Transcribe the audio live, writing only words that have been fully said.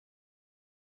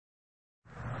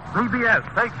CBS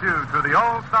takes you to the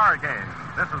All-Star Game.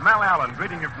 This is Mel Allen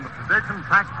greeting you from the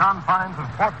tradition-packed confines of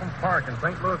Sportsman's Park in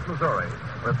St. Louis, Missouri,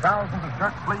 where thousands of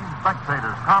shirt-sleeved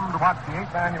spectators come to watch the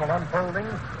 8th annual unfolding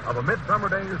of a midsummer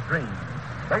day's dream,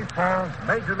 baseball's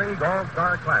Major League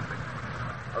All-Star Classic.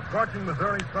 A scorching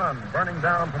Missouri sun burning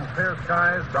down from clear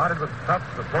skies dotted with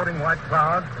tufts of floating white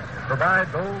clouds provides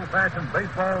old-fashioned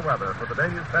baseball weather for the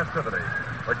day's festivities,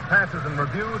 which passes in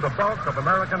review the bulk of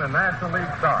American and National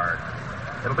League stars.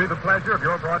 It'll be the pleasure of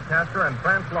your broadcaster and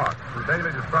Frank Locke, who daily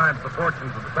describes the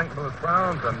fortunes of the St. Louis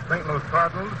Browns and St. Louis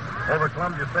Cardinals over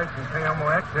Columbia Station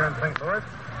KMOX here in St. Louis,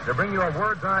 to bring you a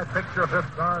word's-eye picture of this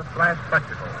star-splash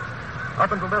spectacle. Up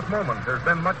until this moment, there's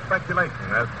been much speculation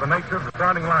as to the nature of the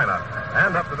starting lineup.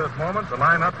 And up to this moment, the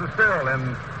lineup is still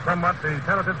in somewhat the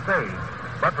tentative stage.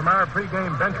 But from our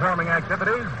pregame bench-warming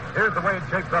activities, here's the way it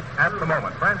shapes up at the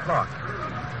moment. Frank Locke.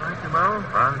 Thank you, Mel.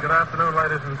 And good afternoon,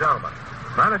 ladies and gentlemen.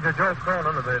 Manager Joe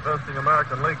Cronin of the visiting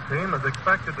American League team is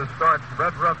expected to start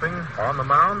Red Ruffing on the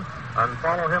mound and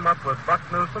follow him up with Buck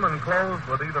Newsom and close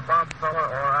with either Bob Feller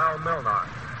or Al Milner.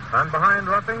 And behind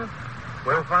Ruffing,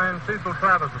 we'll find Cecil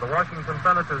Travis of the Washington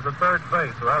Senators at third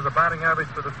base, who has a batting average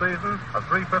for the season of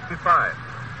 .355.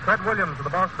 Ted Williams of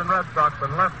the Boston Red Sox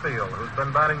in left field, who's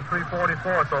been batting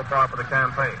 .344 so far for the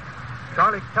campaign.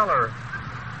 Charlie Keller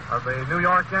of the New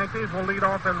York Yankees will lead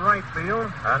off in right field,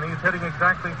 and he's hitting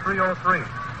exactly .303.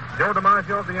 Joe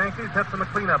DiMaggio of the Yankees hits in the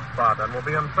cleanup spot and will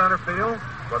be in center field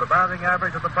with a batting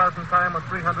average at the present time of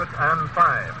 .305.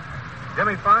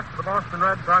 Jimmy Fox of the Boston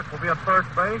Red Sox will be at first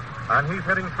base, and he's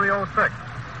hitting .306.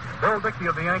 Bill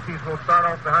Dickey of the Yankees will start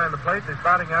off behind the plate. His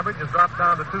batting average has dropped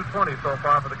down to .220 so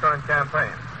far for the current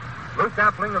campaign. Luke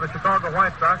Appling of the Chicago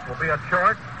White Sox will be at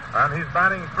short, and he's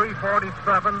batting .347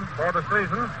 for the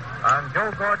season. And Joe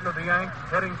Gordon of the Yanks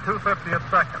hitting .250 at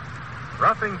second.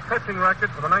 Ruffing's pitching record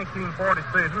for the 1940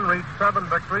 season reached 7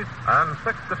 victories and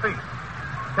 6 defeats.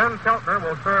 Ken Keltner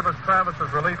will serve as Travis's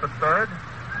relief at third.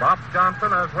 Bob Johnson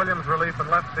as Williams' relief in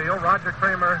left field. Roger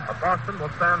Kramer of Boston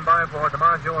will stand by for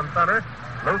DiMaggio in center.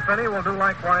 Lou Finney will do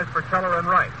likewise for Keller in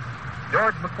right.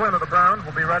 George McQuinn of the Browns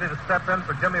will be ready to step in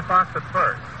for Jimmy Fox at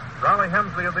first. Raleigh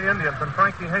Hemsley of the Indians and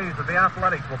Frankie Hayes of the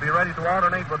Athletics will be ready to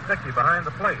alternate with Dickey behind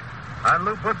the plate. And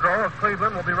Lou Boudreau of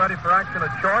Cleveland will be ready for action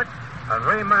at short, and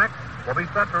Ray Mack will be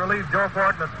set to relieve Joe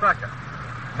Gordon at second.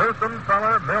 Newsom,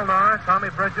 Feller, Milner,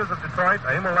 Tommy Bridges of Detroit,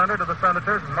 Emil Leonard of the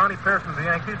Senators, and Monty Pearson of the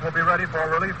Yankees will be ready for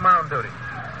relief mound duty.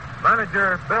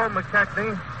 Manager Bill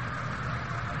McKechnie,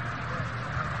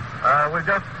 we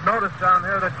just noticed down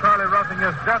here that Charlie Ruffing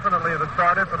is definitely the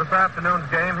starter for this afternoon's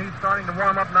game. He's starting to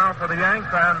warm up now for the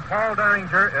Yanks, and Paul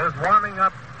Derringer is warming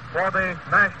up for the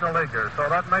National Leaguers, so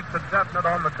that makes it definite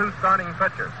on the two starting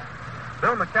pitchers.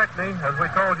 Bill McKechnie, as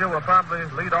we told you, will probably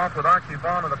lead off with Arky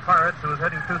Vaughan of the Pirates, who is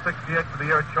hitting .268 for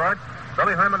the year at short.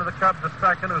 Billy Herman of the Cubs at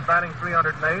second, who's batting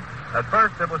 .308. At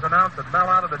first, it was announced that Mel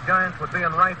Out of the Giants would be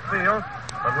in right field,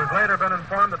 but we've later been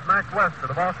informed that Mac West of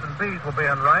the Boston Bees will be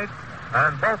in right,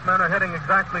 and both men are hitting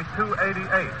exactly .288.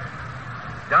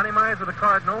 Johnny Mize of the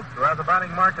Cardinals, who has a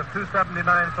batting mark of .279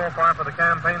 so far for the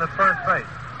campaign, at first base.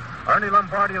 Ernie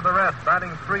Lombardi of the Reds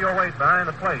batting .308 behind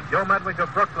the plate. Joe Medwick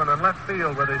of Brooklyn in left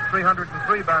field with his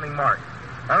 .303 batting mark.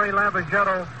 Harry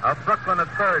Lavighetto of Brooklyn at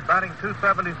third batting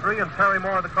 .273, and Terry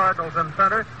Moore of the Cardinals in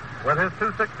center with his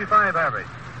 .265 average.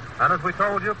 And as we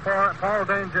told you, Paul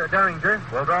Derringer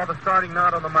will draw the starting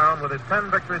nod on the mound with his 10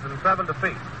 victories and 7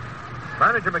 defeats.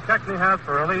 Manager McKechnie has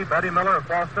for relief Eddie Miller of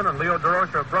Boston and Leo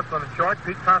DeRocher of Brooklyn at short.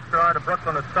 Pete Kosterard of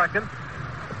Brooklyn at second.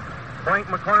 Frank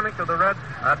McCormick of the Reds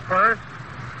at first.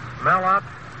 Mel Ott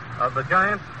of the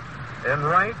Giants in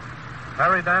right.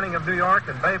 Harry Danning of New York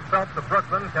and Babe Phelps of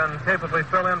Brooklyn can capably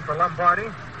fill in for Lombardi.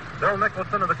 Bill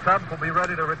Nicholson of the Cubs will be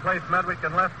ready to replace Medwick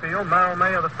in left field. Merrill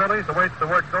May of the Phillies awaits the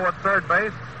word go at third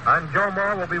base. And Joe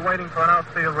Moore will be waiting for an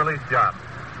outfield release job.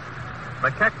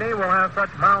 McKechnie will have such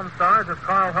mound stars as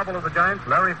Carl Hubble of the Giants,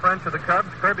 Larry French of the Cubs,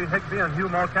 Kirby Higbee and Hugh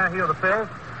Mulcahy of the Phils,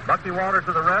 Bucky Walters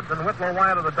of the Reds, and Whitlow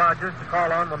Wyatt of the Dodgers to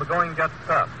call on when the going gets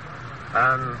tough.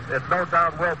 And it no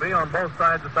doubt will be on both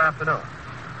sides this afternoon.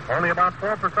 Only about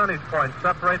 4 percentage points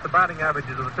separate the batting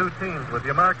averages of the two teams, with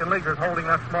the American Leaguers holding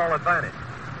that small advantage.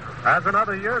 As in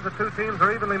other years, the two teams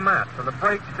are evenly matched, and the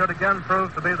break should again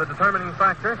prove to be the determining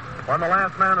factor when the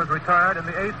last man is retired in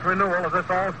the 8th renewal of this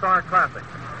All-Star Classic.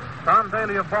 Tom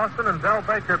Daly of Boston and Del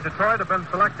Baker of Detroit have been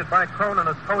selected by Cronin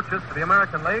as coaches for the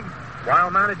American League, while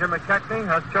manager McKechnie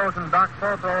has chosen Doc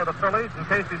Prothro of the Phillies and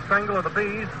Casey Stengel of the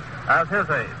Bees as his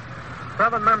aides.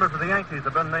 7 members of the Yankees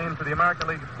have been named to the American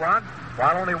League squad,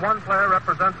 while only one player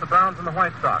represents the Browns and the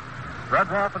White Sox. Red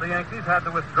Ruffing of the Yankees had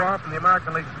to withdraw from the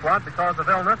American League squad because of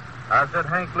illness, as did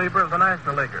Hank Lieber of the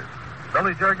National Leaguers.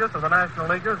 Billy Jurgis of the National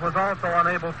Leaguers was also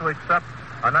unable to accept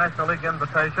a National League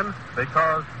invitation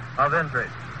because of injury.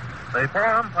 The four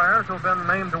umpires who've been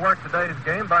named to work today's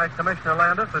game by Commissioner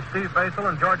Landis are Steve Basile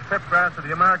and George Pipgrass of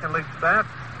the American League staff,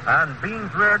 and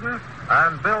Beans Reardon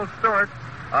and Bill Stewart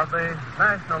of the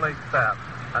National League staff.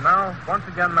 And now, once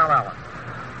again, Mel Allen.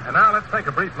 And now let's take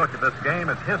a brief look at this game,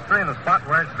 its history, and the spot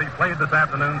where it's to be played this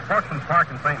afternoon, Sportsman's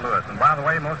Park in St. Louis. And by the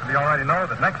way, most of you already know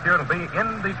that next year it'll be in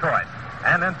Detroit.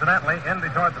 And incidentally, in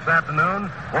Detroit this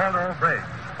afternoon, Waldo Briggs,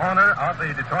 owner of the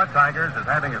Detroit Tigers, is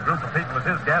having a group of people as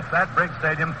his guests at Briggs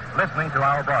Stadium listening to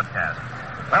our broadcast.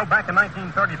 Well, back in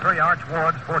 1933, Arch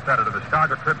Ward, sports editor of the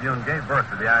Chicago Tribune, gave birth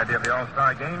to the idea of the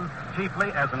All-Star Game, chiefly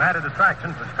as an added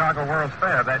attraction to Chicago World's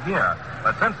Fair that year.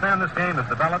 But since then, this game has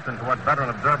developed into what veteran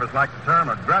observers like to term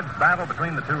a grudge battle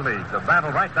between the two leagues, a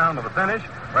battle right down to the finish,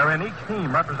 wherein each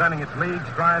team representing its league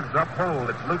strives to uphold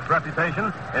its loose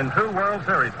reputation in true World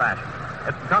Series fashion.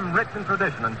 It's become rich in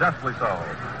tradition, and justly so.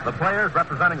 The players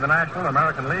representing the National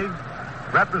American League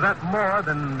represent more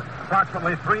than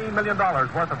approximately $3 million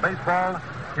worth of baseball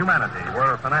humanity,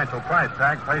 were a financial price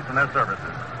tag placed on their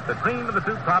services. The cream of the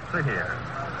two crops are here.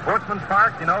 Sportsman's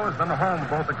Park, you know, has been the home of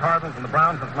both the Cardinals and the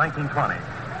Browns since 1920.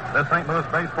 This St. Louis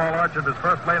baseball orchard was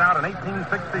first laid out in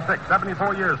 1866,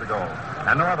 74 years ago,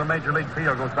 and no other major league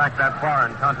field goes back that far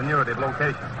in continuity of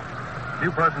location.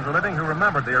 Few persons are living who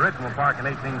remembered the original park in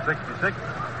 1866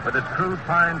 with its crude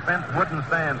pine fence, wooden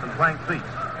stands, and plank seats.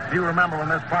 Few remember when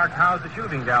this park housed a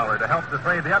shooting gallery to help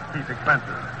defray the upkeep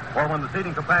expenses, or when the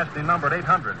seating capacity numbered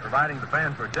 800, providing the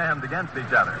fans were jammed against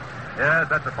each other. Yes,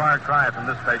 that's a far cry from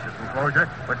this spacious enclosure,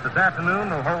 which this afternoon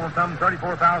will hold some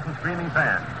 34,000 screaming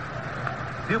fans.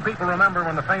 Few people remember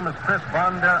when the famous Chris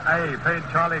Von der A paid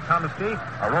Charlie Comiskey,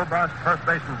 a robust first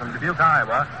baseman from Dubuque,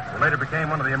 Iowa, who later became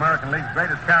one of the American League's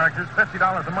greatest characters,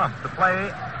 $50 a month to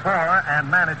play for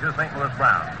and manage the St. Louis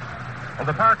Browns. Well,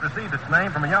 the park received its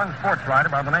name from a young sports writer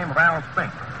by the name of Al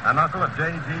Spink, an uncle of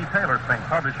J.G. Taylor Spink,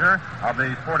 publisher of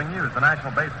the Sporting News, the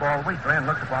National Baseball Weekly, and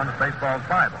looked upon as baseball's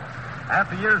Bible.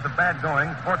 After years of bad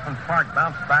going, Sportsman's Park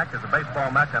bounced back as a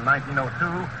baseball mecca in 1902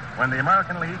 when the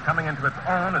American League, coming into its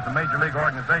own as a major league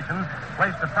organization,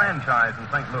 placed a franchise in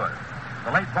St. Louis.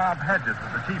 The late Bob Hedges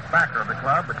was the chief backer of the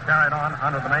club, which carried on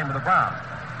under the name of the Browns.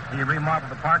 He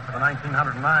remodeled the park for the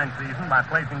 1909 season by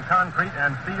placing concrete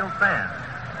and steel stands.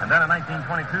 And then in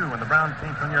 1922, when the Browns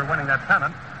came so near winning that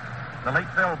pennant, the late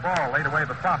Phil Ball laid away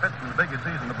the profits from the biggest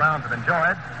season the Browns had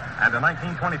enjoyed, and in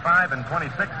 1925 and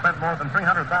 26 spent more than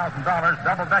 $300,000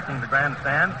 double-decking the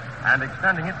grandstand and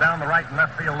extending it down the right and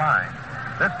left field line.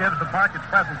 This gives the park its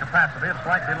present capacity of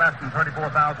slightly less than 34,000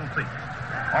 seats.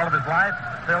 All of his life,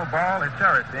 Phil Ball had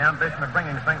cherished the ambition of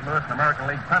bringing St. Louis an American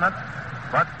League pennant,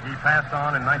 but he passed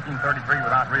on in 1933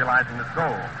 without realizing this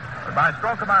goal. But by a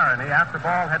stroke of irony, after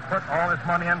Ball had put all his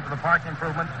money into the park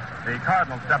improvements, the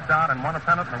Cardinals stepped out and won a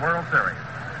pennant in the World Series.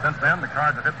 Since then, the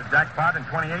Cards have hit the jackpot in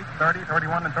 28, 30,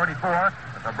 31, and 34,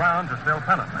 but the Browns are still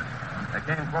pennantless. They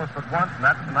came close but once, and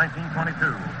that was in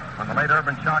 1922, when the late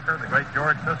Urban Shocker, the great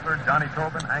George Sisler, Johnny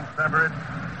Tobin, Hank Severidge,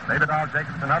 David Al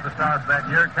Jacobson, and other stars that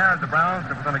year carried the Browns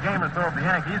to within a game or so of the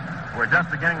Yankees, who were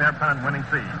just beginning their pennant-winning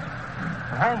siege.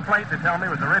 The home plate, they tell me,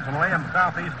 was originally in the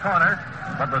southeast corner,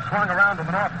 but was swung around to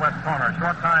the northwest corner a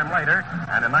short time later,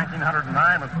 and in 1909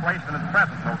 was placed in its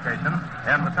present location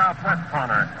in the southwest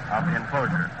corner of the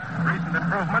enclosure. Recent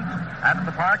improvements at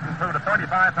the park include a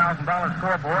 $35,000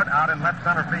 scoreboard out in left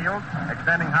center field,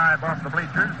 extending high above the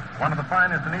bleachers, one of the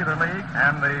finest in either league,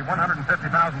 and the $150,000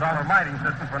 lighting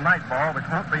system for night ball, which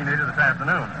won't be needed this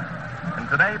afternoon. And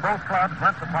today, both clubs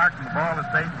rent the park from the Ball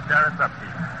Estate and share its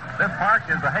upkeep. This park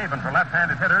is a haven for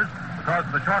left-handed hitters because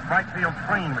of the short right field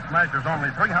screen, which measures only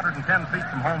 310 feet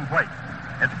from home plate.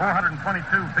 It's 422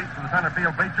 feet to the center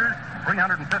field bleachers,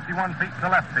 351 feet to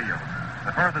left field.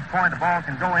 The furthest point a ball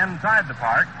can go inside the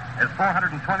park is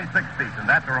 426 feet, and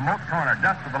that's a remote corner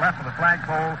just to the left of the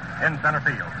flagpole in center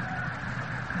field.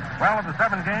 Well, of the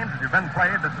 7 games that have been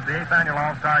played, this is the 8th annual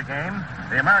All-Star Game.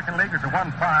 The American Leaguers have won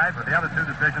 5, with the other 2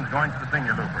 decisions going to the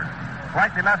senior loopers.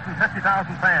 Slightly less than 50,000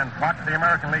 fans watched the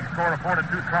American League score a 4-2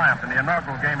 triumph in the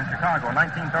inaugural game in Chicago in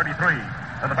 1933,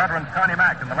 with the veterans Connie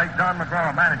Mack and the late John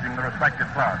McGraw managing the respective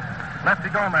clubs.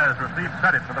 Lefty Gomez received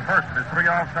credit for the first of his 3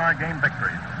 All-Star Game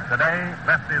victories. Today,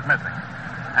 Lefty is missing.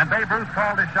 And Babe Ruth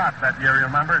called his shots that year, you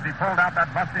remember, as he pulled out that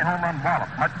busty home run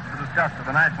wallop, much to the disgust of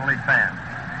the National League fans.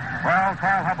 Well,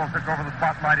 Carl Hubbell took over the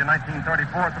spotlight in 1934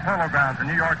 at the Polo Grounds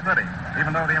in New York City,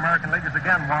 even though the American Leaguers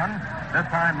again won, this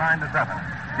time 9-7.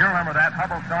 You remember that.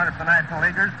 Hubbell started for the National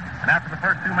Leaguers, and after the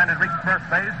first 2 men had reached first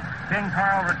base, King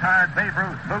Carl retired Babe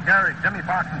Ruth, Lou Gehrig, Jimmy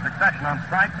Fox in succession on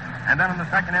strike, and then in the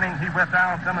second inning, he whipped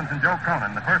Al Simmons and Joe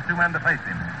Cronin, the first 2 men to face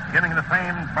him. giving the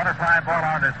famed butterfly ball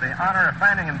artist the honor of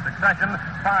fanning in succession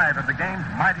 5 of the game's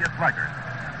mightiest sluggers.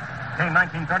 Came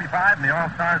 1935, and the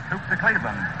All-Stars trooped to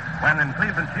Cleveland, when in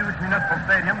Cleveland's huge municipal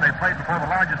stadium, they played before the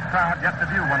largest crowd yet to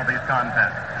view one of these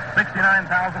contests.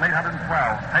 69,812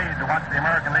 paid to watch the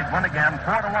American League win again,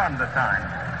 4-1 this time.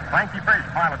 Frankie Frisch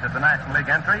piloted the National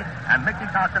League entry, and Mickey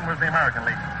Cochran was the American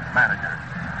League manager.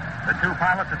 The two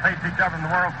pilots had faced each other in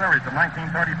the World Series of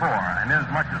 1934, and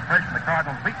inasmuch as Frisch and the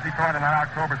Cardinals beat Detroit in that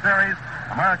October series,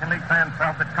 American League fans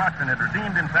felt that Cochran had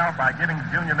redeemed himself by giving the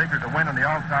Junior Leaguers a win in the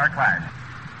All-Star Clash.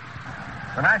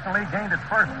 The National League gained its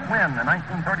first win in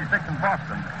 1936 in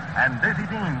Boston, and Dizzy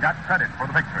Dean got credit for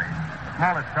the victory. The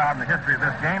smallest crowd in the history of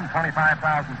this game,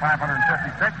 25,556,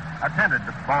 attended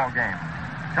the ball game.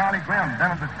 Charlie Grimm,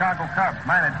 then of the Chicago Cubs,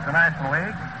 managed the National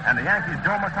League, and the Yankees'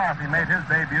 Joe McCarthy made his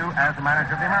debut as the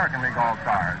manager of the American League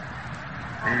All-Stars.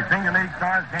 The Senior League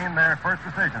Stars gained their first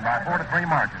decision by 4-3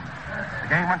 margin. The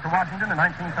game went to Washington in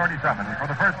 1937, and for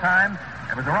the first time,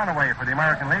 it was a runaway for the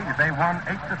American League as they won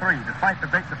 8-3, despite the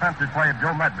great defensive play of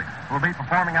Joe Medley, who will be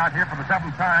performing out here for the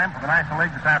 7th time for the National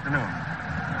League this afternoon.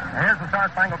 Here's the Star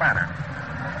Spangled Banner.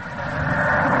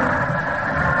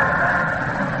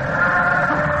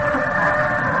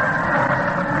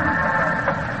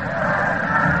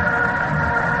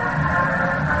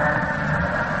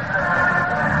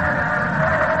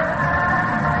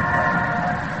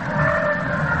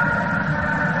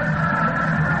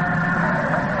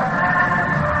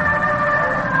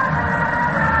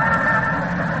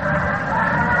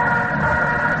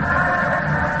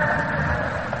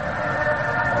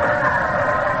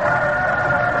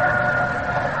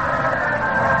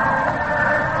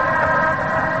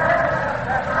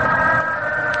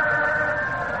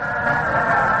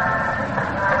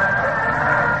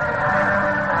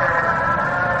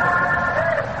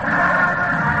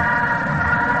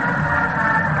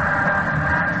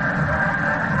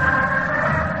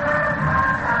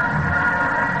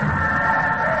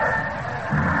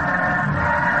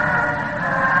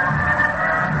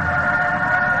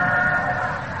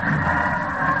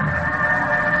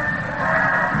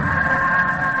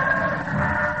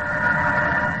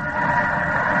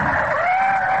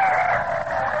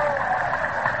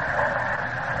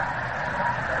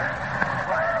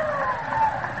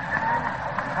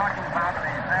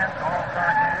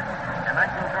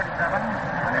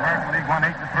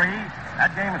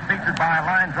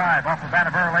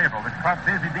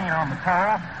 Dizzy Dean on the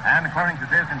pole, and according to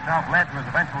Diz himself, led to his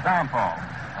eventual downfall.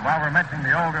 And while we're mentioning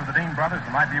the older of the Dean brothers, it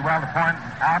might be well to point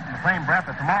out in the same breath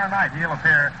that tomorrow night he'll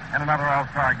appear in another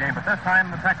All-Star game, but this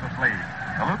time in the Texas League,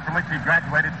 the loop from which he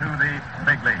graduated to the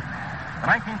big league. The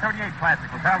 1938 Classic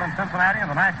was held in Cincinnati, and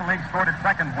the National League scored its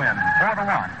second win, 4-1.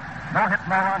 No hit,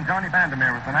 no run. Johnny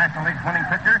Vandermeer was the National League's winning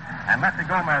pitcher, and Lefty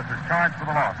Gomez was charged for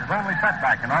the loss, his only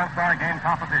setback in All-Star game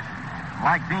competition.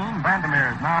 Like Dean,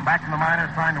 Vandermeer is now back in the minors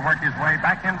trying to work his way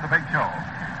back into the big show.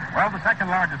 Well, the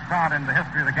second largest crowd in the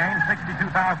history of the game,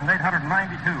 62,892,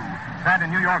 sat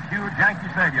in New York's huge Yankee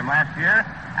Stadium last year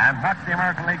and watched the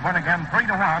American League win again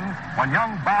 3-1 when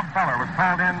young Bob Feller was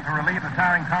called in to relieve the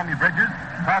tiring Tommy Bridges,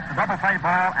 tossed a double play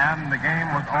ball, and the game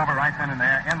was over right then and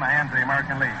there in the hands of the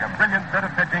American League. A brilliant bit of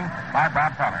pitching by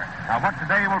Bob Feller. Now, what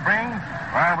today will bring,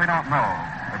 well, we don't know.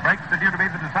 The breaks are due to be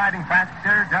the deciding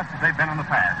factor, just as they've been in the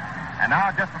past. And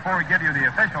now, just before we give you the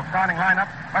official starting lineup,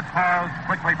 let's pause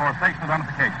quickly for station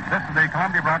identification. This is the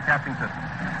Columbia Broadcasting System.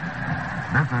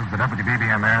 This is the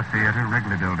WBBM Air Theater,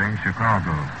 Wrigley Building,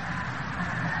 Chicago.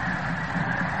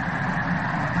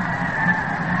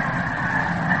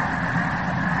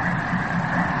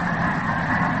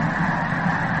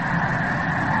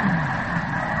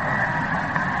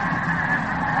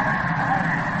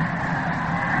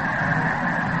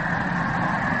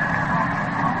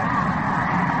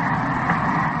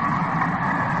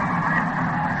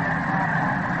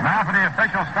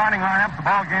 Starting lineup, the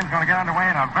ball game's going to get underway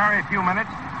in a very few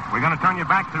minutes. We're going to turn you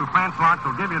back to Francois,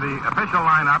 who'll give you the official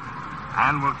lineup,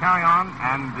 and we'll carry on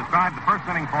and describe the first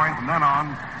inning for you. From then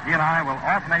on, he and I will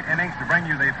alternate innings to bring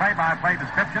you the play-by-play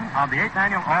description of the 8th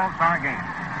annual All-Star Game.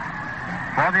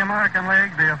 For the American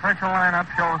League, the official lineup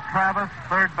shows Travis,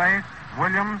 third base,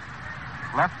 Williams,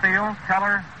 left field,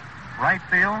 Keller, right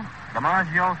field,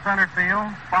 DiMaggio, center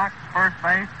field, Fox, first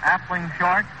base, Appling,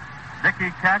 short,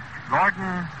 Dickey, catch,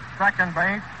 Gordon, second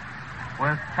base,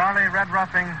 with Charlie Red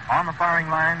Ruffing on the firing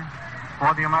line for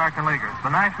the American Leaguers.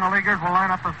 The National Leaguers will line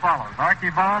up as follows.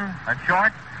 Arky Vaughan at short,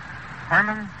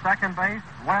 Herman, second base,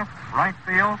 West, right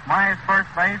field, Myers, first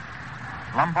base,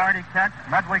 Lombardi, catch,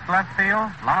 Medwick, left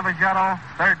field, Lavagetto,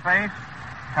 third base,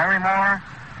 Harry Moore,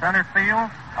 center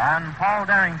field, and Paul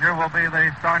Derringer will be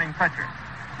the starting pitcher.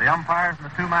 The umpires and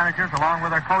the two managers, along with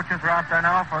their coaches, are out there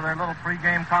now for their little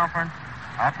pregame conference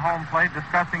at home plate,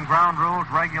 discussing ground rules,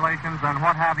 regulations, and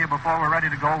what have you before we're ready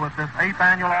to go with this 8th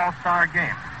annual All-Star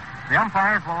game. The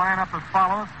umpires will line up as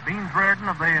follows. Beans Reardon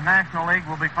of the National League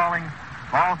will be calling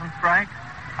balls and strikes.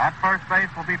 At first base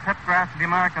will be Pipgrass of the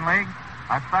American League.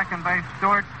 At second base,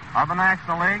 Stewart of the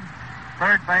National League.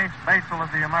 Third base, Basil of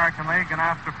the American League. And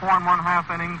after 4 1/2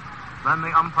 innings, then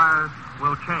the umpires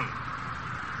will change.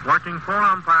 Working 4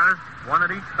 umpires, 1 at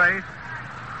each base,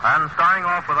 and starting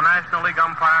off with a National League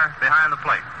umpire behind the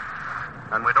plate.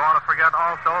 And we don't want to forget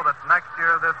also that next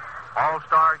year this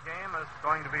All-Star game is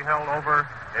going to be held over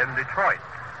in Detroit,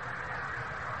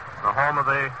 the home of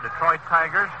the Detroit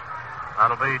Tigers.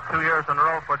 That'll be 2 years in a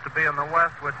row for it to be in the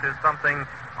West, which is something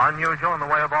unusual in the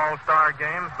way of All-Star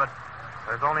games, but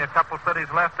there's only a couple cities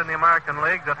left in the American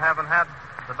League that haven't had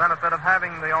the benefit of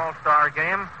having the All-Star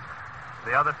game.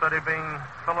 The other city being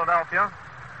Philadelphia.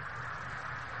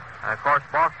 And of course,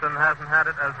 Boston hasn't had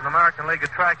it as an American League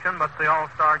attraction, but the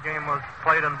All-Star game was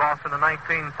played in Boston in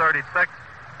 1936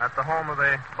 at the home of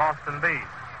the Boston Bees.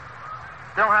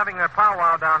 Still having their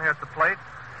powwow down here at the plate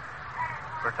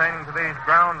pertaining to these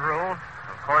ground rules.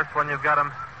 Of course, when you've got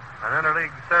an interleague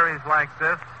series like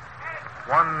this,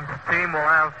 one team will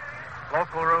have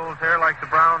local rules here, like the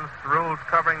Browns rules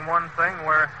covering one thing,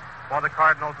 where for the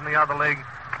Cardinals in the other league,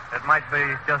 it might be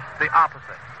just the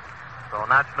opposite. So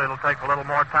naturally, it'll take a little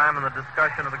more time in the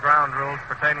discussion of the ground rules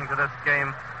pertaining to this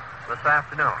game this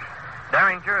afternoon.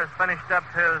 Derringer has finished up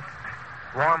his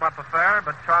warm-up affair,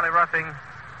 but Charlie Ruffing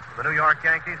of the New York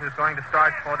Yankees, who's going to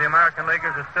start for the American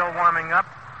Leaguers, is still warming up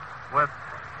with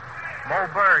Mo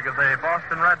Berg of the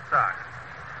Boston Red Sox.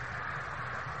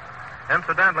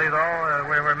 Incidentally, though,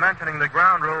 we were mentioning the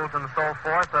ground rules and so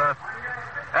forth.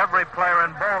 Every player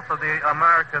in both of the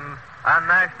American and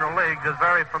National Leagues is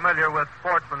very familiar with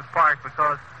Sportsman's Park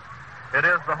because it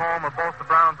is the home of both the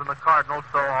Browns and the Cardinals,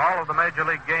 so all of the Major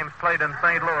League games played in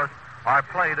St. Louis are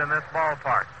played in this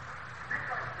ballpark.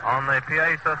 On the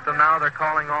PA system now, they're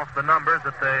calling off the numbers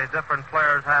that the different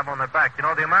players have on their back. You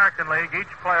know, the American League, each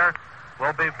player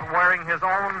will be wearing his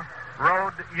own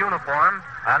road uniform,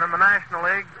 and in the National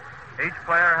League, each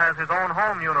player has his own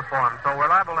home uniform. So we're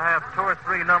liable to have 2 or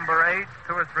 3 number 8s,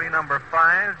 2 or 3 number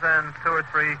 5s, and 2 or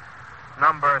 3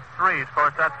 number 3s. Of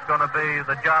course, that's going to be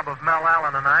the job of Mel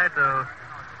Allen and I to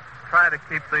try to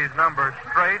keep these numbers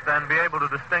straight and be able to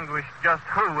distinguish just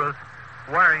who is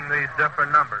wearing these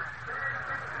different numbers.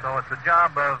 So it's a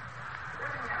job of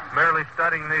merely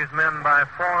studying these men by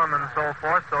form and so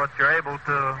forth so that you're able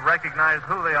to recognize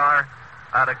who they are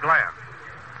at a glance.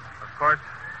 Of course,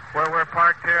 where we're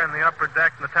parked here in the upper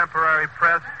deck in the temporary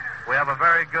press, we have a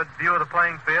very good view of the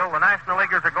playing field. The National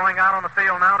Leaguers are going out on the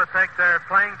field now to take their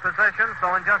playing position,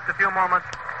 so in just a few moments,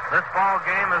 this ball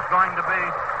game is going to be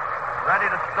ready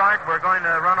to start. We're going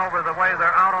to run over the way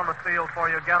they're out on the field for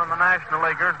you again on the National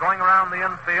Leaguers. Going around the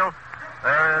infield,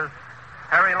 there is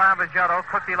Harry Lavagetto,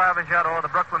 Cookie Lavagetto of the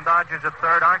Brooklyn Dodgers at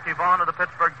third, Arky Vaughan of the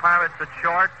Pittsburgh Pirates at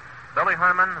short, Billy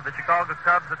Herman of the Chicago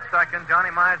Cubs at second, Johnny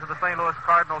Mize of the St. Louis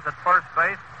Cardinals at first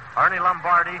base, Ernie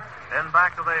Lombardi in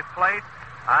back of the plate,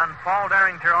 and Paul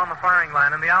Derringer on the firing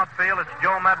line. In the outfield, it's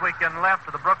Joe Medwick in left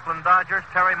of the Brooklyn Dodgers,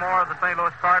 Terry Moore of the St.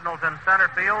 Louis Cardinals in center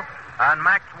field, and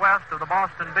Max West of the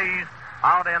Boston Bees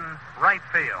out in right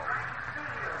field.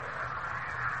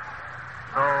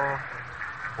 So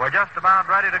we're just about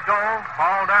ready to go.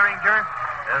 Paul Derringer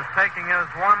is taking his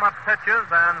warm-up pitches,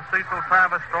 and Cecil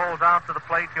Travis strolls out to the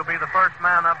plate. He'll be the first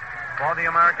man up for the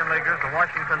American Leaguers, the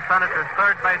Washington Senators'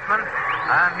 third baseman,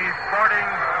 and he's sporting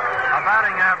a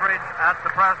batting average at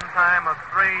the present time of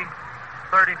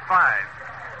 .335.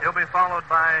 He'll be followed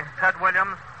by Ted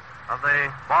Williams of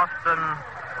the Boston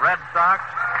Red Sox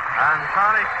and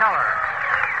Charlie Keller.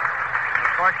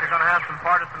 Of course, you're going to have some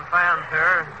partisan fans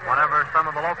here. Whenever some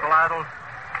of the local idols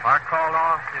are called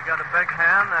off, you get a big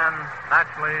hand, and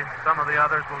naturally some of the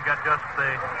others will get just the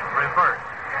reverse,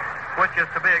 which is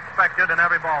to be expected in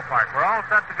every ballpark. We're all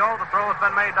set to go. The throw has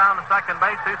been made down to second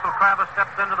base. Cecil Travis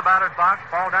steps into the batter's box.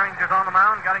 Paul Derringer's on the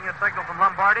mound, getting his signal from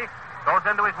Lombardi. Goes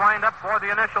into his windup for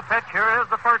the initial pitch. Here is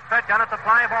the first pitch, and it's a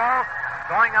fly ball.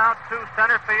 Going out to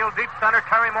center field, deep center.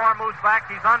 Terry Moore moves back.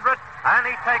 He's under it, and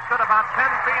he takes it about 10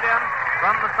 feet in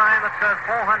from the sign that says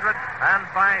 405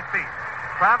 feet.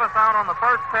 Travis out on the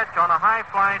first pitch on a high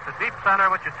fly to deep center,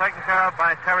 which is taken care of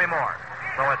by Terry Moore.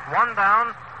 So it's 1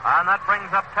 down. And that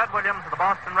brings up Ted Williams of the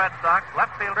Boston Red Sox,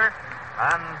 left fielder.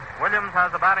 And Williams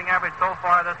has a batting average so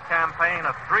far this campaign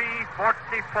of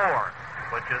 .344,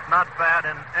 which is not bad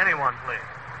in anyone's league.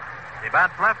 He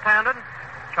bats left-handed.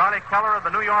 Charlie Keller of the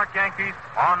New York Yankees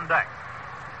on deck.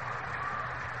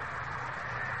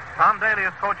 Tom Daly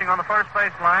is coaching on the first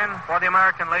baseline for the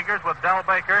American Leaguers with Del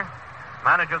Baker,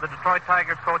 manager of the Detroit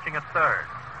Tigers, coaching at third.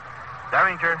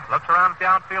 Derringer looks around at the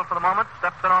outfield for the moment,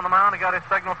 steps in on the mound. He got his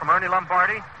signal from Ernie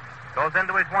Lombardi. Goes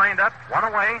into his windup, one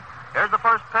away. Here's the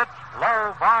first pitch,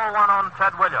 low, ball one on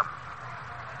Ted Williams.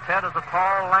 Ted is a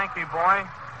tall, lanky boy,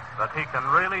 but he can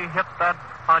really hit that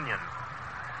onion.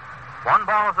 1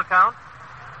 ball is the count.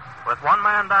 With 1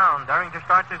 man down, Derringer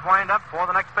starts his windup for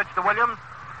the next pitch to Williams.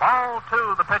 Ball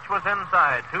 2, the pitch was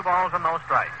inside. 2 balls and no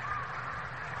strikes.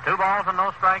 2 balls and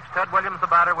no strikes. Ted Williams, the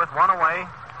batter, with 1 away.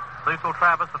 Cecil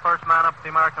Travis, the first man up for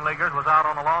the American Leaguers, was out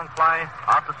on a long fly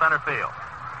out to center field.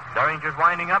 Derringer's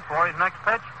winding up for his next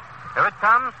pitch. Here it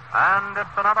comes, and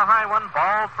it's another high one.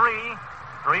 Ball 3.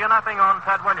 3-0 on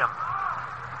Ted Williams.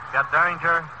 Got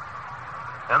Derringer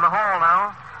in the hole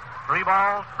now. 3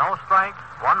 balls, no strikes,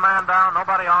 1 man down,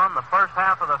 nobody on. The first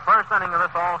half of the first inning of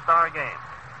this All-Star game.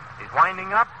 He's winding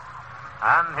up,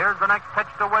 and here's the next pitch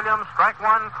to Williams. Strike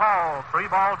 1 called. 3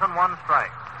 balls and 1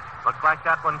 strike. Looks like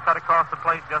that one cut across the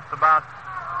plate just about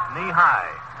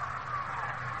knee-high.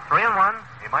 3-1.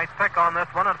 He might pick on this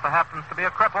one if it happens to be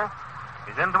a cripple.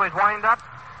 He's into his windup.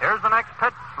 Here's the next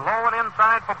pitch, low and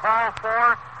inside for ball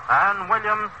 4, and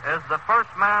Williams is the first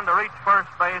man to reach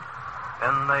first base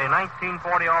in the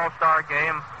 1940 All-Star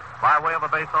game by way of a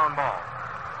base on ball.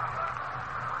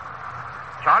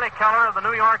 Charlie Keller of the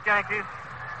New York Yankees,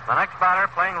 the next batter,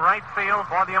 playing right field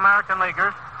for the American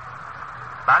Leaguers.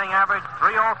 Batting average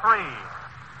 .303.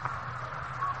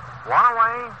 1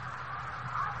 away.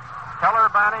 Keller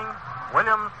batting.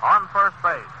 Williams on first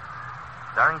base.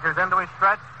 Derringer's into his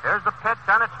stretch. Here's the pitch,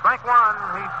 and it's strike 1.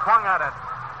 He swung at it.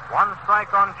 1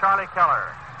 strike on Charlie Keller.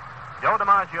 Joe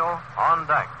DiMaggio on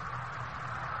deck.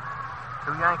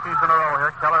 2 Yankees in a row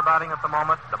here. Keller batting at the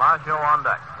moment. DiMaggio on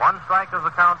deck. 1 strike is the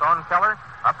count on Keller.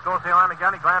 Up goes the arm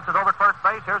again. He glances over first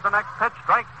base. Here's the next pitch.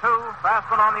 Strike 2. Fast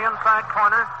one on the inside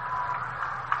corner.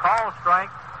 Call strike.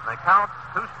 They count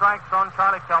 2 strikes on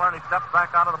Charlie Keller, and he steps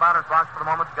back out of the batter's box for the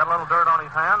moment to get a little dirt on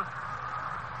his hands.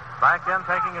 Back in,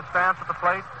 taking his stance at the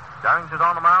plate. Derringer's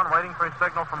on the mound, waiting for his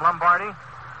signal from Lombardi.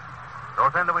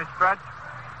 Goes into his stretch.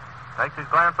 Takes his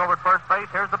glance over at first base.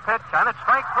 Here's the pitch, and it's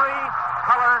strike 3.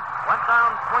 Keller went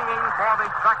down swinging for the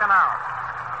second out.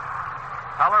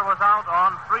 Keller was out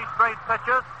on 3 straight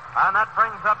pitches, and that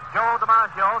brings up Joe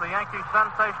DiMaggio, the Yankees'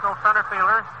 sensational center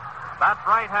fielder. That's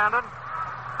right-handed.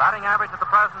 Batting average at the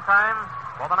present time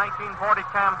for the 1940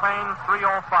 campaign,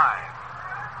 .305.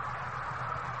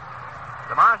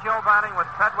 DiMaggio batting with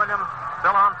Ted Williams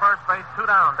still on first base, 2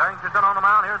 down. Derringer's in on the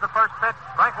mound. Here's the first pitch.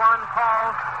 Strike 1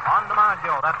 called on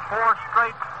DiMaggio. That's 4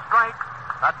 straight strikes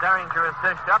that Derringer has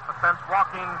dished up since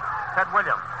walking Ted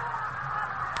Williams.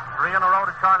 3 in a row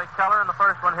to Charlie Keller, and the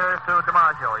first one here is to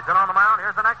DiMaggio. He's in on the mound.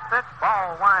 Here's the next pitch.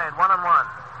 Ball wide, 1-1.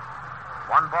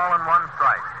 1 ball and 1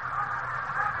 strike.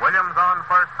 Williams on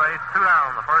first base, 2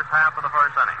 down, the first half of the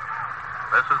first inning.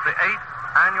 This is the 8th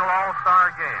annual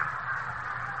All-Star game.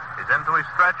 He's into his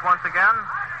stretch once again.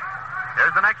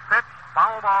 Here's the next pitch.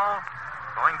 Foul ball.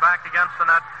 Going back against the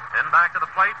net. In back of the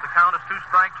plate. The count is 2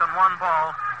 strikes and 1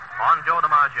 ball on Joe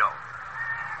DiMaggio.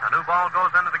 A new ball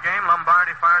goes into the game.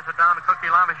 Lombardi fires it down to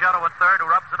Cookie Lamaghetto at third, who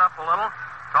rubs it up a little.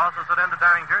 Tosses it into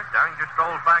Derringer. Derringer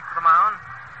strolls back to the mound.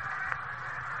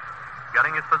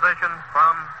 Getting his position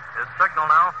from his signal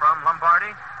now from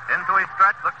Lombardi. Into his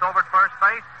stretch. Looks over at first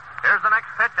base. Here's the next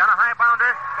pitch and a high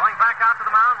bounder. Going back out to the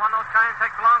mound. One of those times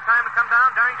takes a long time to come down.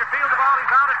 Derringer fields the ball.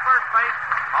 He's out at first base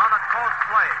on a close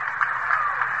play.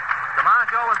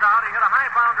 DiMaggio was out. He hit a high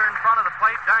bounder in front of the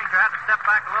plate. Derringer had to step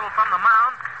back a little from the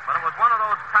mound, but it was one of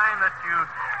those times that you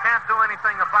can't do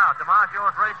anything about. DiMaggio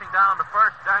is racing down to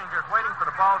first. Derringer is waiting for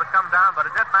the ball to come down, but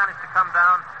it did manage to come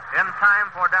down in time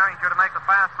for Derringer to make a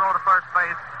fast throw to first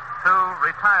base to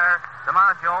retire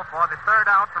DiMaggio for the third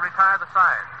out to retire the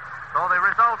side. So the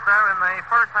results there in the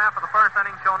first half of the first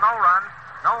inning show no runs,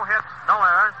 no hits, no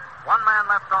errors. 1 man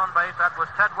left on base. That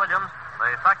was Ted Williams,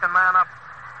 the second man up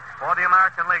for the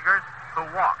American Leaguers, who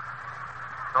walked.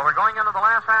 So we're going into the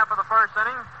last half of the first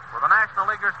inning with the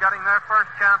National Leaguers getting their first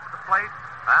chance at the plate,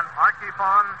 and Arky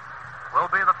Vaughan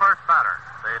will be the first batter.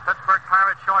 The Pittsburgh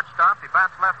Pirates shortstop, he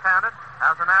bats left-handed,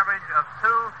 has an average of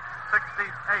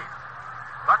 .268.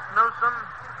 Buck Newsom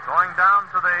going down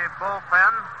to the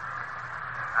bullpen.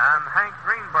 And Hank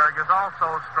Greenberg is also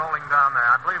strolling down there.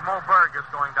 I believe Mo Berg is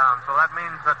going down, so that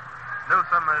means that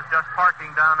Newsom is just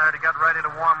parking down there to get ready to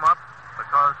warm up,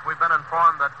 because we've been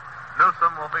informed that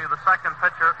Newsom will be the second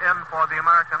pitcher in for the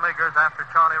American Leaguers after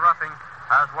Charlie Ruffing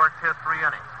has worked his 3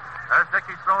 innings. There's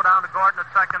Dickey's throw down to Gordon at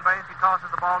second base. He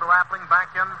tosses the ball to Appling,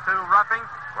 back into Ruffing.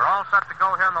 We're all set to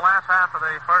go here in the last half of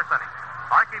the first inning.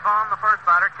 Arky Vaughan, the first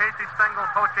batter. Casey Stengel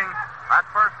coaching at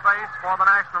first base for the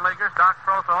National Leaguers. Doc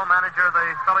Protho, manager of the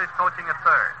Phillies, coaching at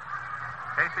third.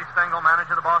 Casey Stengel,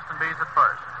 manager of the Boston Bees, at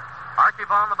first. Arky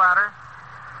Vaughan, the batter.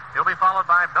 He'll be followed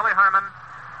by Billy Herman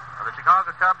of the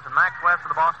Chicago Cubs and Max West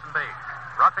of the Boston Bees.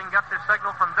 Ruffing gets his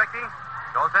signal from Dickey.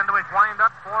 Goes into his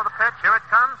windup for the pitch. Here it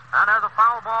comes. And there's a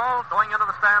foul ball going into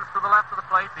the stands to the left of the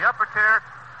plate, the upper tier.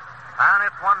 And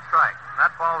it's one strike.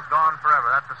 That ball's gone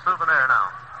forever. That's a souvenir now.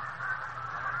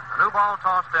 A new ball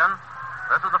tossed in.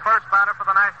 This is the first batter for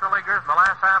the National Leaguers in the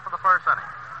last half of the first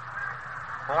inning.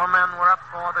 4 men were up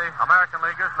for the American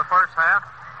Leaguers in the first half.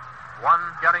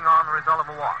 1 getting on the result of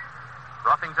a walk.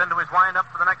 Ruffing's into his windup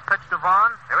for the next pitch to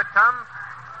Vaughan. Here it comes.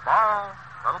 Ball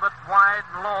a little bit wide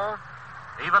and low.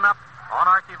 Even up on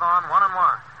Arky Vaughan,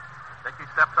 1-1. Dickey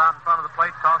steps out in front of the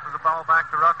plate, tosses the ball back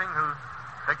to Ruffing, who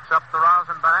picks up the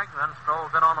rosin bag, then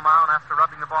strolls in on the mound after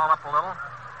rubbing the ball up a little.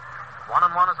 1-1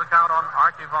 is the count on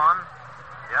Arky Vaughan.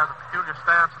 He has a peculiar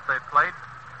stance at the plate.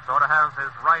 Sort of has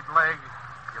his right leg,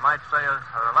 you might say, a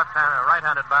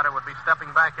right-handed batter would be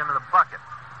stepping back into the bucket.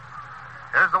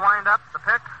 Here's the wind-up, the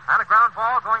pitch, and a ground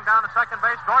ball going down to second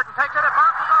base. Gordon takes it. It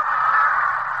bounces over his head.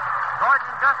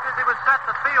 Gordon, just as he was set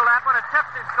to field that one, it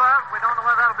tipped his glove. We don't know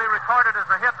whether that'll be recorded as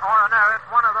a hit or an error. It's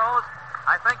one of those.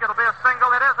 I think it'll be a single.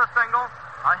 It is a single.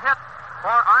 A hit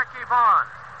for Arky Vaughan.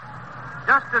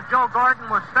 Just as Joe Gordon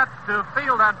was set to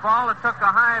field that ball, it took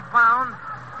a high bound.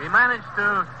 He managed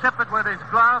to tip it with his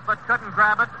glove, but couldn't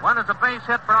grab it. One is a base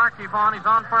hit for Arky Vaughan. He's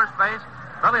on first base.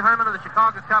 Billy Herman of the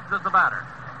Chicago Cubs is the batter.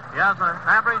 He has an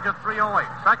average of 308.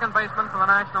 Second baseman for the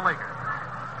National Leaguers.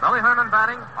 Billy Herman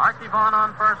batting. Arky Vaughan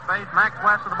on first base. Max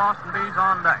West of the Boston Bees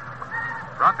on deck.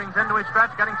 Ruffing's into his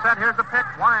stretch, getting set. Here's the pitch.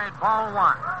 Wide, ball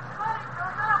 1.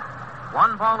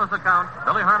 1 ball is the count.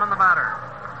 Billy Herman the batter.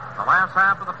 The last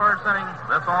half of the first inning,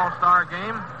 this all-star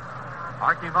game.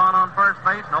 Arky Vaughan on first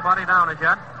base. Nobody down as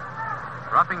yet.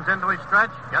 Ruffing's into his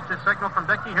stretch. Gets his signal from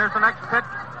Dickey. Here's the next pitch.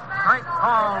 Strike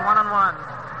ball, 1-1.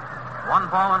 1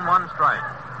 ball and 1 strike.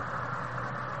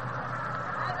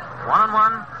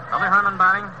 1-1. Billy Herman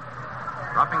batting.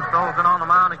 Ruffing strolls in on the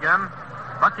mound again.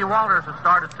 Bucky Walters has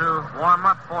started to warm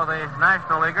up for the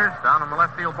National Leaguers down in the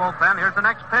left field bullpen. Here's the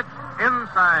next pitch.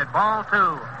 Inside, ball 2.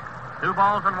 2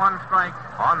 balls and 1 strike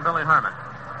on Billy Herman.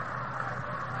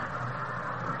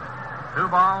 2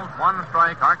 balls, 1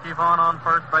 strike. Arky Vaughan on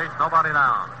first base, nobody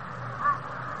down.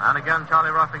 And again,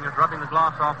 Charlie Ruffing is rubbing the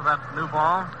gloss off of that new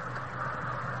ball.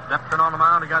 Steps in on the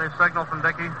mound to get his signal from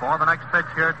Dickey for the next pitch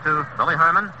here to Billy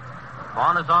Herman.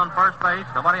 Vaughan is on first base,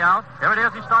 nobody out. Here it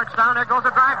is, he starts down. There goes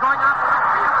a drive going out to left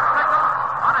field. The signal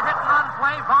on a hit-and-run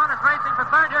play. Vaughan is racing for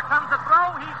third. Here comes the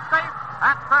throw. He's safe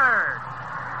at third.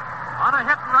 On a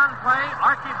hit-and-run play,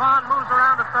 Arky Vaughan moves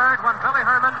around to third when Billy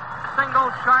Herman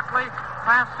singles sharply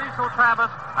past Cecil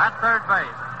Travis at third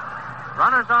base.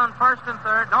 Runners on first and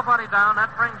third, nobody down.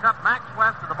 That brings up Max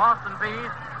West of the Boston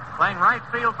Bees, playing right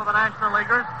field for the National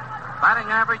Leaguers. Batting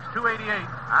average .288,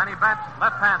 and he bats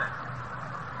left-handed.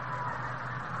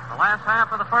 The last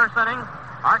half of the first inning,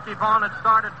 Arky Vaughan had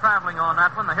started traveling on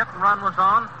that one. The hit and run was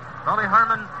on. Billy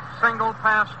Herman singled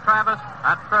past Travis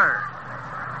at third.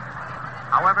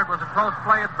 However, it was a close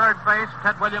play at third base.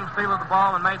 Ted Williams fielded the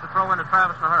ball and made the throw into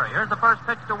Travis in a hurry. Here's the first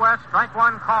pitch to West. Strike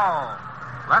 1 call.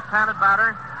 Left-handed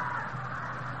batter.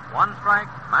 1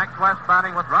 strike. Max West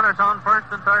batting with runners on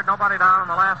first and third. Nobody down in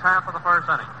the last half of the first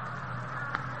inning.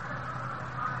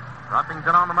 Ruffing's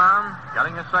in on the mound,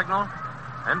 getting his signal.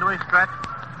 Into his stretch.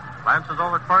 Glances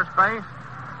over at first base.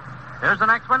 Here's the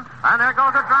next one. And there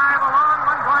goes a drive. A long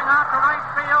one going out to right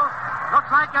field. Looks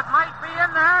like it might be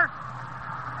in there.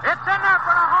 It's in there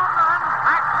for a home run.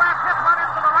 Max West hit one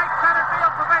into the right center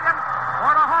field pavilion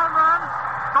for a home run.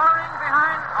 Scoring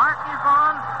behind Arky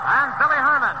Vaughan and Billy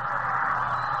Herman.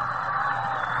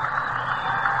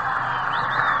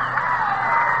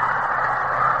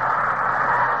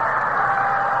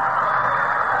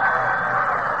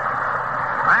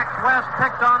 West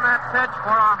picked on that pitch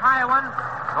for a high one,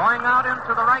 going out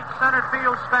into the right center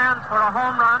field stands for a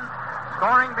home run,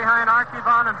 scoring behind Arky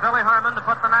Vaughan and Billy Herman to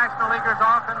put the National Leaguers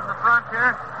off into the front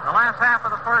here in the last half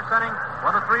of the first inning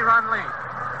with a 3-run lead.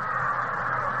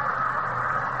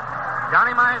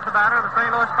 Johnny Mize, the batter of the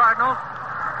St. Louis Cardinals,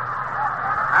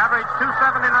 average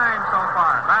 .279 so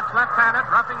far. That's left-handed,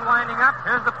 Ruffing winding up.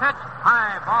 Here's the pitch,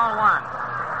 high, ball 1.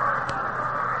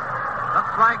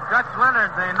 Looks like Dutch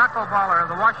Leonard, the knuckleballer of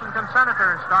the Washington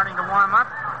Senators, starting to warm up.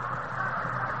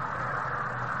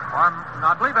 Or,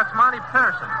 I believe that's Monty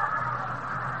Pearson.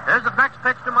 Here's the next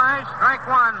pitch to Mize. Strike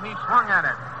 1. He swung at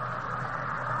it.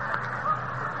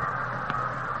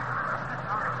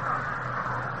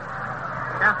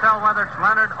 Can't tell whether it's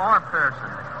Leonard or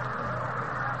Pearson.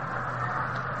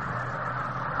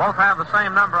 both have the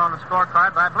same number on the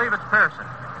scorecard, but I believe it's Pearson.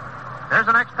 Here's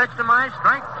the next pitch to Mize.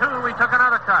 Strike two. He took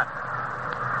another cut.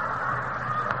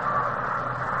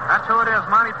 That's who it is,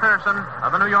 Monty Pearson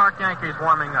of the New York Yankees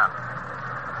warming up.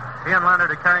 He and Leonard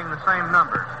are carrying the same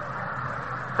numbers.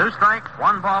 2 strikes,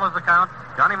 1 ball is the count.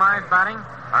 Johnny Mize batting.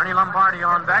 Ernie Lombardi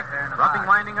on deck. Ruffing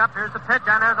winding up. Here's the pitch,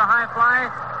 and there's a high fly.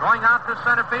 Going out to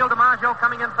center field. DiMaggio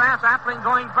coming in fast. Appling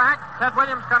going back. Ted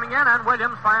Williams coming in, and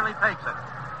Williams finally takes it.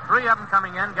 3 of them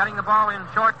coming in, getting the ball in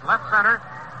short left center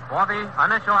for the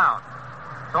initial out.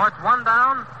 So it's 1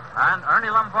 down, and Ernie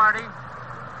Lombardi,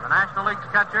 the National League's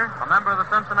catcher, a member of the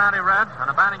Cincinnati Reds, and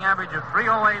a batting average of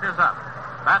 .308 is up.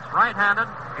 That's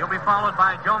right-handed. He'll be followed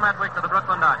by Joe Medwick of the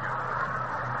Brooklyn Dodgers.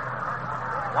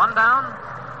 1 down.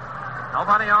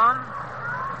 Nobody on.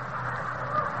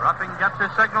 Ruffing gets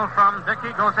his signal from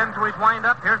Dickey, goes into his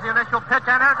windup. Here's the initial pitch,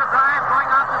 and there's a drive going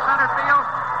out to center field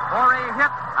for a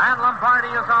hit, and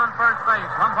Lombardi is on first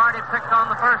base. Lombardi picked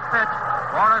on the first pitch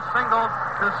for a single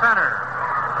to center.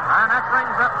 And that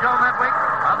brings up Joe Medwick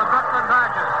of the Brooklyn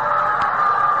Dodgers.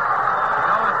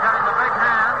 Joe is getting the big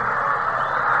hand,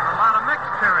 and a lot of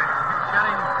mixed cheering. He's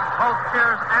getting both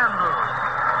cheers and boos.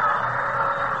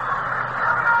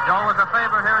 Joe was a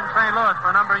favorite here in St. Louis for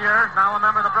a number of years, now a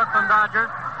member of the Brooklyn Dodgers.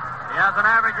 He has an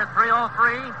average of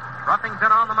 .303. Ruffing's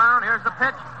in on the mound. Here's the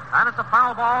pitch, and it's a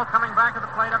foul ball coming back at the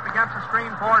plate up against the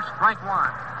screen for strike 1.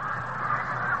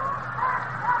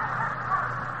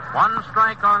 1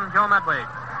 strike on Joe Medwick,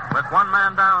 with 1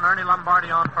 man down, Ernie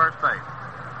Lombardi on first base.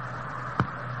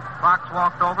 Fox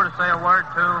walked over to say a word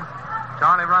to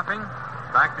Charlie Ruffing.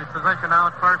 Back to his position now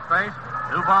at first base.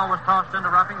 New ball was tossed into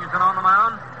Ruffing. He's in on the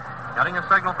mound. Getting a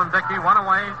signal from Dickey, 1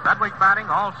 away. Medwick batting,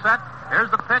 all set.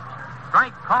 Here's the pitch.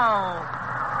 Strike called.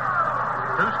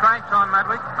 2 strikes on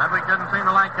Medwick. Medwick didn't seem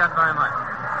to like that very much.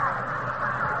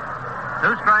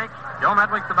 2 strikes. Joe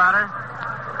Medwick the batter.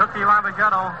 Cookie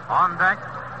Lavagetto on deck.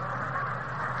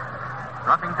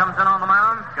 Ruffing comes in on the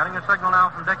mound. Getting a signal now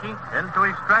from Dickey. Into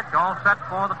his stretch, all set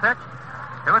for the pitch.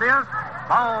 Here it is.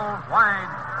 Ball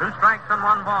wide. 2 strikes and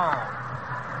 1 ball.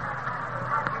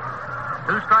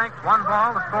 2 strikes, 1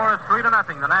 ball. The score is 3-0.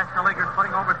 The National Leaguers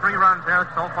putting over 3 runs here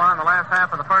so far in the last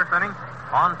half of the first inning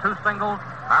on 2 singles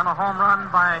and a home run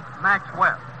by Max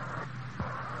West.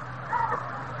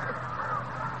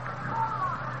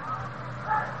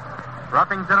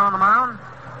 Ruffing's in on the mound.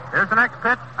 Here's the next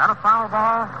pitch and a foul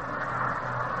ball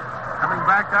coming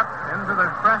back up into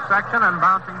the fresh section and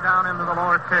bouncing down into the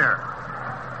lower tier.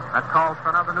 That calls for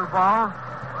another new ball.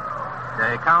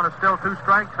 The count is still 2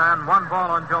 strikes and 1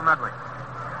 ball on Joe Medwick.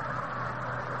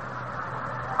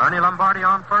 Ernie Lombardi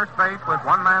on first base with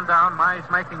 1 man down. Mize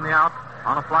making the out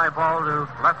on a fly ball to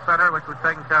left center, which was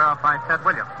taken care of by Ted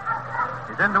Williams.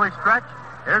 He's into his stretch.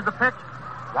 Here's the pitch.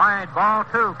 Wide ball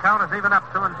 2. Count is even up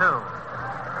 2-2.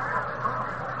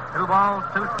 2 balls,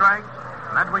 2 strikes.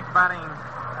 Medwick batting.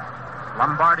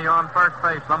 Lombardi on first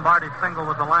base. Lombardi single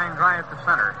with a line drive to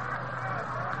center.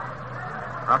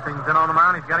 Ruffing's in on the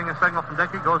mound. He's getting a signal from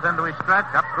Dickey. Goes into his stretch.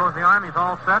 Up goes the arm. He's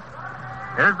all set.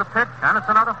 Here's the pitch, and it's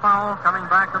another foul coming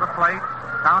back to the plate.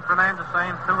 Count remains the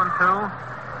same, 2-2.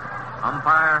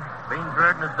 Umpire Bean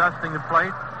Jordan is dusting the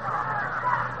plate.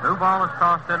 New ball is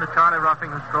tossed into Charlie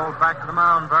Ruffing, who strolls back to the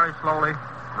mound very slowly,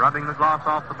 rubbing the gloss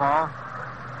off the ball.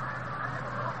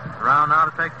 Around now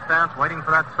to take the stance, waiting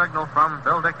for that signal from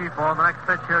Bill Dickey for the next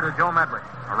pitch here to Joe Medwick.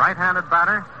 A right-handed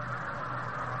batter.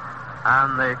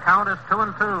 And the count is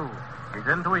 2-2. He's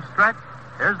into his stretch.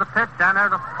 Here's the pitch, and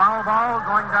there's a foul ball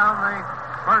going down the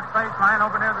first base line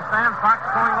over near the stand. Fox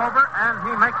going over, and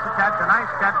he makes the catch. A nice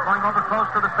catch going over close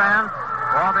to the stand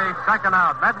for the second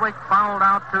out. Medwick fouled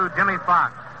out to Jimmy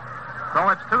Fox. So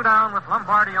it's 2 down with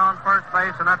Lombardi on first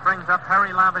base, and that brings up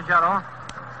Harry Lavagetto.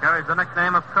 Carries the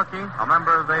nickname of Cookie, a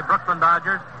member of the Brooklyn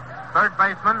Dodgers. Third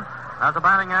baseman has a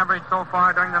batting average so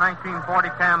far during the 1940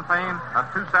 campaign of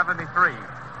 .273.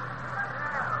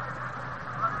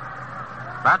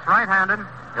 That's right-handed.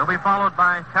 He'll be followed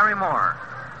by Terry Moore.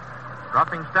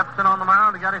 Ruffing steps in on the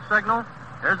mound to get his signal.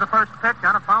 Here's the first pitch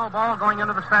and a foul ball going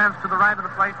into the stands to the right of the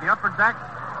plate, the upper deck.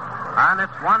 And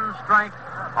it's 1 strike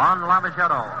on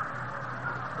Lavagetto.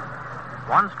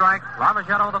 1 strike,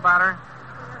 Lavagetto the batter.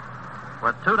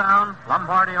 With 2 down,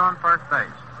 Lombardi on first base.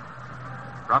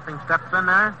 Ruffing steps in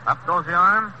there. Up goes the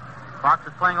arm. Fox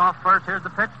is playing off first. Here's the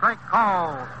pitch. Strike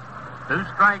called. 2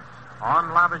 strikes on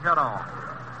Lavagetto.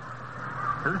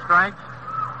 2 strikes.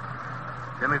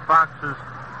 Jimmy Fox is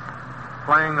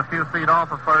playing a few feet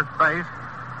off of first base.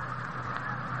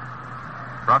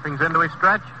 Ruffing's into his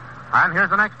stretch. And here's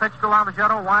the next pitch to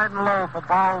Lavagetto, wide and low for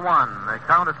ball 1. The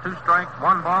count is 2 strikes,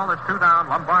 1 ball. There's 2 down.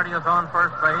 Lombardi is on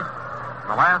first base. In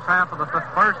the last half of the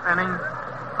first inning,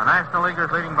 the The National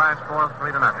Leaguers leading by a score of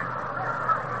 3-0.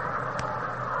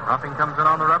 Ruffing comes in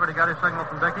on the rubber to get his signal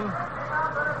from Dickey. 2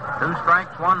 strikes,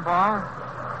 1 ball.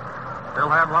 Still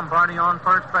have Lombardi on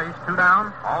first base. 2 down.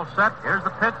 All set. Here's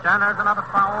the pitch, and there's another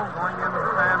foul going into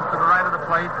the stands to the right of the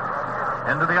plate,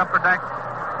 into the upper deck.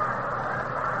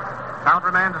 Count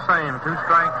remains the same. 2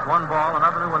 strikes, 1 ball,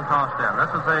 another new one tossed in.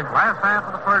 This is the last half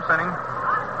of the first inning.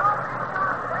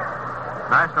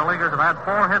 National Leaguers have had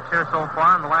 4 hits here so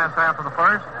far in the last half of the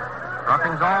first.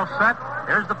 Ruffing's all set.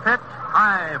 Here's the pitch.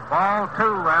 High. Ball 2,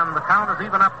 and the count is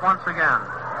even up once again.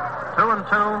 2-2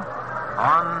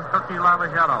 on Cookie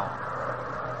Lavagetto,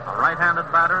 a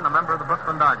right-handed batter and a member of the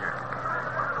Brooklyn Dodgers.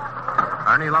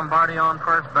 Ernie Lombardi on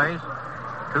first base.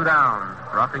 2 down.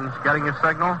 Ruffing's getting his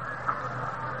signal.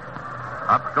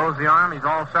 Up goes the arm. He's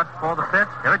all set for the pitch.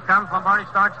 Here it comes. Lombardi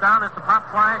starts down. It's a pop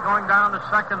fly going down to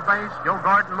second base. Joe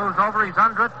Gordon moves over. He's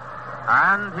under it.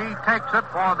 And he takes it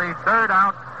for the 3rd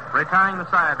out, retiring the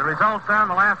side. The results there in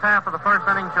the last half of the first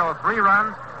inning show 3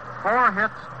 runs, 4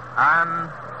 hits,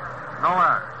 and no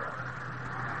errors.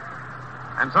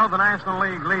 And so the National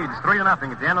League leads 3-0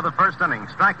 at the end of the first inning,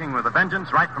 striking with a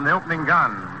vengeance right from the opening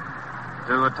gun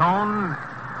to atone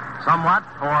somewhat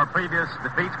for previous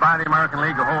defeats by the American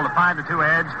League to hold a 5-2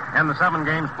 edge in the 7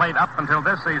 games played up until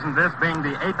this season, this being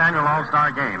the 8th annual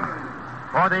All-Star Game.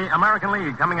 For the American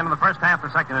League, coming into the first half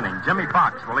of the second inning, Jimmy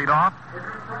Fox will lead off.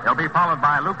 He'll be followed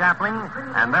by Luke Appling,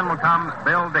 and then will come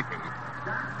Bill Dickey.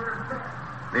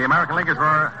 The American Leaguers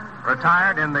were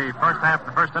retired in the first half of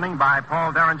the first inning by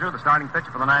Paul Derringer, the starting pitcher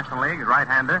for the National League, his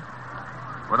right-hander,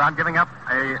 without giving up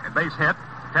a base hit.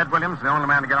 Ted Williams, the only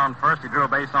man to get on first, he drew a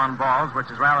base on balls,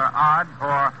 which is rather odd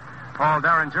for Paul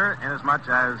Derringer, inasmuch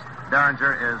as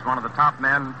Derringer is one of the top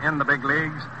men in the big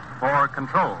leagues for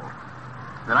control.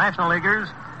 The National Leaguers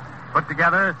put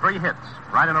together 3 hits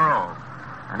right in a row.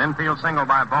 An infield single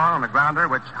by Vaughan on a grounder,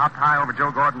 which hopped high over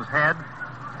Joe Gordon's head.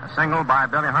 A single by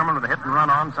Billy Herman with a hit and run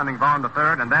on, sending Vaughan to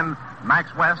third. And then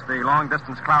Max West, the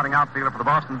long-distance clouding outfielder for the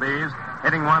Boston Bees,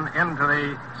 hitting one into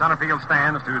the center field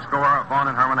stands to score Vaughan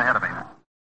and Herman ahead of him.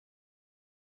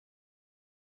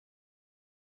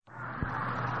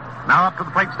 Now up to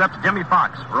the plate steps Jimmy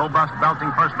Fox, robust,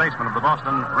 belting first baseman of the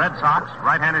Boston Red Sox,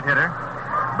 right-handed hitter,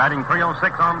 batting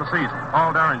 .306 on the season.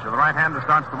 Paul Derringer, the right-hander,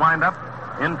 starts to wind up.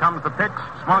 In comes the pitch,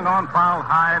 swung on, foul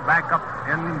high, back up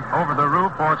in over the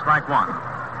roof for strike 1.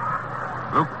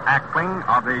 Luke Appling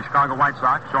of the Chicago White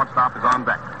Sox, shortstop, is on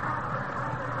deck.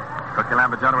 Cookie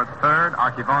Lavagetto at third,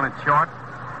 Arky Vaughan at short,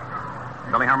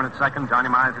 Billy Herman at second, Johnny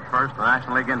Mize at first, the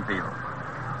National League infield.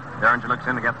 Derringer looks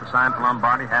in to get the sign from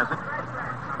Lombardi, has it.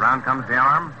 Round comes the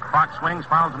arm. Fox swings,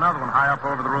 fouls another one high up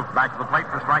over the roof, back to the plate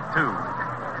for strike 2.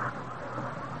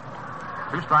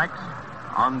 2 strikes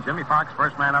on Jimmy Fox,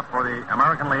 first man up for the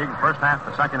American League, first half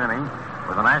of the second inning,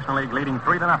 with the National League leading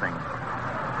 3-0.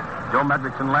 Joe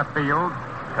Medricks in left field,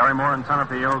 Terry Moore in center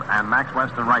field, and Max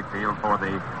West in right field for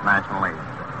the National League.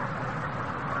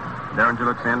 Derringer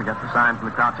looks in to get the sign from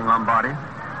the crouching Lombardi.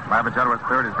 Lavagetto at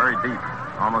third is very deep,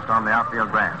 almost on the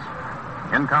outfield grass.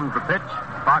 In comes the pitch.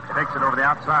 Fox takes it over the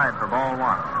outside for ball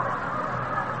 1.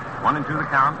 1-2 the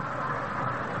count.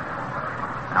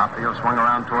 Outfield swung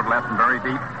around toward left and very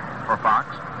deep for Fox.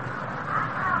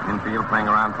 Infield playing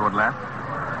around toward left.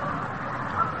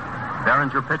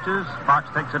 Derringer pitches. Fox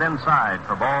takes it inside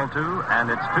for ball 2, and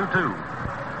it's 2-2.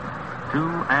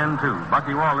 2-2.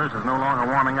 Bucky Walters is no longer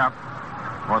warming up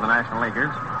for the National Leaguers,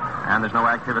 and there's no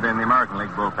activity in the American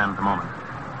League bullpen at the moment.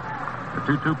 The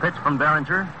 2-2 pitch from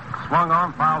Derringer, swung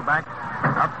on, fouled back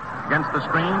up against the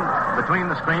screen, between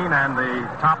the screen and the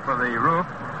top of the roof.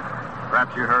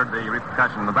 Perhaps you heard the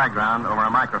repercussion in the background over a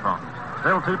microphone.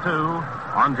 Still 2-2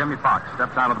 on Jimmy Fox.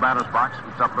 Steps out of the batter's box,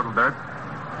 scoops up a little dirt.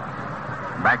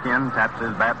 Back in, taps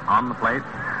his bat on the plate.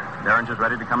 Derringer's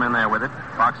ready to come in there with it.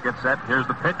 Fox gets set. Here's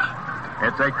the pitch.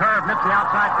 It's a curve, nips the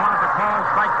outside corner for call,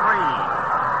 strike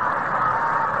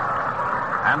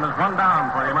 3. And there's 1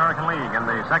 down for the American League in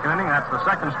the second inning. That's the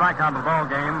second strikeout of the ball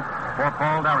game for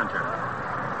Paul Derringer.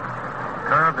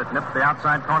 Curve that nips the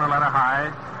outside corner, letter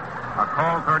high. A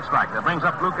called third strike. That brings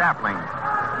up Luke Appling,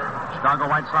 Chicago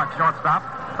White Sox shortstop,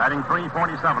 batting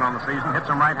 .347 on the season. Hits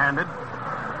him right-handed.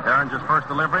 Derringer's first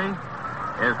delivery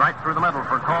is right through the middle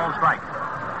for a called strike.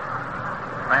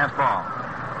 Fastball.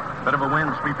 Bit of a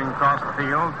wind sweeping across the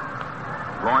field,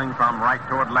 blowing from right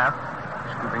toward left,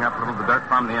 scooping up a little of the dirt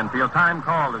from the infield. Time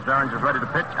called as Derringer's ready to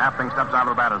pitch. Appling steps out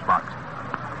of the batter's box.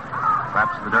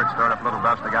 Perhaps the dirt stirred up a little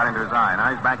dust that got into his eye.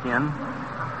 Now he's back in.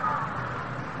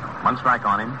 1 strike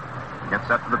on him. Gets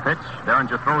set for the pitch.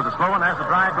 Derringer throws a slow one. There's a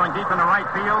drive going deep into right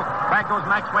field. Back goes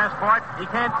Max West for it. He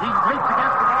leaps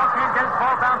against the ball. Can't get his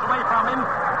ball. Bounce away from him.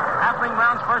 Appling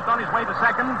rounds first on his way to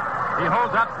second. He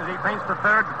holds up as he feints to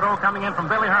third. The throw coming in from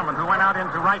Billy Herman, who went out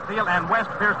into right field, and West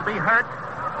appears to be hurt.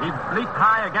 He leaped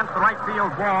high against the right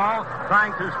field wall,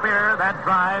 trying to spear that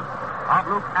drive of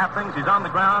Luke Appling's. He's on the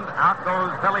ground. Out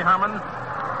goes Billy Herman.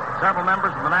 Several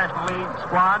members of the National League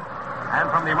squad, and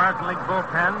from the American League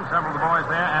bullpen, several of the boys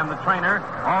there, and the trainer,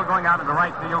 all going out into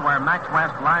right field where Max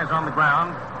West lies on the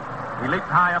ground. He leaped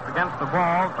high up against the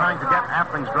wall, trying to get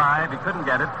Appling's drive. He couldn't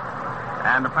get it,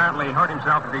 and apparently hurt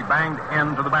himself as he banged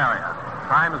into the barrier.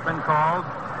 Time has been called.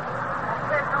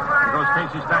 Here goes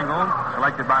Casey Stengel,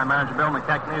 selected by manager Bill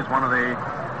McKechnie as one of the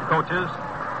coaches.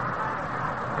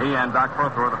 He and Doc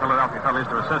Prothero, the Philadelphia Phillies,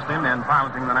 to assist him in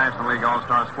piloting the National League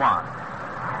All-Star squad.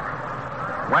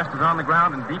 West is on the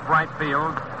ground in deep right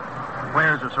field. The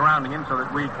players are surrounding him so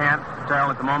that we can't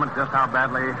tell at the moment just how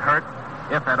badly hurt,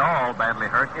 if at all badly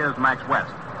hurt, is Max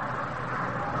West.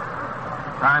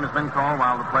 Time has been called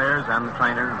while the players and the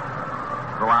trainers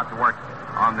go out to work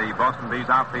on the Boston Bees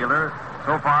outfielder.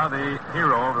 So far, the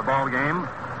hero of the ball game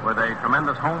with a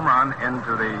tremendous home run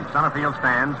into the center field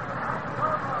stands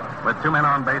with 2 men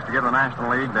on base to give the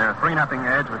National League their 3-0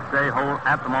 edge with Jay Holt.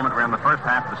 At the moment, we're in the first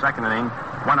half of the second inning.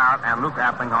 1 out, and Luke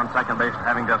Appling on second base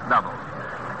having just doubled.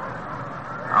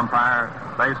 Umpire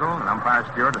Basil and Umpire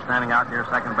Stewart are standing out near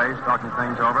second base talking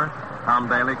things over. Tom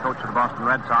Daly, coach of the Boston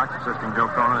Red Sox, assisting Joe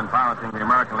Cronin in piloting the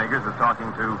American Leaguers, is talking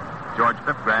to George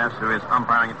Fifgrass, who is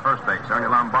umpiring at first base. Ernie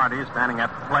Lombardi is standing at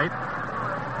the plate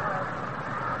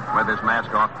with his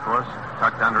mask off, of course,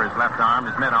 tucked under his left arm,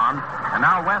 his mid on. And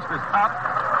now West is up,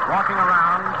 walking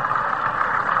around,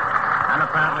 and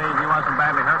apparently he wasn't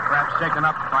badly hurt, perhaps shaken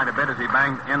up quite a bit as he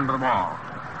banged into the wall.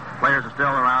 Players are still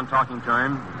around talking to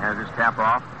him. He has his cap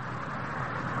off.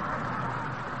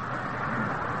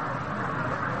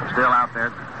 Still out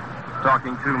there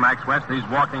talking to Max West. He's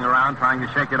walking around trying to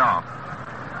shake it off.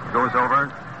 Goes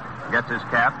over, gets his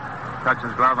cap, tucks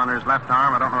his glove under his left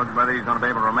arm. I don't know whether he's going to be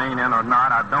able to remain in or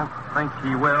not. I don't think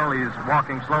he will. He's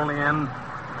walking slowly in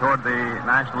toward the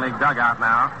National League dugout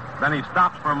now. Then he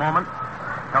stops for a moment.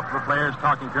 A couple of players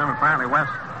talking to him. Apparently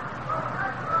West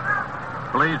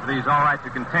believes that he's all right to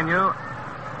continue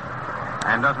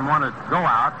and doesn't want to go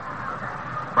out,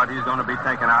 but he's going to be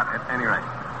taken out at any rate.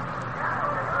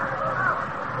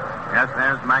 Yes,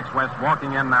 there's Max West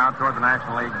walking in now toward the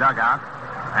National League dugout,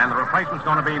 and the replacement's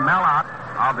going to be Mel Ott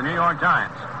of the New York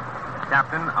Giants.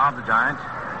 Captain of the Giants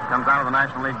comes out of the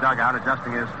National League dugout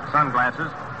adjusting his sunglasses.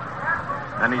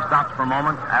 Then he stops for a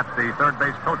moment at the third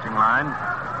base coaching line.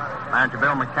 Manager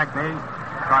Bill McKechnie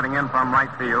trotting in from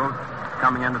right field,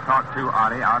 coming in to talk to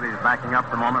Arty. Arty's backing up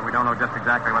the moment. We don't know just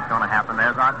exactly what's going to happen.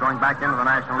 There's Ott going back into the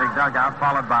National League dugout,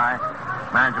 followed by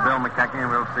manager Bill McKechnie, and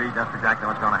we'll see just exactly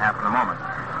what's going to happen in a moment.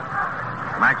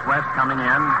 Max West coming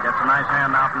in, gets a nice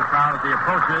hand now from the crowd as he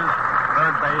approaches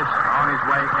third base on his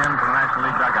way into the National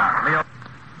League dugout. Leo,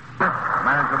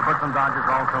 manager of the Brooklyn Dodgers,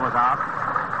 also is out.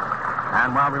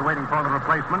 And while we're waiting for the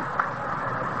replacement,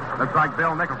 looks like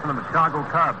Bill Nicholson of the Chicago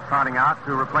Cubs trotting out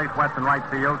to replace West in right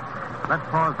field. Let's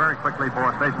pause very quickly for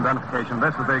station identification.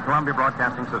 This is the Columbia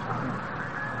Broadcasting System.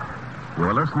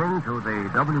 You're listening to the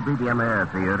WBBM Air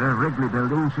Theater, Wrigley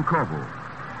Building, Chicago.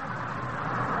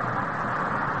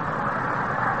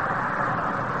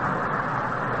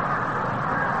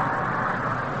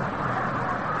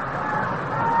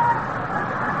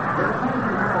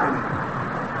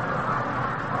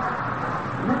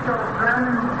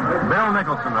 Bill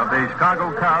Nicholson of the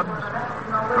Chicago Cubs,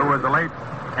 who was a late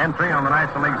entry on the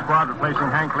National League squad, replacing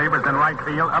Hank Liebers in right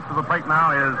field. Up to the plate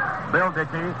now is Bill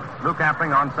Dickey. Luke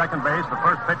Appling on second base. The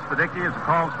first pitch to Dickey is a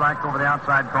called strike over the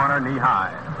outside corner, knee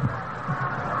high.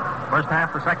 First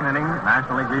half, the second inning,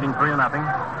 National League leading 3-0.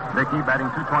 Dickey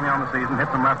batting .220 on the season,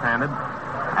 hits him left-handed.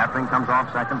 Appling comes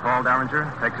off second. Paul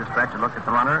Derringer takes a stretch, a look at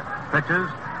the runner, pitches.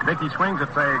 Dickey swings.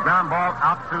 It's a ground ball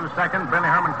out to second. Billy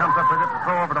Herman comes up with it. The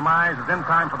throw over to Mize is in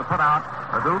time for the put-out.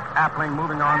 Luke Appling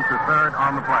moving on to third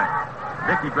on the play.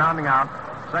 Dickey grounding out.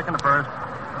 Second to first.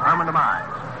 Herman to Mize.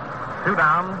 2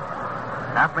 down.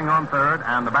 Appling on third.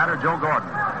 And the batter, Joe Gordon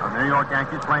of the New York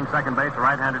Yankees, playing second base, a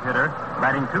right-handed hitter,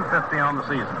 batting .250 on the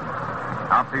season.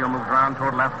 Outfield moves around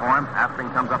toward left for him.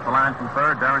 Appling comes up the line from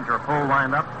third. Derringer a full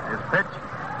windup. His pitch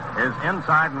is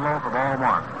inside and low for ball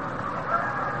one.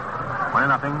 1-0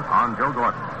 on Joe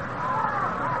Gordon.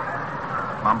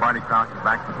 Lombardi crouches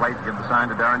back to the plate to give the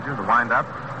sign to Derringer. The wind-up.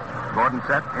 Gordon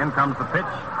set. In comes the pitch.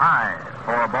 High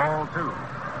for a ball 2.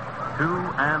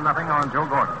 2-0 on Joe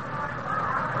Gordon.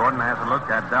 Gordon has a look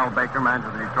at Del Baker,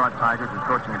 manager of the Detroit Tigers, who's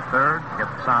coaching at third.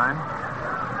 Gets the sign.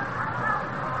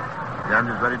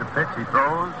 Derringer's ready to pitch. He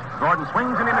throws. Gordon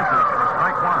swings and he misses for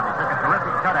strike one. He took a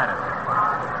terrific cut at it.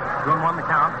 2-1 the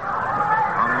count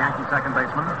on the Yankee second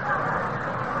baseman.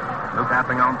 Luke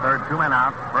Appling on third, 2 men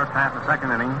out. First half of the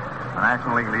second inning. The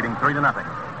National League leading 3-0.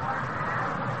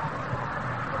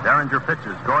 Derringer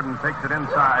pitches. Gordon takes it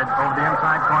inside, over the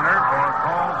inside corner for a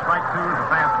call. Strike 2 is a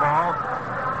fastball.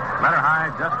 Letter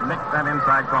high just nicked that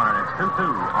inside corner. It's 2-2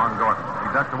 on Gordon. He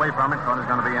ducked away from it, thought it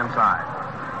was going to be inside.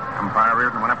 Umpire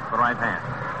Reardon went up to the right hand.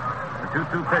 The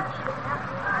 2-2 pitch.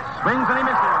 Swings and he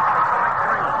misses.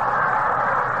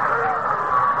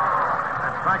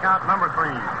 That's strikeout number 3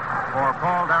 for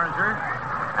Paul Derringer.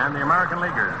 And the American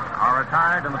Leaguers are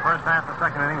retired in the first half of the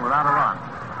second inning without a run.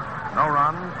 No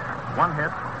runs, 1 hit.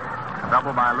 A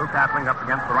double by Luke Appling up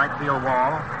against the right field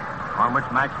wall, on which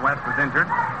Max West was injured,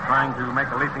 trying to make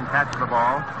a leaping catch of the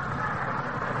ball.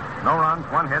 No runs,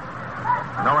 1 hit,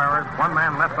 no errors, 1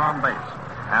 man left on base.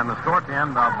 And the score at the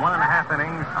end of 1.5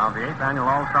 innings of the 8th Annual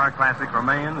All-Star Classic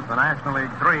remains the National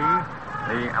League 3,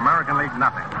 the American League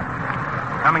nothing.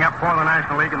 Coming up for the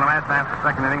National League in the last half of the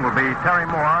second inning will be Terry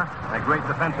Moore, a great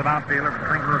defensive outfielder for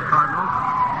the St. Louis Cardinals.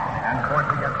 And of course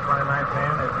he gets a fine nice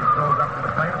hand as he throws up to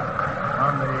the plate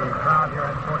on the crowd here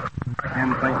at Fort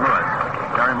in St. Louis.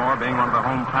 Terry Moore being one of the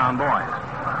hometown boys.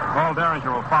 Paul Derringer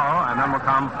will follow, and then will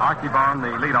come Arky Vaughan,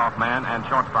 the leadoff man and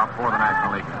shortstop for the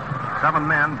National League. 7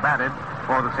 men batted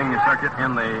for the senior circuit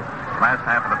in the last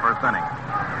half of the first inning.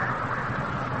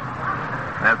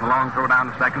 There's a long throw down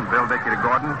to second. Bill Dickey to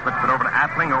Gordon. Flips it over to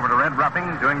Appling, over to Red Ruffing,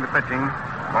 doing the pitching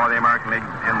for the American League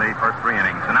in the first 3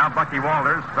 innings. And now Bucky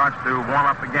Walters starts to warm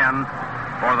up again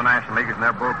for the National League in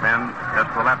their bullpen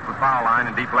just to the left of the foul line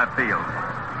in deep left field.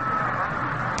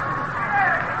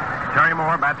 Terry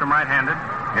Moore bats him right-handed,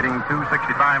 hitting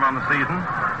 .265 on the season.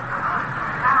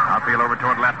 Outfield over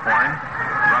toward left for him.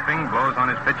 Ruffing blows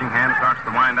on his pitching hand, starts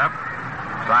to wind up.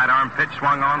 Sidearm pitch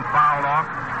swung on, fouled off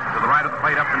to the right of the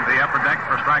plate up into the upper deck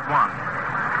for strike 1.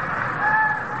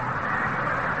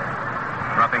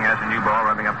 Ruffing has a new ball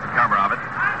rubbing up the cover of it.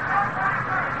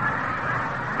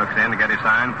 Looks in to get his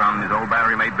sign from his old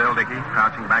battery mate Bill Dickey,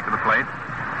 crouching back of the plate.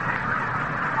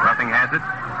 Ruffing has it.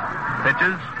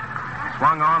 Pitches.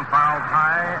 Swung on, fouled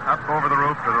high, up over the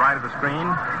roof to the right of the screen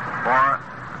for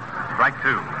strike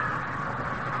 2.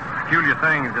 Peculiar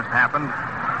thing just happened.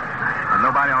 With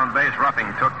nobody on base, Ruffing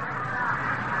took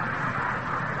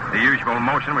the usual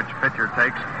motion which a pitcher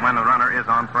takes when the runner is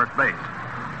on first base.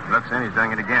 He looks in, he's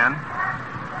doing it again.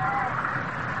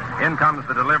 In comes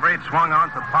the delivery. It swung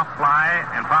on to pop fly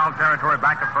and foul territory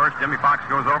back at first. Jimmy Fox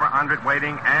goes over, under it,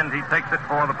 waiting, and he takes it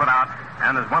for the putout.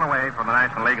 And there's 1 away for the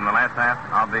National League in the last half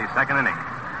of the second inning.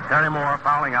 Terry Moore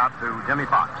fouling out to Jimmy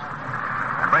Fox.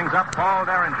 And brings up Paul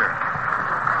Derringer.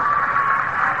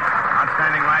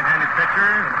 Outstanding right-handed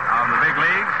pitcher of the big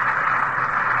leagues.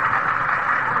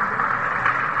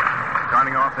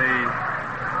 Starting off the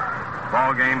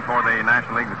ball game for the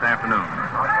National League this afternoon.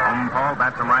 Home Paul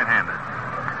bats him right-handed.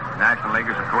 National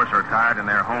Leaguers, of course, are attired in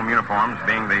their home uniforms,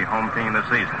 being the home team this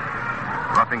season.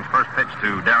 Ruffing's first pitch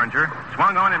to Derringer.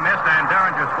 Swung on and missed, and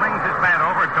Derringer swings his bat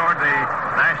over toward the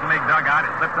National League dugout. It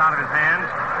slips out of his hands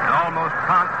and almost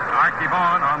conks Arky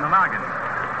Vaughan on the noggin.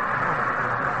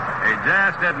 He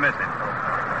just did miss him.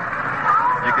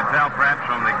 You could tell perhaps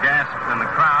from the gasps in the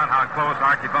crowd how close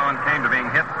Arky Vaughan came to being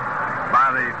hit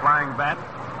by the flying bat.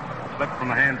 Slipped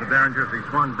from the hands of Derringer as he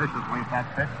swung viciously at that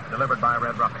pitch delivered by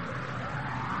Red Ruffing.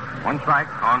 1 strike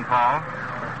on Paul.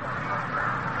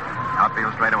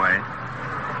 Outfield straight away.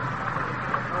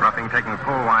 Ruffing taking a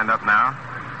full wind-up now.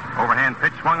 Overhand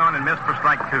pitch swung on and missed for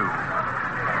strike 2. 1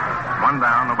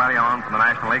 down, nobody on from the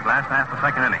National League. Last half of the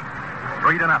second inning.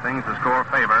 3-0 is the score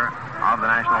favor of the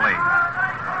National League.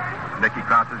 Dickey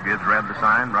crosses, gives Red the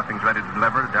sign. Ruffing's ready to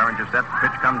deliver. Derringer set.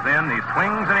 Pitch comes in. He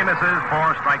swings and he misses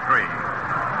for strike 3.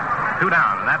 2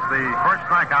 down, and that's the first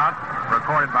strikeout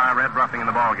recorded by Red Ruffing in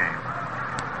the ball game.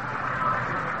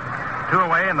 2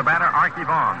 away, and the batter, Arky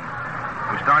Vaughan,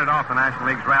 who started off the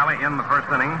National League's rally in the first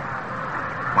inning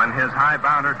when his high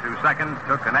bounder to second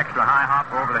took an extra high hop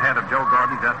over the head of Joe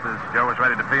Gordon just as Joe was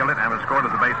ready to field it and was scored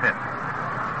as a base hit.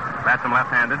 Bats him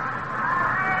left-handed.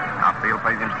 Outfield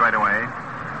plays him straight away.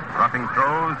 Ruffing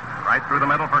throws right through the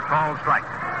middle for a called strike.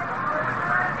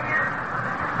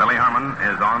 Billy Herman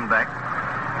is on deck.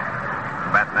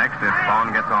 Bat next if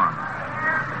Vaughan gets on.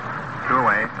 2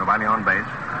 away, nobody on base.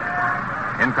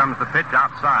 In comes the pitch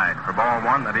outside for ball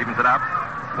 1. That evens it up.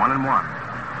 1-1.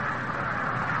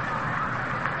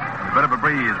 A bit of a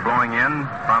breeze blowing in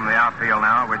from the outfield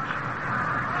now, which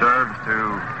serves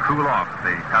to cool off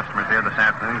the customers here this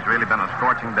afternoon. It's really been a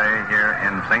scorching day here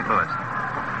in St. Louis.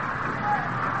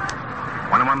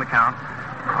 1-1 the count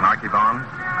on Arky Vaughan.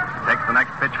 Takes the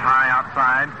next pitch high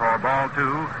outside for ball 2,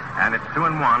 and it's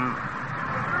 2-1 on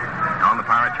the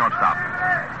Pirate shortstop.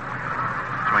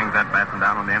 swings that bat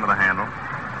down on the end of the handle.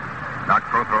 Doc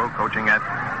Prothro coaching at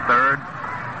third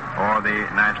for the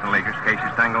National Leaguers. Casey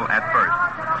Stengel at first.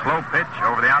 Slow pitch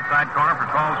over the outside corner for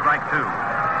call strike 2.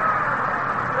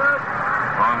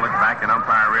 Vaughan looked back and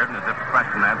umpire Reardon as if to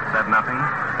question that. Said nothing.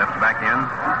 Steps back in.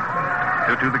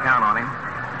 2-2 the count on him.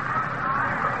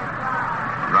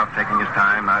 Ruff taking his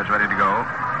time. Now he's ready to go.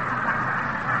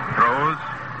 Throws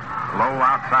low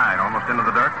outside, almost into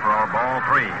the dirt for ball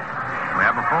 3. We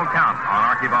have a full count on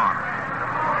Arky Vaughan.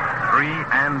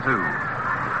 3-2.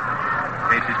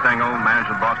 Casey Stengel,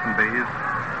 manager of the Boston Bees,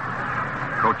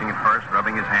 coaching at first,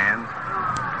 rubbing his hands,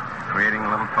 creating a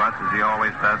little fuss as he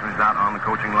always does when he's out on the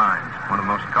coaching lines. One of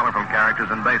the most colorful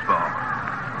characters in baseball.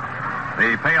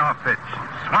 The payoff pitch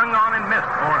swung on and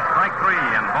missed for strike 3,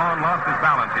 and Vaughan lost his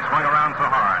balance. He swung around so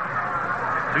hard.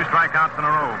 2 strikeouts in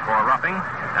a row for Ruffing,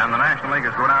 and the National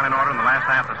Leaguers go down in order in the last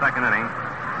half of the second inning.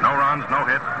 No runs, no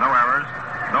hits, no errors,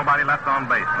 nobody left on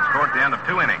base. The score at the end of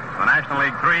 2 innings. The National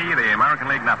League 3, the American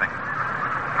League nothing.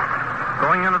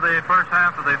 Going into the first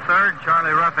half of the third,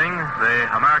 Charlie Ruffing, the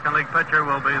American League pitcher,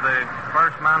 will be the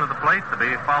first man at the plate, to be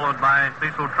followed by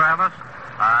Cecil Travis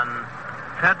and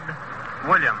Ted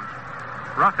Williams.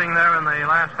 Ruffing there in the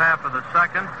last half of the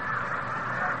second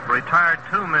retired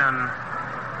 2 men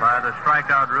by the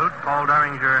strikeout route. Paul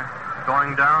Derringer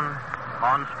going down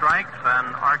on strikes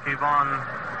and Arky Vaughan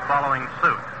following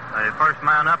suit. The first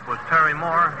man up was Terry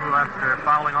Moore, who after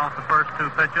fouling off the first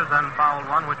 2 pitches then fouled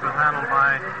one, which was handled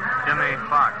by Jimmy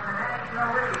Fox.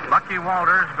 Bucky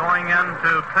Walters going in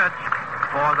to pitch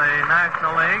for the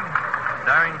National League.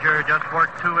 Derringer just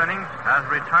worked 2 innings, has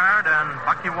retired, and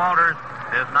Bucky Walters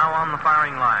is now on the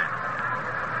firing line.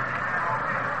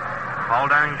 Paul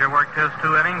Derringer worked his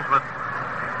 2 innings with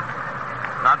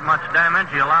not much damage.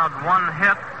 He allowed 1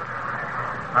 hit.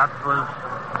 That was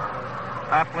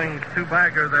Hopling's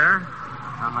 2-bagger there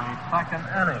in the second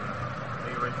inning.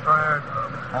 He retired.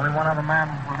 Only one other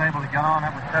man was able to get on.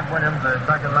 That was Ted Williams, the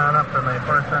second man up in the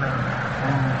first inning,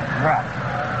 who walked.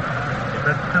 He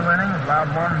pitched 2 innings, allowed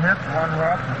 1 hit, 1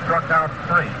 walk, and struck out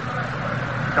 3.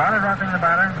 Charlie Ruffing the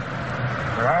batter.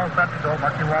 We're all set to go.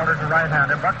 Bucky Walters, the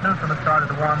right-hander. Buck Newsom has started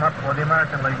to warm up for the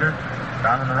American Leaguers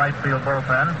down in the right field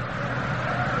bullpen.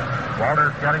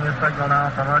 Walters getting his signal now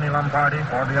from Ernie Lombardi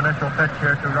for the initial pitch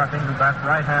here to Ruffing, who bats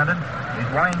right-handed. He's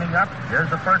winding up.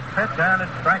 Here's the first pitch, and it's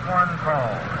strike 1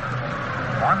 call.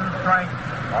 1 strike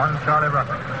on Charlie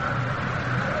Ruffing.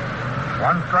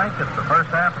 1 strike. It's the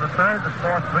first half of the third. The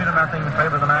score 3-0 in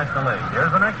favor of the National League. Here's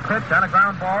the next pitch, and a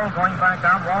ground ball going back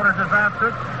out. Walters is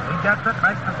after it. He gets it,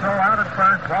 makes the throw out at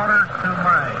first. Walters to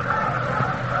May.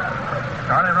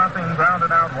 Charlie Ruffing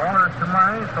grounded out Walters to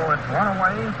May, so it's 1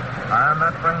 away. And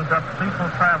that brings up Cecil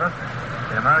Travis,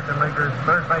 the American Leaguer's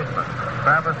third baseman.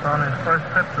 Travis on his first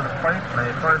trip to the plate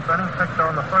in the first inning, picked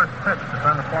on the first pitch to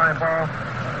send the fly ball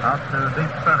out to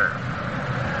deep center.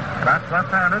 That's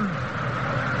left-handed.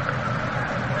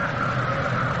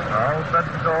 All set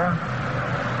to go.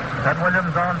 Ted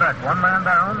Williams on deck. 1 man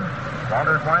down.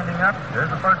 Walters winding up. Here's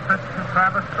the first pitch to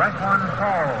Travis. Strike 1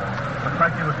 call. Looks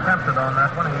like he was tempted on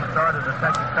that one. He started to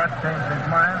take a cut, changed his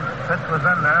mind. Pitch was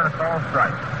in there, and it's all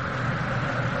strike.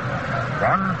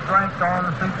 1 strike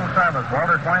on Cecil Travis.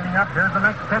 Walters winding up. Here's the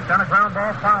next pitch, and a ground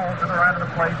ball foul to the right of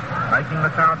the plate, making the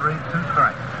count read 2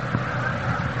 strikes.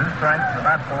 2 strikes. The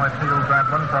bat boy fields that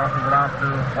one, tosses it out to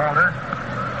Walters.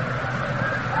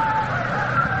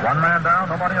 1 man down,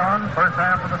 nobody on. First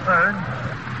half of the third.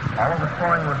 All of the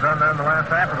scoring was done there in the last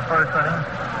half of the first inning.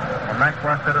 When Max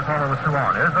West hit it home, it was 2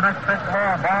 on. Here's the next pitch,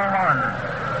 ball 1.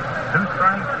 2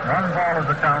 strikes, 1 ball is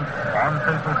the count on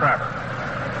Cecil Travis.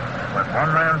 With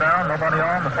 1 man down, nobody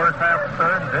on, the first half of the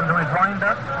third, into his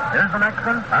windup. Here's the next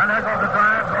one, and there goes the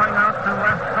drive going out to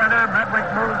left center. Medwick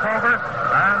moves over,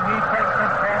 and he takes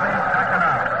it for the second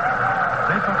out.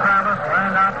 Cecil Travis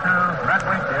lined out to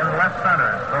Medwick in left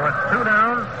center. So it's 2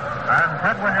 down, and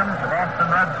Ted Williams, the Boston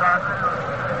Red Sox,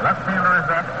 left fielder is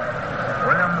up.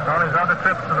 Williams on his other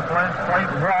trip to the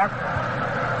plate walked.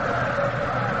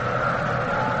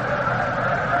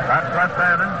 That's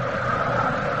left-handed.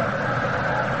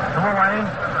 2 away.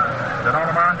 Then on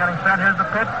the mound getting set. Here's the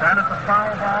pitch, and it's a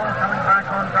foul ball coming back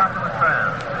on top of the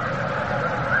stand.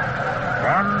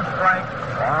 1 strike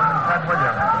on Ted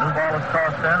Williams. The new ball is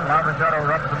tossed in. Labragetto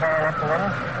rubs the ball up a little.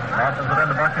 Tosses it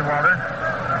into Bucky Walters.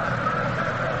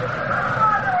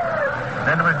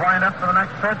 Into his windup for the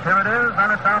next pitch. Here it is, and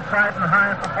it's outside and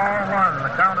high for ball 1.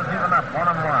 The count is even up,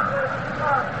 1-1.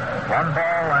 1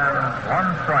 ball and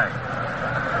 1 strike.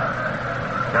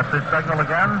 Gets his signal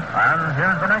again, and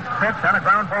here's the next pitch, and a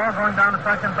ground ball going down to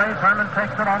second base. Herman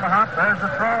takes it on the hop. There's the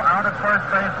throw out at first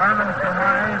base. Herman to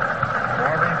May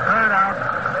for the third out,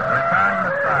 retiring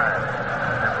the side.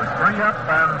 It was 3 up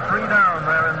and 3 down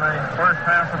there in the first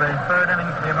half of the third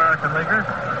inning for the American Leaguers.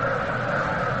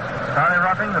 Charlie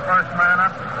Ruffing, the first man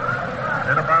up,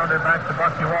 hit a boundary back to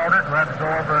Bucky Walters, who had to go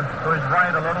over to his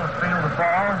right a little to field the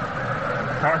ball.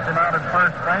 Tossed him out at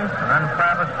first base, and then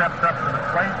Travis stepped up to the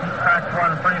plate. He cracked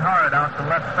one pretty hard out to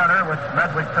left center, which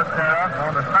Medwick took care of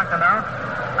on the second out,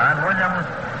 and Williams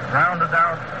rounded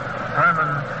out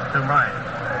Herman to Mize.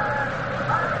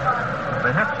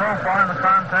 The hits so far in the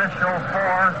contest show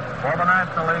 4 for the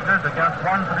National Leaguers against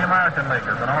 1 for the American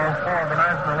Leaguers, and all 4 of the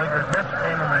National Leaguers' hits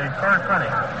came in the first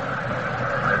inning.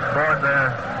 They scored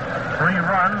their 3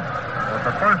 runs with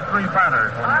the first 3 batters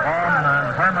when Vaughan and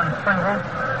Herman singled,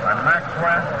 and Max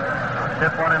West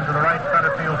hit one into the right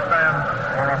center field stand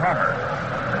for a homer.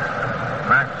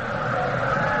 Max,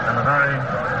 in the very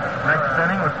next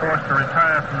inning, was forced to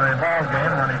retire from the ball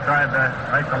game when he tried to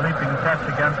make a leaping catch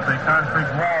against the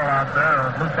concrete wall out there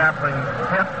of Luke Appling's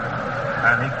hit,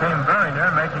 and he came very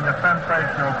near making a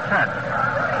sensational catch.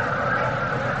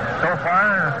 So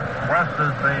far, West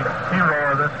is the hero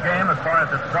of this game as far as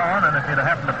it's gone, and if he'd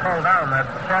happened to pull down that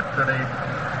catch that he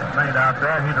made out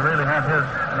there, he'd really have his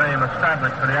name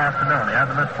established for the afternoon. He had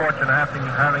the misfortune of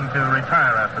having to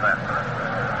retire after that.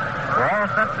 We're all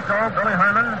set to go. Billy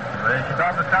Herman, the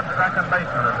Chicago Cubs second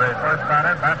baseman, is the first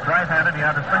batter. Bats right-handed. He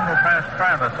had a single past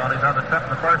Travis on his other trip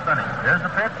in the first inning. Here's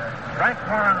the pitch. Strike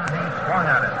 1. He swung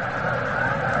at it.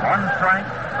 1 strike.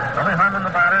 Billy Herman,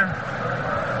 the batter.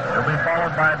 He'll be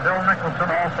followed by Bill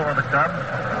Nicholson, also of the Cubs,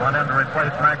 who went in to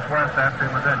replace Max West after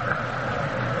he was injured.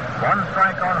 1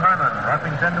 strike on Herman.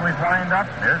 Ruffing's into his wind-up.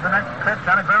 Here's the next pitch.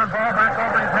 And a ground ball back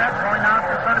over his head, going out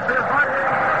to center field.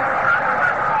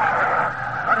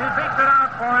 But he beats it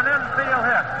out for an infield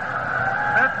hit.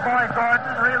 This boy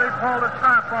Gordon really pulled a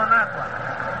stop on that one.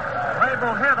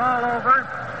 Labeled hit all over.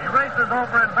 He races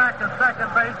over and back to second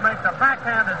base, makes a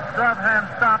backhanded glove hand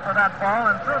stop of that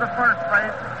ball and through the first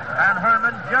base, and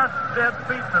Herman just did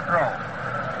beat the throw.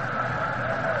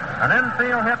 An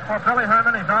infield hit for Billy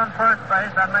Herman. He's on first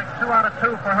base. That makes 2 out of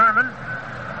 2 for Herman.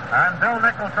 And Bill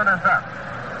Nicholson is up.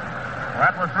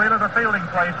 That was really the fielding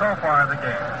play so far of the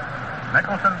game.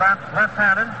 Nicholson bats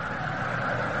left-handed.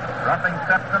 Ruffing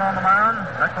steps in on the mound.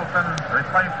 Nicholson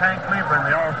replaced Hank Lieber in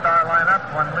the All-Star lineup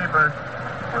when Lieber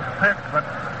was picked but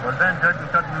was injured and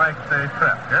couldn't make the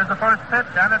trip. Here's the first pitch,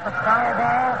 and it's a foul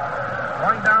ball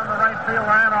going down the right field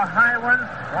line, a high one,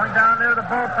 going down near the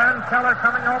bullpen. Keller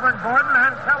coming over, and Gordon,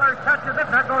 and Keller catches it.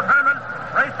 There goes Herman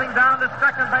racing down to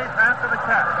second base after the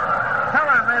catch.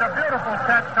 Keller made a beautiful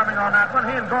catch coming on that one.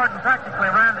 He and Gordon practically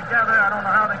ran together. I don't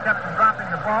know how they kept from dropping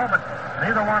the ball, but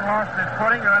neither one lost his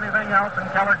footing or anything else, and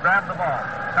Keller grabbed the ball.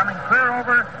 Coming clear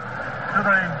over to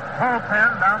the bullpen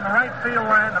down the right field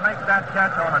line to make that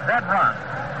catch on a dead run.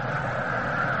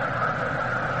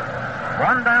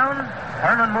 1 down.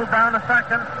 Herman moved down to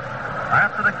second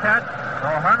after the catch. So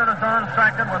Herman is on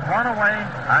second with 1 away,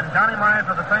 and Johnny Mize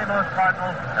of the St. Louis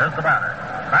Cardinals is the batter.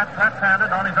 That's left-handed.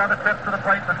 On his other trip to the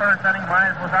plate in the first inning,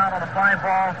 Mize was out on a fly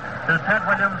ball to Ted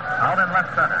Williams out in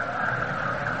left center.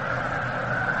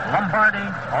 Lombardi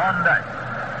on deck.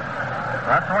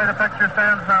 That's the way the picture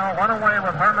stands now. 1 away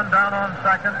with Herman down on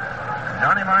second.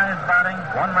 Johnny Mize batting,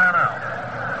 1 man out.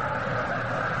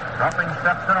 Ruffing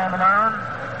steps in on the mound.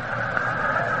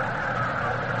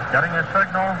 Getting a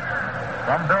signal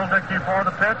from Bill Dickey for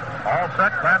the pitch. All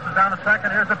set. Glances down to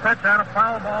second. Here's the pitch and a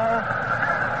foul ball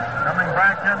coming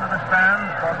back into the stands.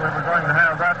 Thought we were going to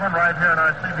have that one right here in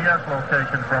our CBS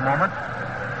location for a moment.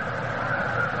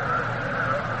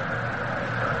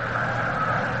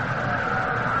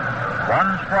 One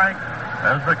strike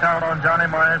is the count on Johnny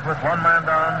Mize with 1 man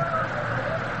down.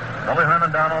 Billy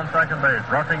Herman down on second base.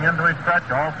 Rushing into his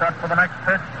stretch. All set for the next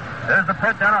pitch. There's the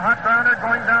pitch and a hot grounder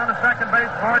going down to second base.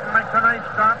 Gordon makes a nice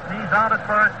stop. He's out at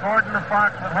first. Gordon to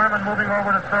Fox with Herman moving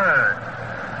over to third.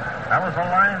 That was a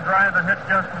line drive that hit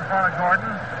just in front of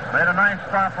Gordon. Made a nice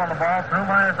stop on the ball. Threw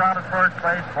Mize out at first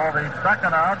base for the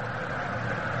second out.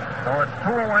 So it's 2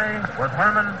 away with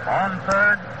Herman on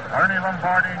third. Ernie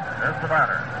Lombardi is the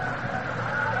batter.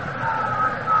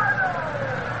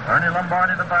 Ernie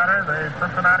Lombardi, the batter, the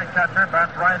Cincinnati catcher,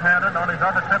 bats right-handed. On his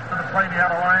other trip to the plate, he had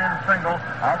a line single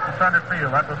out to center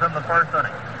field. That was in the first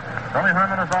inning. Billy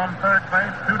Herman is on third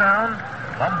base, 2 down.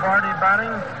 Lombardi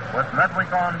batting with Medwick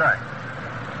on deck.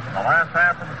 The last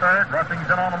half of the third, Ruffing's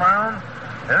in on the mound.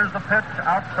 Here's the pitch,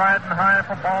 outside and high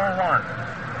for ball 1.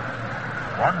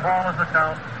 1 ball is the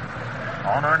count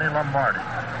on Ernie Lombardi.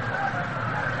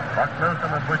 Buck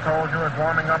Newsom, as we told you, is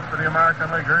warming up for the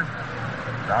American Leaguers.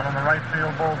 Down on the right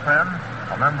field bullpen,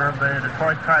 a member of the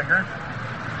Detroit Tigers.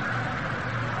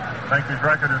 I think his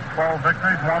record is 12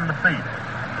 victories, 1 defeat.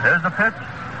 Here's the pitch,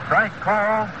 Strike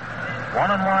call,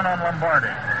 1-1 on Lombardi.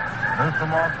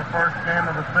 Newsom lost the first game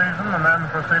of the season and then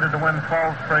proceeded to win 12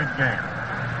 straight games.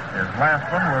 His last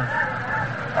one was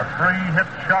a 3-hit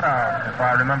shutout, if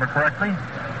I remember correctly.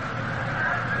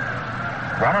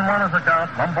 1-1 is the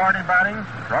count. Lombardi batting.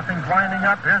 Ruffing's winding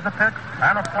up. Here's the pitch.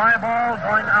 And a fly ball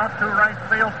going out to right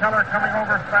field. Keller coming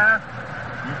over fast.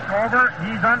 He's over.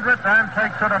 He's under it and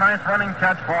takes it. A nice running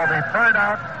catch for the third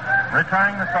out,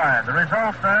 retiring the side. The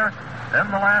results there in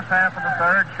the last half of the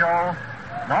third show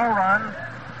no runs,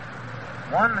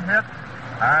 1 hit,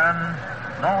 and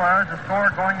no errors. The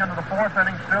score going into the fourth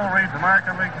inning still reads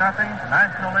American League nothing,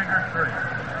 National Leaguers 3.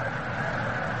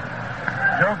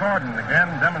 Joe Gordon again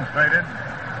demonstrated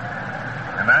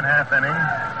in that half inning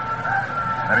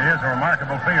that he is a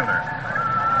remarkable fielder.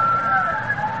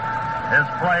 His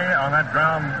play on that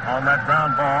ground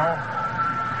ball,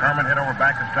 Herman hit over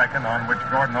back to second, on which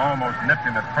Gordon almost nipped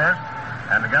him at first,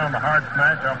 and again on the hard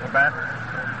smash off the bat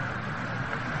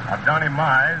of Johnny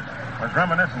Mize, was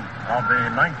reminiscent of the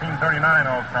 1939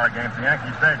 All-Star game at the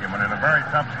Yankee Stadium, when in a very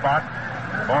tough spot,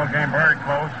 the ball game very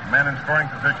close, men in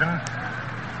scoring positions,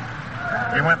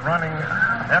 he went running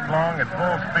headlong at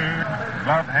full speed,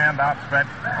 glove hand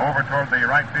outstretched over toward the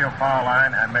right field foul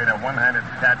line, and made a one-handed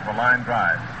catch of a line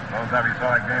drive. Those of you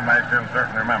saw that game last year will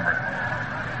certainly remember.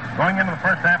 Going into the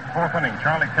first half of the fourth inning,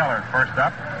 Charlie Keller first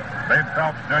up. Babe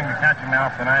Phelps doing the catching now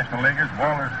for the National Leaguers.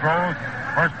 Walters throws.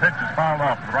 First pitch is fouled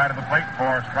off to the right of the plate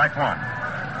for strike one.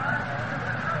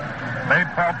 Babe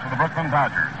Phelps of the Brooklyn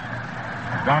Dodgers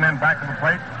has gone in back of the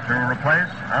plate to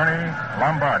replace Ernie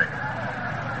Lombardi.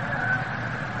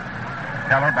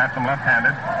 Keller bats him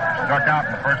left-handed. Struck out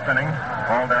in the first inning.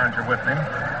 Paul Derringer with him.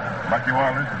 Bucky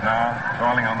Walters is now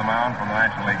toiling on the mound from the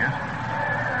National Leaguers.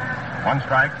 1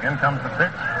 strike. In comes the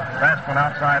pitch. Fast one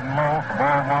outside and low for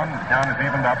ball 1. The count is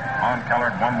evened up on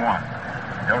Keller at 1-1.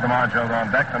 Joe DiMaggio's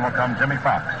on deck, then will come Jimmy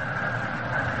Fox.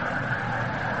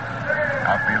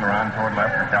 Outfield around toward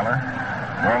left for Keller.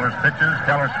 Walters pitches.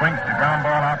 Keller swings the ground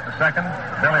ball out to second.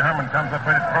 Billy Herman comes up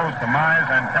with it, throws to Mize,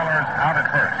 and Keller's out at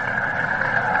first.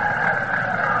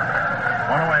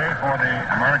 One away for the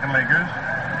American Leaguers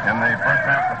in the first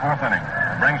half of the fourth inning.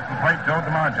 Brings to the plate Joe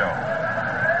DiMaggio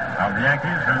of the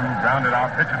Yankees, who grounded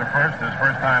out pitcher to first his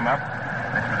first time up.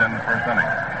 This was in the first inning.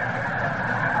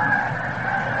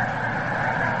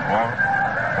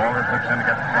 Walters looks in to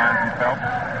get the sign from Phelps.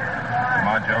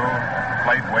 DiMaggio at the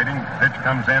plate waiting. Pitch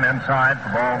comes in inside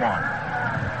for ball 1.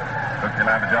 Cookie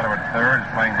Lavagello at third is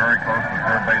playing very close to the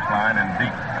third base line and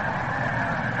deep.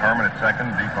 Herman at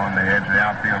second, deep on the edge of the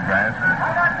outfield grass, and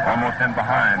almost in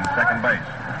behind second base.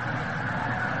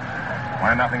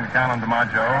 1-0 to count on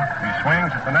DiMaggio. He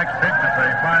swings at the next pitch. It's a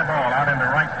fly ball out into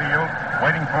right field.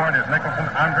 Waiting for it is Nicholson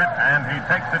under it, and he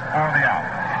takes it for the out.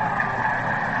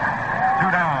 2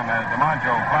 down as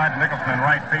DiMaggio flied to Nicholson in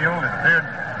right field. It appeared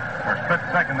for a split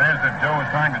second there as if Joe was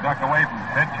trying to duck away from the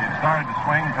pitch. He started to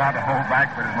swing, tried to hold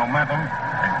back, but his momentum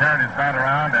had carried his bat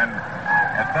around, and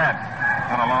at that,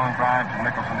 sent a long drive to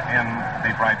Nicholson in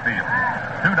deep right field.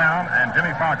 2 down, and Jimmy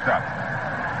Fox up.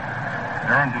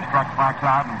 Durham just struck Fox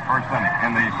out in the first inning.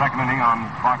 In the second inning on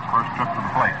Fox's first trip to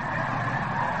the plate.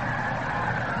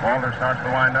 Walter starts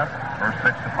to wind up. First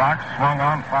pitch to Fox, swung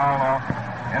on, fouled off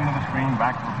into the screen,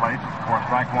 back to the plate for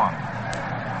strike 1.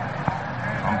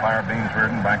 Umpire Beans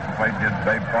Reardon back to the plate, gives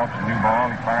Babe Phelps a new ball.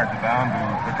 He fires it down to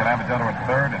Cookie Lavagello at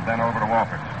third, and then over to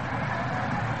Walters.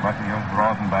 Bucky goes to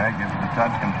Rosenbag, gives it a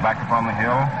touch, comes back up on the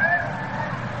hill.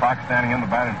 Fox standing in the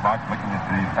batter's box, looking at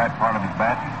the fat part of his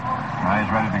bat. Now he's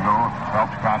ready to go.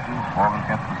 Phelps crouches. Walters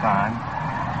gets the sign.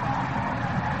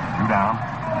 2 down.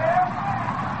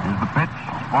 Here's the pitch.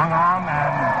 Swung on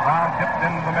and foul tipped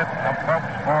into the mitt of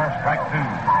Phelps for strike 2.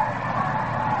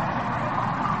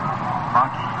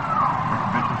 Fox with the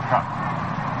vicious cut.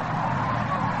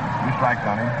 2 strikes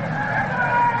on him.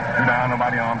 2 down,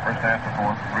 nobody on. First half to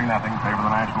fourth. 3-0 in favor of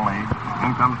the National League.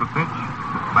 In comes the pitch.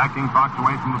 Backing Fox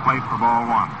away from the plate for ball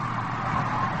 1.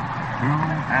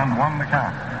 2-1 the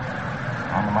count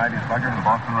on the mighty slugger of the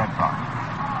Boston Red Sox.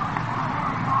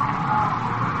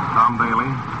 Tom Daly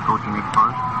coaching at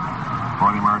first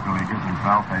for the American Leaguers,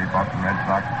 himself a Boston Red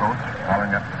Sox coach,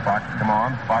 calling up to Fox to come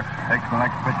on. Fox takes the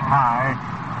next pitch high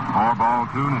for ball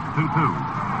 2, and it's 2-2.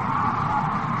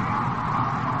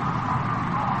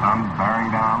 Sun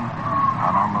bearing down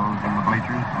out on those in the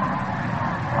bleachers,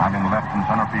 out in the left and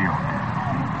center field.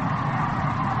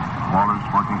 Walters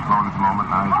working slowly at the moment.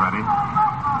 Now he's ready.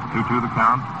 2-2 the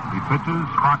count. He pitches.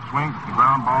 Fox swings the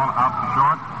ground ball out to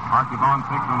short. Arky Vaughan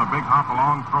takes on a big hop, a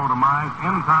long throw to Mize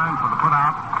in time for the put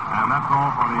out, and that's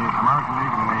all for the American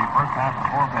League in the first half of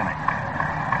the fourth inning.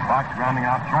 Fox grounding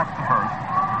out short to first.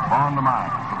 Vaughan to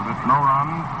Mize for the It's no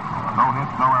runs, no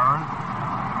hits, no errors.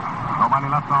 Nobody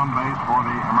left on base for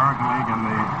the American League in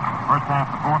the first half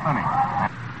of the fourth inning.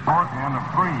 Fourth, the end of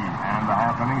 3.5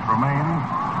 innings remains.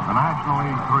 The National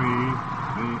League 3,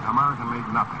 the American League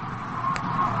nothing.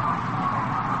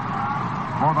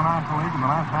 For the National League in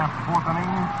the last half of the fourth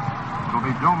inning, it'll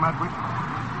be Joe Medwick,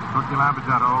 Cookie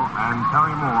Lavagetto, and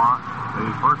Terry Moore, the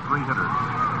first three hitters.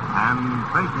 And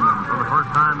facing them for the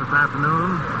first time this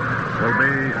afternoon will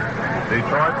be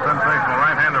Detroit's sensational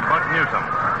right-hander Buck Newsom.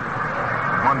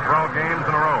 Won 12 games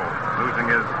in a row,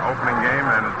 losing his opening game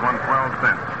and has won 12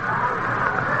 since.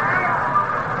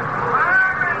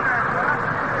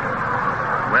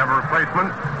 We have a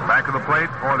replacement back of the plate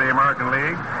for the American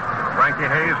League. Frankie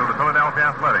Hayes of the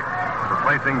Philadelphia Athletics,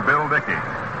 replacing Bill Dickey.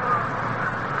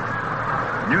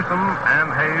 Newsom and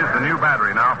Hayes, the new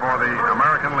battery now for the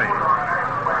American League.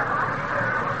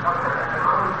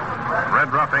 Red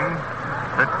Ruffing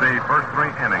pitched the first 3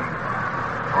 innings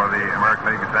for the American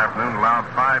League this afternoon, allowed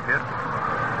 5 hits,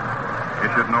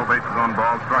 issued no bases on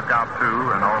balls, struck out 2,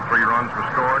 and all 3 runs were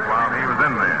scored while he was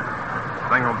in there.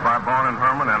 Singles by Vaughan and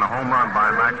Herman and a home run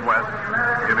by Max West,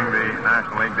 giving the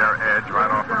National League their edge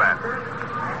right off the bat.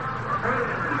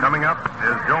 Coming up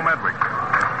is Joe Medwick,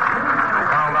 who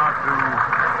fouled out to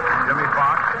Jimmy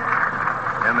Fox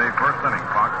in the first inning.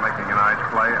 Fox making a nice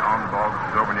play on the ball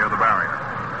which is over near the barrier.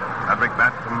 Medwick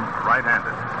bats him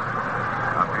right-handed.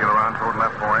 Outfielder around toward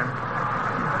left for him.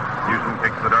 Newsom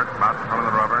kicks the dirt about in front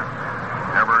of the rubber.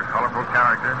 Ever a colorful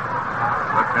character.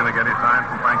 Looks in to get his sign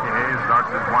from Frankie Hayes. Starts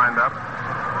his wind-up.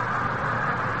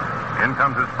 In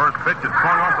comes his first pitch. It's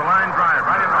swung off the line drive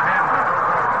right in the hands of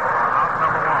out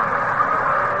number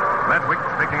 1. Medwick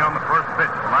picking on the first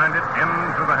pitch. Lined it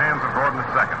into the hands of Gordon the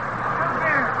second.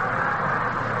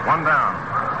 1 down.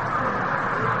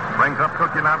 Brings up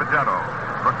Cookie Lavagetto.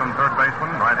 Brooklyn third baseman,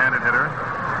 right-handed hitter,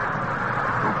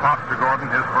 who popped to Gordon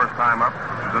his first time up,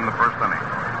 which was in the first inning.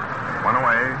 1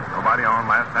 away, nobody on,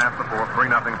 last half the fourth, 3-0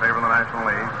 favor of the National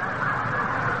League.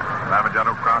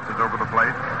 Lavagetto crosses over the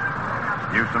plate.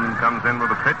 Newsom comes in with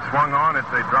a pitch swung on. It's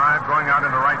a drive going out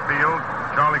into right field.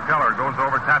 Charlie Keller goes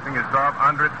over, tapping his glove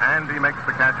under it, and he makes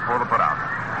the catch for the putout.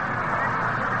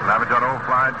 Lavagetto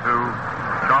flied to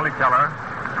Charlie Keller,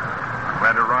 who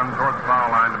had to run toward the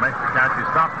foul line to make the catch. He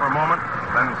stopped for a moment,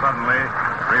 then suddenly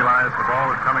realized the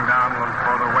ball was coming down a little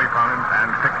further away from him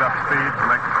and picked up speed to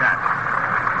make the catch.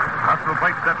 Up to the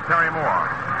plate steps Terry Moore,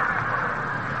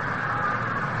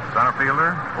 center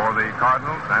fielder for the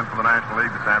Cardinals and for the National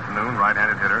League this afternoon,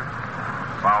 right-handed hitter.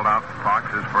 Fouled out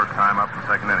Fox his first time up in the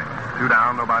second inning. 2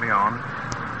 down, nobody on.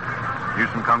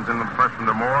 Newsom comes in with the first one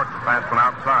to Moore. Fast one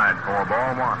outside for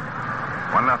ball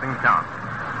 1. 1-0 count.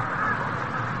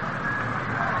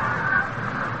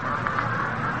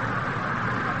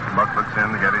 Buck looks in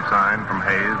to get his sign from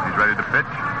Hayes. He's ready to pitch.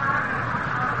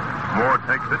 Moore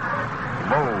takes it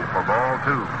low for ball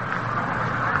 2.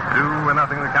 2-0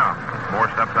 the count.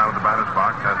 Moore steps out of the batter's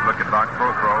box, has a look at Doc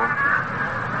Prothrow,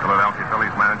 Philadelphia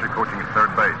Phillies manager, coaching at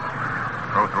third base.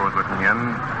 Prothrow is looking in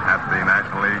at the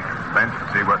National League bench to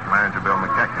see what manager Bill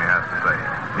McKechnie has to say.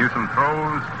 Newsom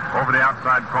throws over the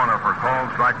outside corner for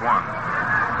called strike 1.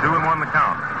 2-1 the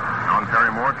count. On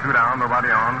Terry Moore, 2 down,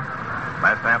 nobody on.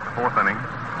 Last half the fourth inning.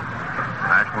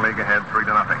 National League ahead 3-0.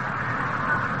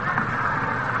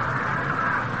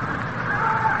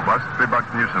 Busby Buck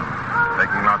Newsom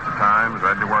taking lots of time, is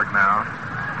ready to work now.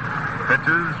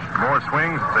 Pitches, Moore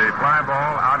swings, it's a fly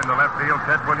ball out into left field.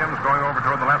 Ted Williams going over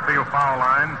toward the left field foul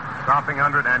line, stopping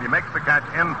under it, and he makes the catch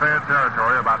in fair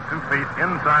territory, about 2 feet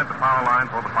inside the foul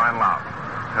line for the final out.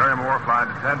 Terry Moore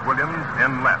flied to Ted Williams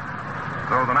in left.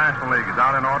 So the National League is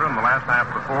out in order in the last half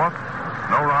of the fourth.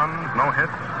 No runs, no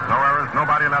hits, no errors,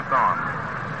 nobody left on.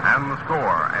 And the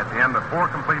score at the end of 4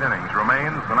 complete innings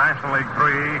remains the National League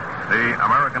 3, the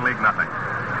American League nothing.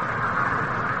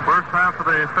 First half of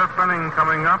the 5th inning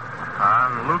coming up,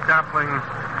 and Luke Appling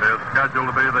is scheduled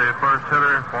to be the first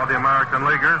hitter for the American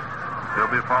Leaguers.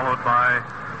 He'll be followed by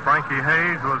Frankie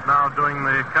Hayes, who is now doing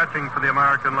the catching for the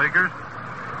American Leaguers,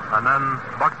 and then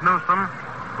Buck Newsom,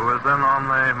 who is then on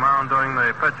the mound doing the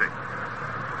pitching.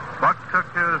 Buck took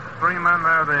his 3 men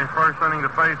there the first inning to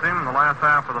face him. The last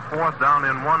half of the fourth, down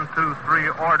in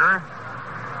 1-2-3 order.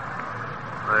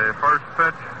 The first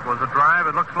pitch was a drive.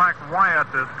 It looks like Wyatt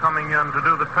is coming in to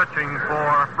do the pitching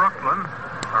for Brooklyn,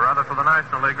 or rather for the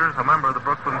National Leaguers, a member of the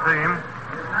Brooklyn team.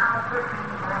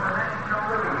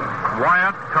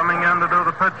 Wyatt coming in to do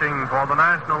the pitching for the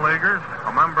National Leaguers,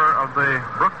 a member of the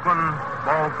Brooklyn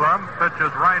Ball Club.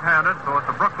 Pitches right-handed, so it's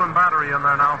a Brooklyn battery in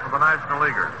there now for the National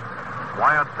Leaguers.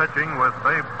 Wyatt pitching with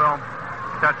Babe Phelps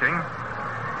catching,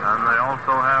 and they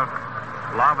also have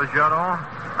Lavaghetto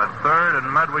at third, and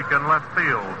Medwick in left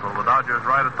field. So the Dodgers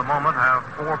right at the moment have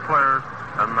 4 players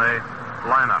in the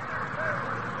lineup.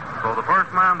 So the first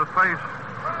man to face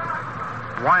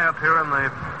Wyatt here in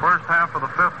the first half of the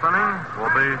 5th inning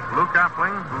will be Luke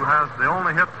Appling, who has the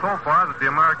only hit so far that the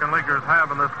American Leaguers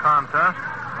have in this contest,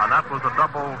 and that was a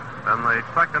double in the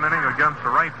 2nd inning against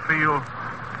the right field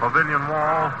pavilion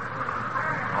wall.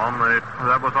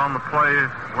 That was on the play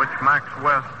which Max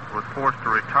West was forced to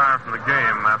retire from the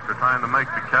game after trying to make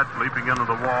the catch, leaping into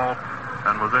the wall,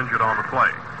 and was injured on the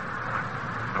play.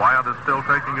 Wyatt is still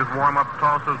taking his warm-up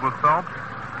tosses with Phelps.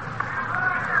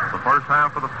 The first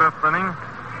half of the 5th inning.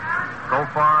 So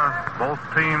far, both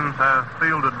teams have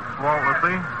fielded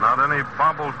flawlessly. Not any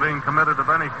bobbles being committed of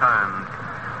any kind.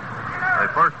 The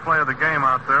first play of the game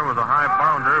out there was a high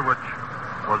bounder, which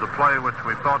was a play which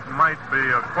we thought might be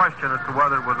a question as to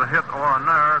whether it was a hit or an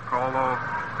error, although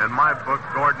in my book,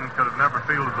 Gordon could have never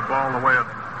fielded the ball the way it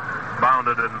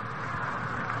bounded and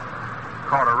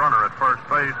caught a runner at first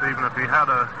base, even if he had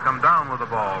to come down with the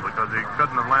ball, because he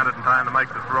couldn't have landed in time to make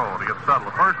the throw to get settled.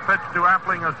 The first pitch to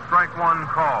Appling, a strike 1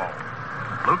 call.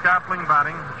 Luke Appling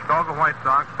batting, the Chicago White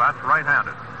Sox, bats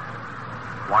right-handed.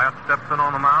 Wyatt steps in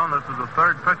on the mound. This is the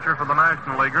 3rd pitcher for the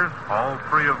National Leaguers. All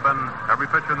 3 have been, every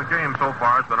pitcher in the game so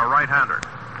far has been a right-hander.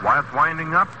 Wyatt's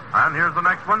winding up, and here's the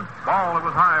next one. Ball, it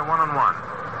was high, 1-1.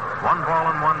 1 ball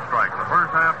and 1 strike, the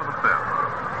first half of the 5th.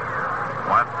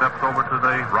 Wyatt steps over to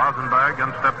the rosin bag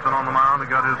and steps in on the mound to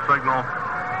get his signal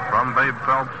from Babe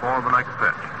Phelps for the next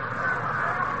pitch.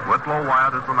 Whitlow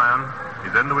Wyatt is the man.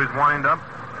 He's into his windup.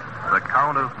 The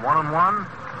count is 1-1.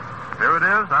 Here it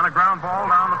is, and a ground ball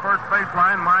down the first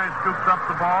baseline. Mize scoops up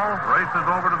the ball, races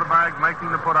over to the bag, making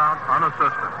the put out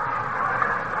unassisted.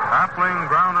 Appling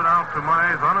grounded out to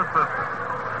Mize unassisted.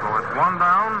 So it's 1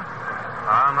 down,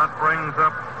 and that brings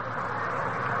up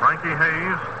Frankie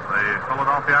Hayes, the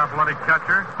Philadelphia Athletic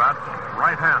catcher, bats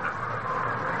right-handed.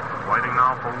 Waiting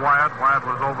now for Wyatt. Wyatt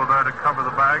was over there to cover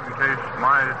the bag in case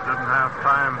Mize didn't have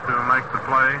time to make the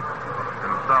play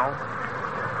himself.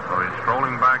 So he's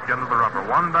strolling back into the rubber.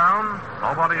 1 down,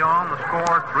 nobody on. The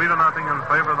score 3-0 in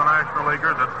favor of the National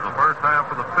Leaguers. It's the first half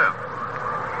of the 5th.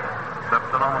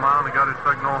 Steps in on the mound and got his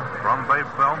signal from Babe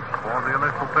Phelps for the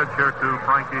initial pitch here to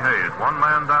Frankie Hayes. 1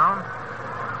 man down.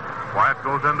 Wyatt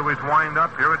goes into his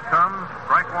windup. Here it comes.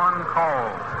 Strike 1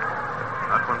 called.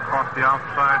 That one caught the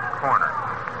outside corner.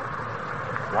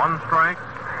 1 strike.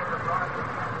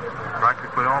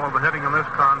 Practically all of the hitting in this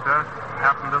contest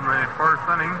happened in the first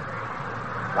inning.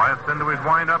 Wyatt's into his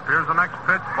windup. Here's the next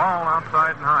pitch. Ball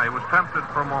outside and high. He was tempted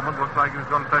for a moment. Looks like he was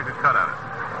going to take a cut at it.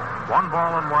 1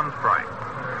 ball and 1 strike.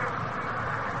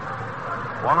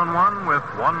 1-1 with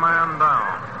 1 man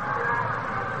down.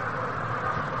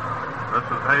 This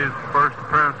is Hayes' first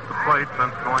appearance at the plate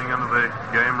since going into the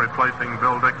game, replacing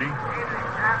Bill Dickey.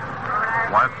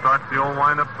 Wyatt starts the old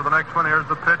windup for the next one. Here's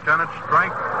the pitch, and it's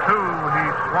strike 2. He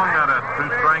swung at it. 2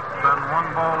 strikes and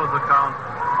 1 ball is the count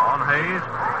on Hayes.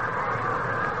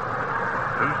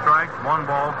 2 strikes, 1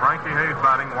 ball. Frankie Hayes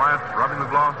batting. Wyatt rubbing the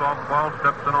gloves off the ball,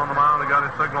 steps in on the mound and got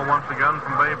his signal once again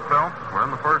from Babe Phelps. We're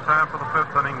in the first half of the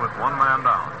 5th inning with 1 man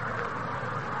down.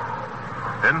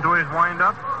 Into his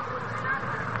windup.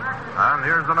 And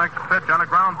here's the next pitch on a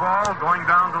ground ball going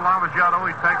down to Lavaghetto.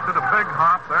 He takes it a big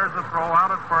hop. There's the throw out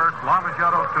at first.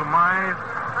 Lavaghetto to Mize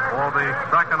for the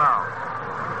 2nd out.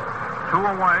 2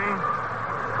 away.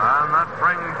 And that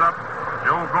brings up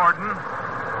Joe Gordon,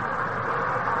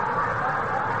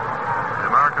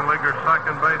 American Leaguer's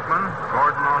 2nd baseman.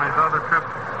 Gordon on his other trip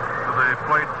to the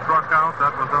plate struck out.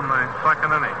 That was in the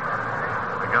 2nd inning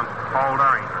against Paul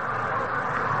Darrington.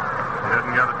 He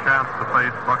didn't get a chance to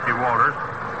face Bucky Walters.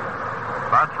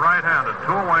 That's right-handed.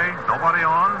 2 away. Nobody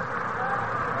on.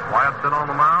 Wyatt's in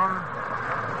on the mound.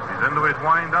 He's into his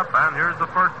windup, and here's the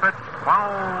first pitch.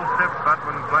 Foul tip. That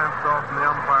one glanced off from the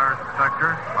umpire's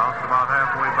protector. Bounced about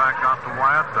halfway back out to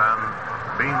Wyatt, and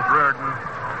Beans Reardon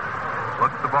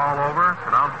looks the ball over,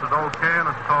 pronounced it okay,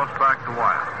 and it's tossed back to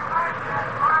Wyatt.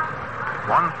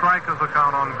 1 strike is the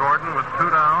count on Gordon with 2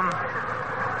 down.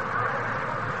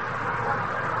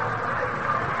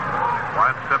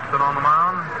 Wyatt steps in on the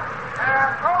mound.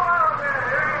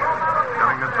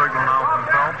 Getting a signal now from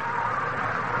Phelps.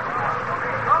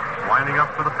 Winding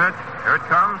up for the pitch. Here it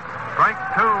comes. Strike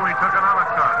 2. He took another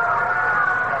cut.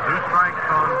 2 strikes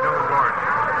on Joe Gordon.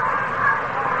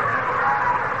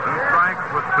 2 strikes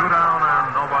with 2 down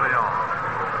and nobody on.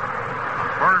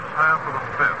 First half of the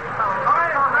 5th.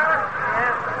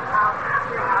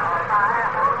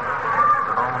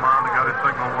 Sit on the mound to get his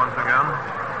signal once again.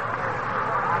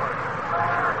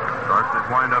 Starts his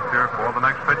wind up here for the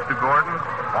next pitch to Gordon.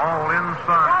 Ball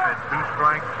inside. 2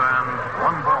 strikes and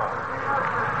 1 ball.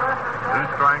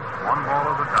 2 strikes, 1 ball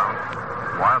is the count.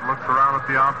 Wyatt looks around at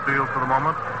the outfield for the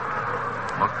moment.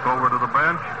 Looks over to the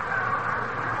bench.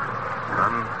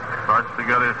 And starts to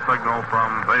get his signal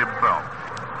from Babe Phelps.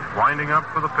 Winding up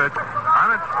for the pitch. And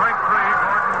it's strike 3.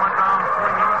 Gordon went down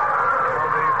swinging for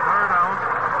the 3rd out,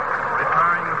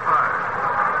 retiring the side.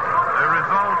 The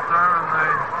results there in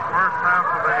the first half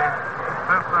of the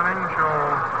 5th inning show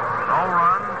no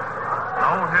runs,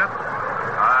 no hits,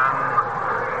 and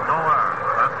no errors.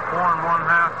 That's 4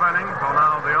 1/2 innings, so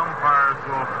now the umpires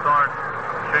will start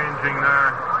changing their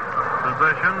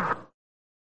positions.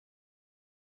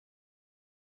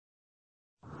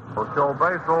 Joe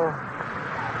Basel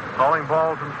calling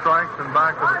balls and strikes and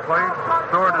back to the plate.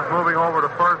 Stewart is moving over to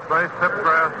first base.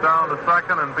 Tipgrass down to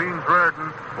second, and Beans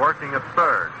Reardon working at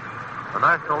third. The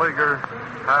National Leaguers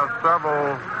have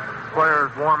several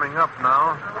players warming up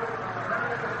now.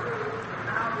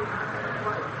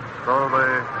 So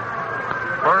the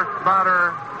first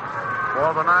batter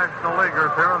for the National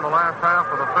Leaguers here in the last half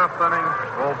of the 5th inning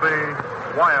will be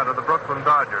Wyatt of the Brooklyn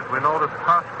Dodgers. We noticed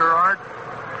Oscar Art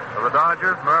of the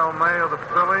Dodgers, Merrill May of the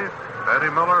Phillies,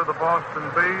 Eddie Miller of the Boston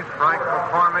Bees, Frank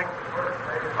McCormick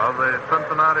of the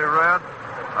Cincinnati Reds,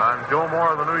 and Joe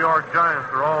Moore of the New York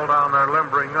Giants are all down there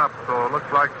limbering up. So it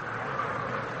looks like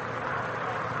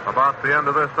about the end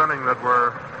of this inning that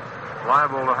we're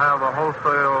liable to have a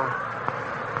wholesale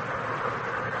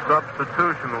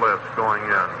substitution list going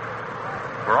in.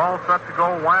 We're all set to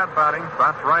go. Wyatt batting.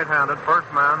 That's right-handed.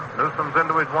 First man. Newsom's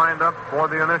into his windup for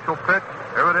the initial pitch.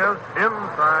 Here it is.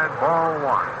 Inside, ball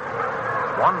 1.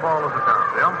 1 ball is the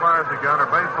count. The umpires again are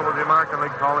Basel of the American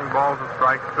League calling balls and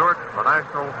strikes. Stewart, the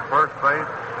National first base.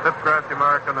 Tipgrass, the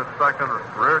American, is second.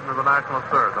 Reardon of the National is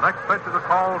third. The next pitch is a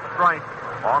called strike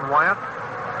on Wyatt.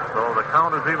 So the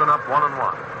count is even up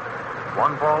 1-1.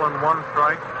 1 ball and 1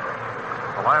 strike.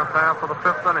 The last half of the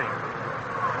 5th inning.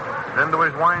 He's into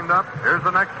his windup. Here's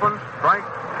the next one. Strike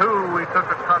 2. He took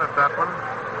a cut at that one.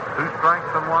 2 strikes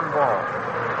and 1 ball.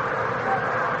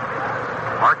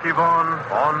 Arky Vaughan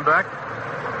on deck.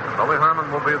 Billy Herman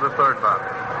will be the third batter.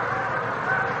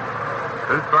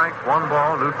 2 strikes, 1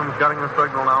 ball. Newsom's getting the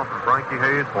signal now from Frankie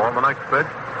Hayes for the next pitch.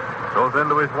 Goes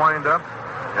into his windup.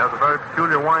 He has a very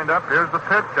peculiar windup. Here's the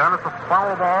pitch, and it's a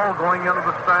foul ball going into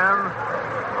the stands.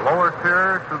 The lower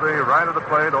tier to the right of the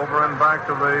plate, over and back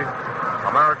to the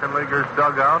American Leaguers'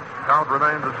 dugout. Count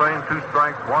remains the same, 2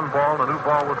 strikes, 1 ball. The new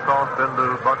ball was tossed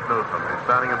into Buck Newsom. He's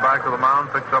standing in back of the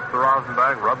mound, picks up the rosin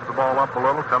bag, rubs the ball up a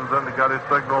little, comes in to get his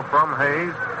signal from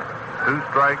Hayes. 2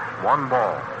 strikes, 1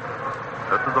 ball.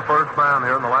 This is the first man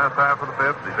here in the last half of the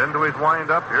 5th. He's into his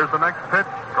windup. Here's the next pitch.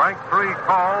 Strike 3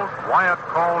 called. Wyatt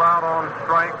called out on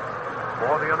strike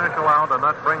for the initial out, and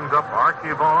that brings up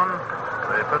Arky Vaughan,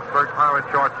 the Pittsburgh Pirates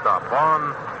shortstop.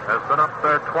 Vaughan has been up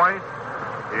there twice.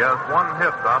 He has 1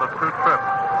 hit out of 2 trips.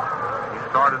 He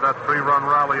started that 3-run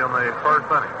rally in the first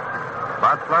inning.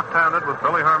 Bats left-handed with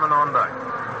Billy Herman on deck.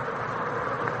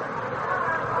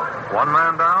 1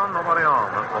 man down, nobody on.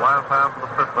 That's the last half of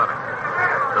the 5th inning.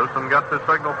 Newsom gets his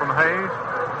signal from Hayes.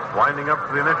 Winding up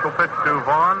to the initial pitch to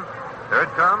Vaughan. Here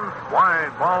it comes.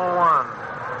 Wide, ball 1.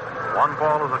 1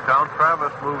 ball is the count.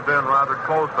 Travis moved in rather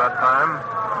close that time.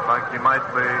 In fact, he might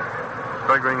be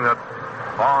figuring that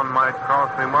Vaughan might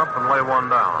cross him up and lay 1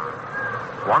 down.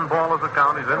 1 ball is the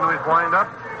count. He's into his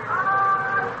windup.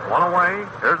 1 away.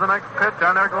 Here's the next pitch,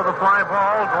 and there goes the fly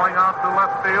ball going out to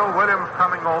left field. Williams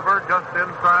coming over just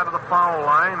inside of the foul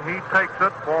line. He takes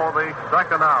it for the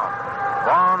 2nd out.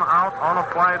 Vaughan out on a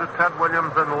fly to Ted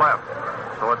Williams in left.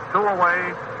 So it's 2 away,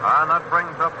 and that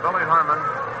brings up Billy Herman,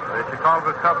 the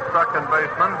Chicago Cubs second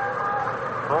baseman.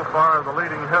 So far, the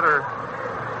leading hitter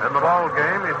in the ball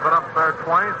game. He's been up there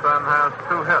twice and has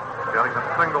 2 hits, getting a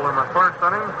single in the first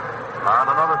inning and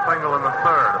another single in the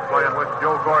third, a play in which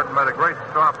Joe Gordon made a great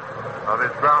stop of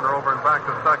his grounder over and back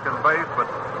to second base, but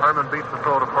Herman beats the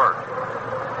throw to first.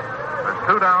 There's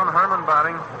 2 down, Herman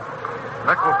batting,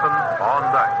 Nicholson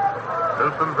on deck.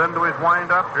 Newsom's into his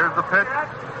windup. Here's the pitch.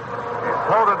 He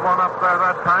floated 1 up there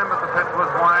that time, but the pitch was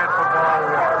wide for ball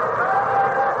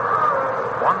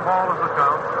 1. 1 ball is the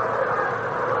count.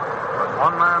 But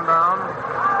 1 man down,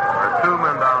 or 2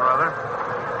 men down rather.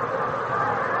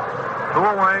 2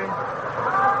 away.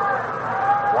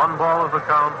 1 ball is the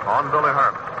count on Billy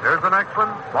Herman. Here's the next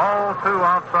one. Ball 2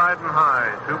 outside and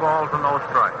high. 2 balls and no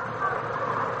strikes.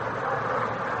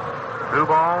 2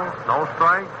 balls, no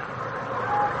strikes.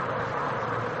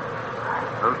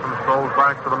 Newsom strolls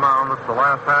back to the mound. It's the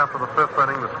last half of the 5th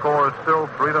inning. The score is still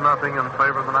 3-0 in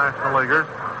favor of the National Leaguers.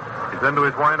 He's He's into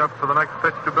his windup for the next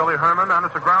pitch to Billy Herman, and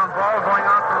it's a ground ball going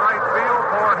out to right field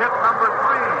for hit number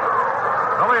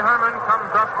 3. Billy Herman comes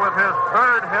up with his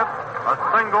third hit, a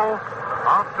single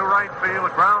out to right field,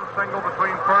 a ground single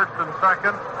between first and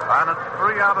second, and it's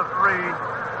 3 out of 3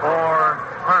 for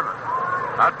Herman.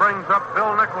 That brings up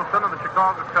Bill Nicholson of the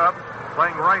Chicago Cubs,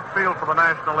 playing right field for the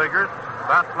National Leaguers.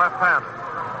 That's left-handed.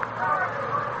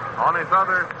 On his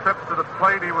other trip to the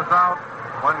plate, he was out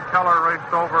when Keller raced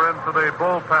over into the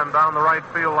bullpen down the right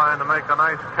field line to make a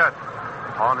nice catch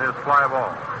on his fly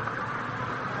ball.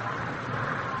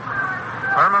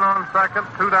 Herman on second,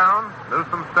 2 down.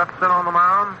 Newsom steps in on the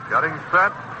mound, getting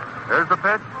set. Here's the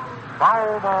pitch.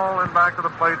 Foul ball in back of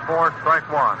the plate for strike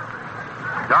 1.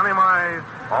 Johnny Mize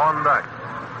on deck.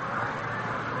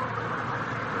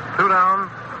 2 down.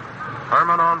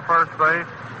 Herman on first base.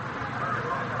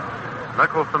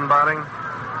 Nicholson batting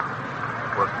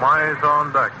with Mize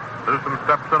on deck. Newsom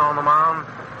steps in on the mound.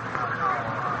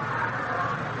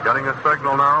 Getting a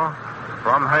signal now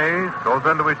from Hayes. Goes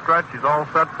into his stretch. He's all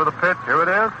set for the pitch. Here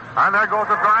it is. And there goes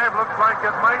the drive. Looks like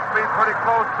it might be pretty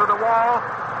close to the wall.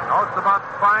 No, it's about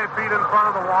 5 feet in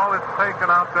front of the wall. It's taken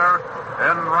out there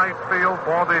in right field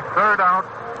for the third out,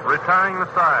 retiring the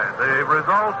side. The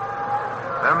result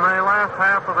in the last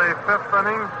half of the 5th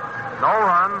inning, no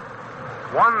runs,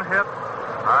 1 hit,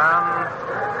 and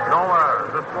no errors.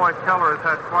 This boy Keller has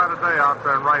had quite a day out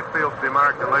there in right field for the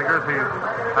American Leaguers. He's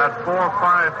had 4 or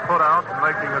 5 put-outs,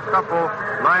 making a couple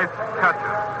nice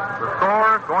catches. The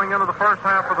score going into the first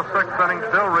half of the 6th inning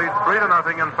still reads 3-0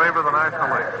 in favor of the National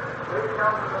League.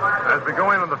 As we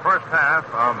go into the first half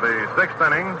of the 6th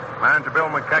inning, manager Bill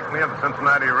McKechnie of the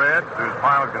Cincinnati Reds, who's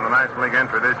piloting the National League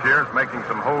entry this year, is making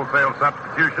some wholesale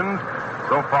substitutions.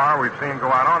 So far, we've seen go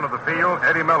out onto the field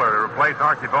Eddie Miller to replace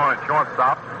Arky Vaughan at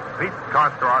shortstop. Pete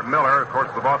Costarard, Miller, of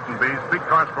course, the Boston Bees. Pete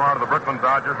Costarard of the Brooklyn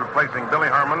Dodgers replacing Billy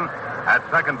Herman at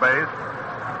second base.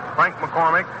 Frank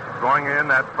McCormick going in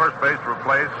at first base to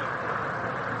replace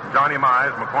Johnny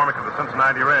Mize, McCormick of the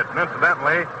Cincinnati Reds. And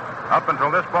incidentally, up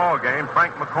until this ball game,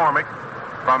 Frank McCormick,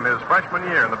 from his freshman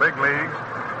year in the big leagues,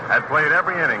 had played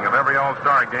every inning of every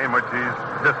All-Star game which he's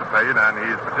participated, and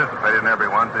he's participated in every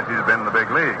one since he's been in the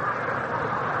big league.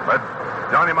 But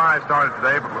Johnny Mize started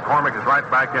today, but McCormick is right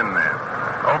back in there.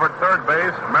 Over at third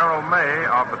base, Merrill May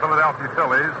of the Philadelphia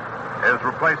Phillies is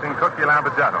replacing Cookie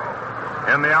Labagetto.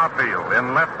 In the outfield,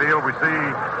 in left field, we see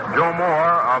Joe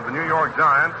Moore of the New York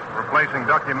Giants replacing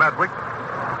Ducky Medwick.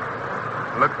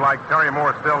 Looks like Terry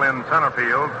Moore still in center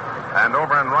field. And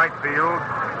over in right field,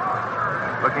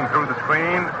 looking through the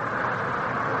screen,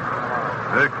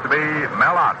 looks to be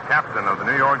Mel Ott, captain of the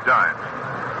New York Giants.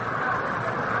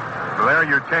 So there are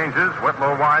your changes.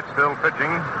 Whitlow White still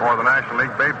pitching for the National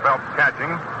League. Babe Phelps catching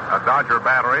a Dodger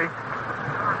battery.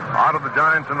 Out of the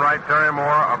Giants in right, Terry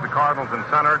Moore of the Cardinals in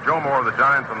center. Joe Moore of the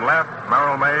Giants in left.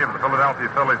 Merrill May of the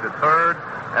Philadelphia Phillies at third.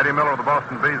 Eddie Miller of the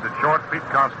Boston Bees at short. Pete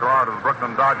Costarard of the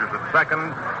Brooklyn Dodgers at second.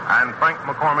 And Frank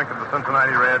McCormick of the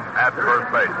Cincinnati Reds at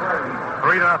first base.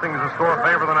 3-0 is the score in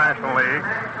favor of the National League.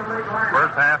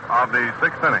 First half of the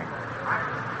 6th inning.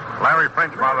 Larry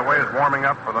French, by the way, is warming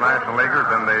up for the National Leaguers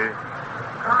in the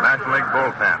National League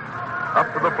bullpen. Up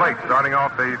to the plate, starting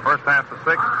off the first half of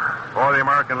 6 for the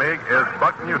American League, is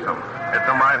Buck Newsom. Hits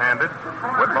him right-handed.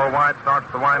 Whitlow White starts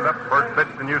the windup. First pitch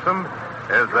to Newsom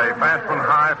is a fast one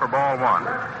high for ball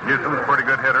 1. Newsom's a pretty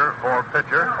good hitter for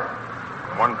pitcher.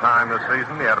 One time this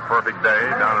season, he had a perfect day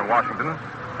down in Washington,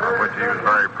 of which he was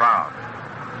very proud.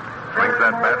 Swings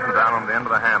that bat and down on the end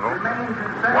of the handle.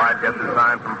 White gets his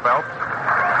sign from Phelps.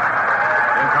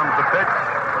 In comes the pitch.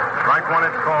 Strike 1,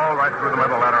 it's called right through the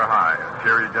middle, letter high. The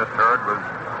cheer you just heard was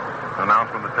an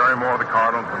announcement that Terry Moore of the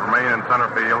Cardinals will remain in center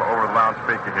field over the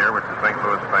loudspeaker here, which the St.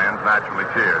 Louis fans naturally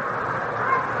cheered.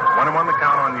 1-1 the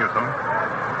count on Newsom.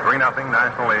 3-0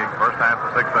 National League, first half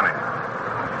of 6th inning.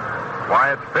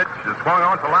 Wyatt's pitch is swung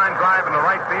on to line drive in the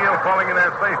right field, falling in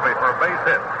there safely for a base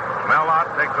hit. Mel Ott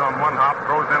takes on one hop,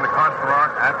 throws in the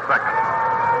Costarard at second.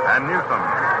 And Newsom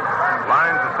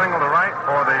lines a single to right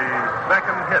for the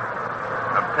second hit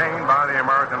obtained by the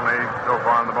American League so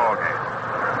far in the ballgame.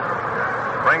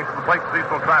 Brings to the plate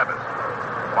Cecil Travis.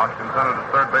 Washington Senators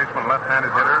third baseman,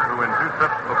 left-handed hitter, who in 2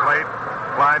 trips to the plate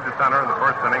flied to center in the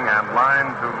first inning and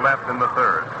lined to left in the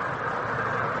third.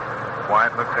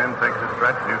 Wyatt hooks in, takes his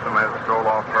stretch. Newsom has to stroll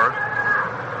off first.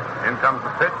 In comes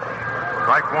the pitch.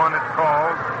 Strike 1, it's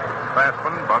called. Fast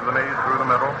one, above the knees, through the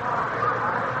middle.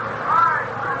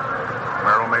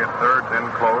 Merrill May at third, in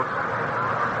close.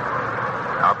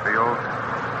 Outfield,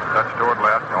 touch toward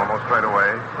left, almost straight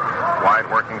away. White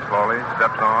working slowly,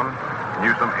 steps on.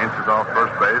 Newsom inches off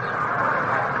first base.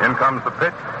 In comes the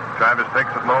pitch. Travis takes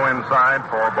it low inside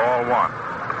for ball 1.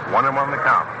 1-1 the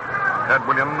count. Ted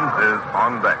Williams is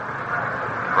on deck.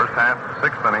 First half,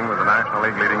 sixth inning with the National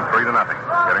League leading 3-0,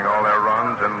 getting all their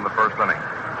runs in the first inning.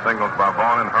 Singles by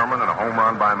Vaughan and Herman and a home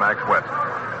run by Max West.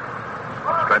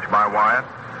 Stretch by Wyatt.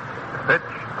 Pitch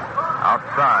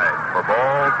outside for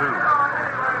ball 2.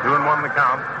 2-1 the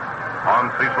count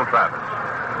on Cecil Travis.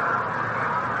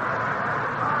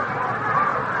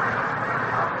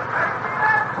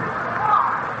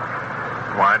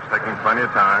 Wyatt's taking plenty of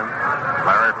time.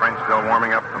 Larry French still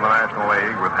warming up from the National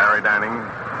League with Harry Danning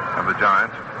of the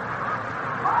Giants.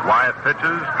 Wyatt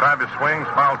pitches. Travis swings,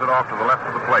 fouls it off to the left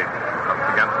of the plate. Up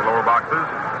against the lower boxes.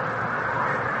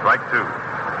 Strike 2.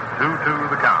 2-2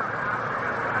 the count.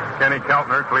 Kenny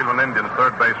Keltner, Cleveland Indians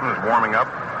third baseman, is warming up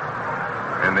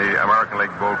in the American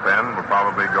League bullpen. Will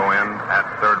probably go in at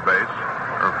third base,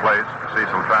 replace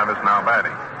Cecil Travis, now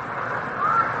batting.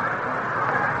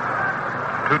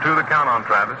 2-2 the count on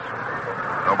Travis.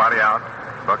 Nobody out.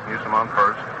 Buck Newsom on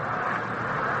first.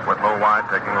 Whitlow wide,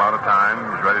 taking a lot of time.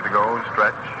 He's ready to go.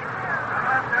 Stretch.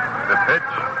 The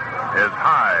pitch is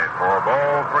high for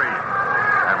ball 3.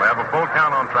 And we have a full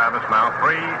count on Travis now,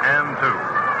 3-2.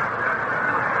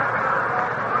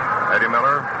 Eddie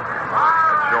Miller,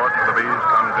 at short for the Bees,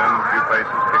 comes in a few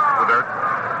paces, kicks the dirt.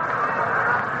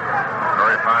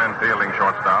 Very fine fielding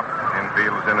shortstop.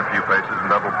 Infield is in a few paces in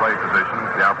double play position.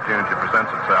 The opportunity presents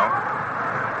itself.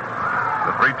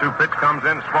 The 3-2 pitch comes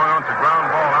in, swung on to ground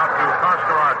ball out to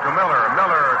Karskarat, to Miller.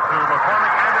 Miller to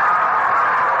McCormick, and it's...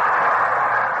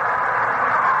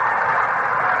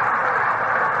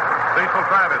 Cecil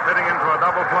Travis hitting into a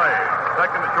double play.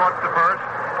 Second to short to first.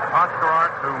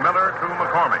 Karskarat to Miller to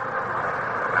McCormick.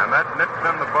 And that nips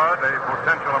in the bud a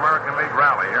potential American League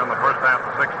rally here in the first half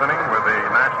of the sixth inning with the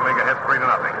National League ahead 3-0.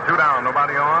 2 down,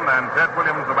 nobody on, and Ted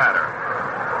Williams the batter.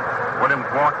 Williams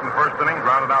walked in the first inning,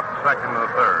 grounded out the second and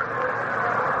the third.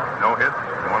 No hits.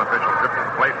 One official tripped to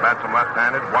the plate, bats him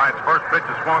left-handed. Wyatt's first pitch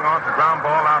is swung on to ground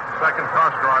ball out to second.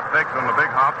 Karskarat takes on the big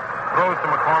hop, throws to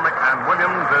McCormick, and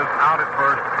Williams is out at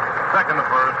first. Second to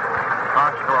first,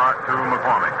 Karskarat to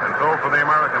McCormick. And so for the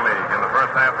American League in the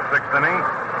first half of the sixth inning,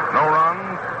 no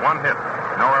runs, 1 hit,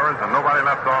 no errors, and nobody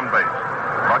left on base.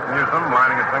 Buck Newsom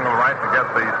lining a single right to get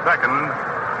the second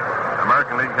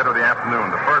American League hit of the afternoon.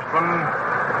 The first one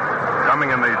coming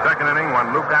in the second inning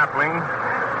when Luke Appling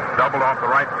doubled off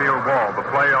the right field wall. The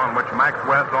play on which Max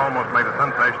West almost made a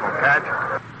sensational catch,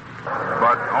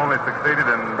 but only succeeded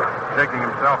in shaking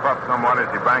himself up somewhat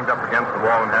as he banged up against the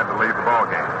wall and had to leave the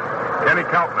ballgame. Kenny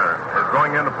Keltner is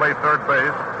going in to play third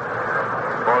base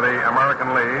for the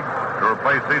American League to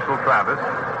replace Cecil Travis.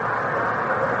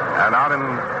 And out in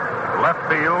left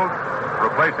field,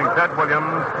 replacing Ted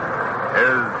Williams,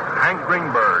 is Hank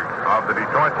Greenberg of the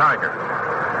Detroit Tigers.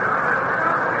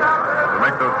 To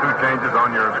make those 2 changes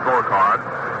on your scorecard,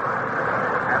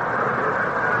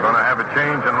 we're going to have a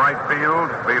change in right field.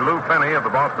 Be Lou Finney of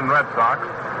the Boston Red Sox,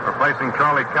 replacing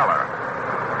Charlie Keller.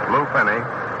 Lou Finney,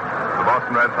 the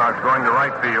Boston Red Sox, going to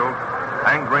right field.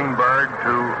 Hank Greenberg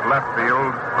to left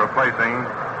field, replacing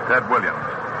Ted Williams.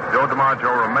 Joe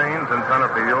DiMaggio remains in center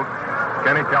field.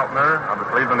 Kenny Keltner of the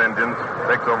Cleveland Indians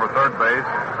takes over third base,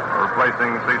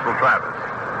 replacing Cecil Travis.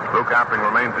 Luke Appling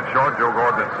remains at short. Joe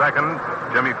Gordon at second.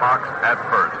 Jimmy Fox at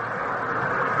first.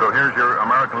 So here's your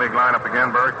American League lineup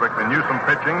again very quickly. Newsom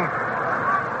pitching.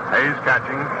 Hayes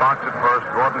catching. Fox at first.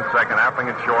 Gordon second.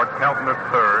 Appling at short. Keltner at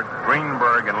third.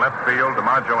 Greenberg in left field.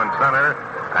 DiMaggio in center.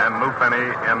 And Lou Finney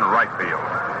in right field.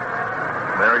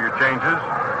 There are your changes,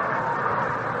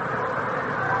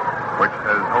 which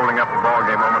is holding up the ball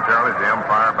game momentarily as the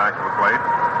umpire back to the plate.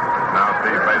 Now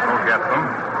Steve Basil gets them.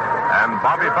 And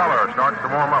Bobby Feller starts to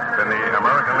warm up in the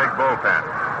American League bullpen.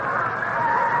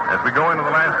 As we go into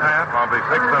the last half of the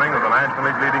sixth inning with the National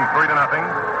League leading 3-0,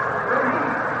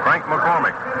 Frank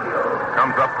McCormick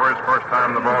comes up for his first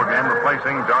time in the ball game,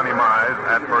 replacing Johnny Mize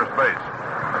at first base.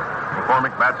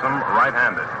 McCormick bats him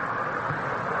right-handed.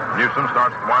 Newsom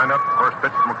starts to wind up. First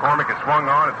pitch to McCormick is swung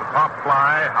on. It's a pop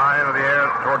fly high into the air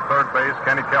toward third base.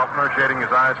 Kenny Keltner shading his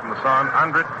eyes from the sun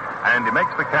under it, and he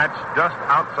makes the catch just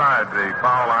outside the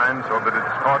foul line so that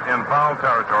it's caught in foul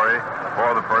territory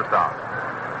for the first out.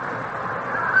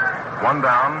 1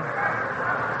 down.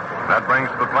 That brings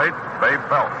to the plate Babe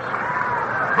Phelps,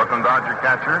 Brooklyn Dodger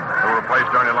catcher, who replaced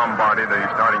Johnny Lombardi, the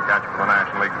starting catcher for the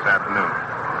National League this afternoon.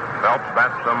 Phelps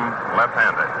bats them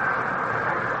left-handed.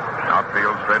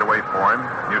 Outfield straight away for him.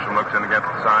 Newsom looks in to get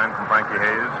the sign from Frankie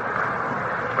Hayes.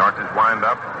 Starts his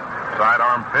wind-up.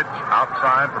 Sidearm pitch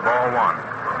outside for ball 1.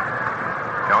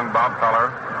 Young Bob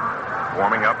Feller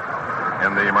warming up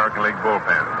in the American League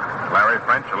bullpen. Larry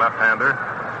French, a left-hander,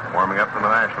 warming up in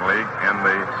the National League in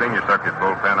the senior circuit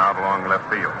bullpen out along left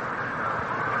field.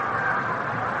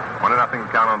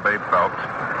 1-0 count on Babe Phelps.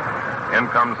 In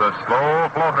comes a slow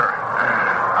floater.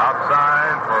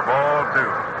 Outside for ball 2.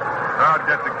 Crowd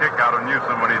gets a kick out of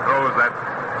Newsom when he throws that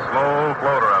slow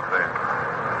floater up there.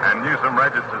 And Newsom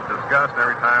registers disgust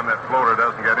every time that floater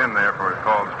doesn't get in there for his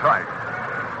called strike.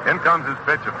 In comes his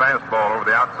pitch, a fastball over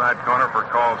the outside corner for a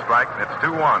called strike. It's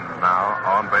 2-1 now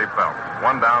on Babe Phelps.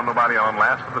 1 down, nobody on,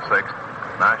 last of the 6th.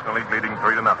 National League leading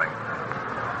 3-0.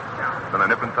 It's been a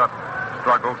nip and tuck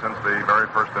struggle since the very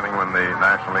first inning when the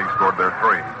National League scored their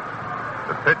 3.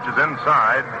 The pitch is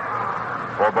inside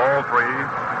for ball 3.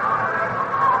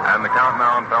 And the count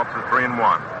now on Phelps is 3-1.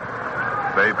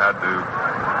 Babe had to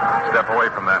step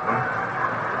away from that one.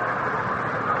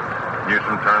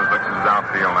 Newsom turns, looks at his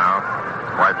outfield now.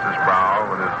 Wipes his brow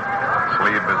with his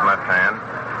sleeve of his left hand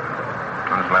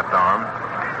on his left arm.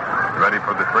 Ready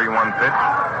for the 3-1 pitch.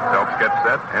 Phelps gets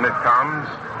set. In it comes.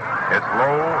 It's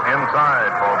low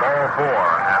inside for ball 4,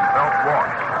 and Phelps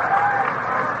walks.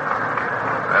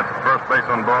 That's the first base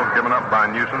on balls given up by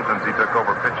Newsom since he took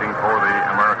over pitching for the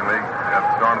American League at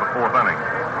the start of the 4th inning.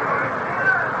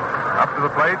 Up to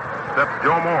the plate steps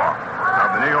Joe Moore of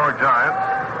the New York Giants,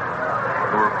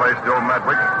 who replaced Joe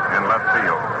Medwick in left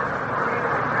field.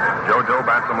 Joe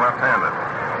bats him left-handed.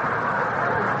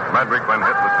 Medwick, when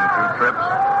hitless in 2 trips.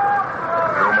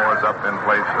 Joe Moore's up in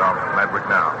place of Medwick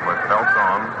now. With Phelps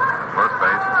on first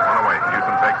base, it's 1 away.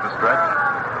 Newsom takes the stretch.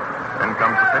 In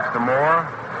comes the pitch to Moore.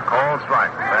 Called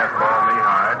strike. Fastball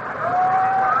knee-high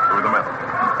through the middle.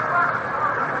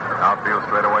 Outfield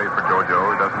straight away for JoJo.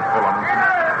 He doesn't pull him.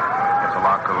 It's a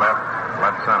lock to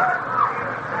left center.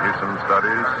 Newsom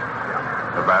studies.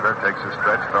 The batter takes his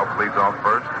stretch. Phelps leads off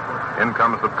first. In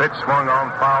comes the pitch, swung on,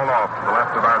 fouled off to the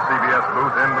left of our CBS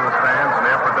booth into the stands in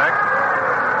the upper deck.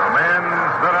 A man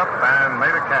stood up and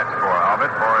made a catch of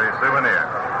it for a souvenir.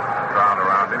 Crowd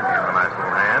around him gives a nice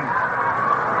little hand.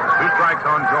 2 strikes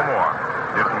on Joe Moore.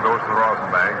 Newsom goes to the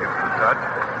Rosenbag, gets the touch.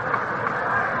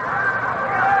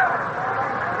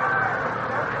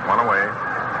 1 away.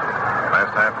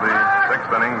 Last half of the 6th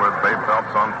inning with Babe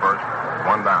Phelps on first.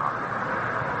 1 down.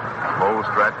 Slow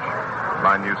stretch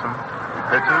by Newsom.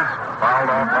 Pitches, fouled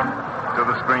off up to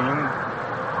the screen,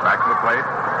 back to the plate,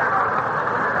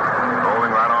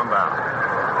 rolling right on down.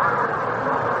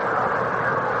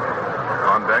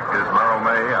 On deck is Merrill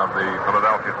May of the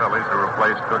Philadelphia Phillies, who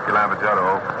replaced Cookie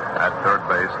Lavagetto at third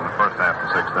base in the first half of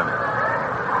the 6th inning.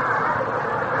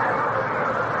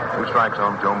 2 strikes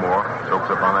on Joe Moore, soaks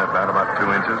up on that bat about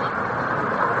 2 inches.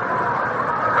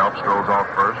 Phelps strolls off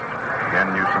first.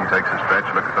 Again, Newsom takes a stretch,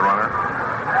 look at the runner.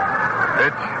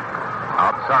 Pitch.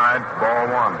 Outside, ball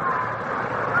 1.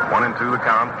 1-2 the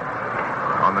count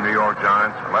on the New York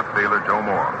Giants. Left fielder Joe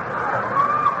Moore.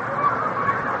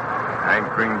 Hank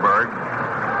Greenberg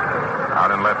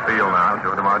out in left field now.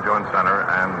 Joe DiMaggio in center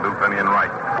and Lou Finney in right.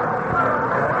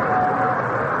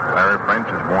 Larry French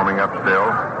is warming up still,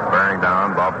 bearing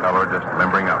down. Bob Feller just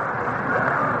limbering up.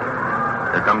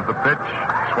 Here comes the pitch.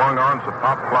 Swung on, it's a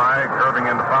pop fly, curving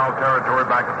into foul territory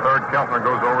back at third. Keltner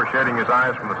goes over, shading his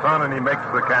eyes from the sun, and he makes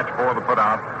the catch for the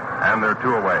putout, and they're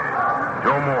 2 away.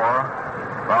 Joe Moore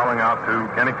fouling out to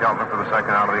Kenny Keltner for the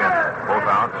 2nd out of the inning. Both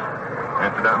outs,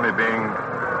 incidentally being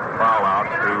foul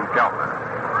outs to Keltner.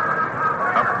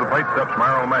 Up to the plate steps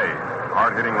Merrill May,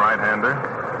 hard-hitting right-hander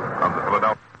of the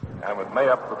Philadelphia. And with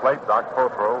May up to the plate, Doc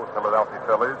Prothro, Philadelphia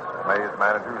Phillies. May's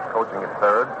manager is coaching at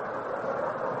third,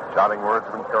 shouting words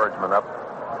of encouragement up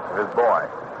his boy.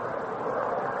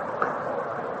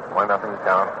 1-0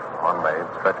 count on May.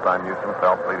 Stretched by Newsom.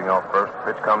 Phelps leading off first.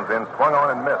 Pitch comes in, swung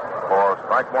on and missed for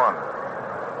strike 1.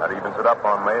 That evens it up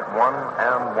on May at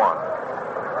 1-1.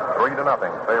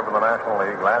 3-0 favor of the National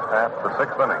League. Last half of the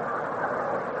 6th inning.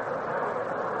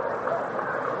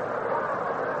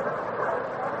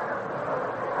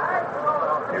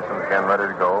 Newsom again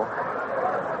ready to go.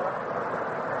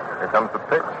 Here comes the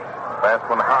pitch. Fast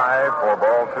one high for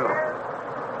ball 2.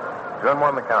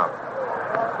 2-1 the count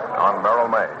on Merrill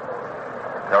May.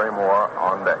 Terry Moore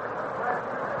on deck.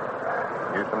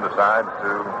 Newsom decides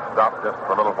to stop just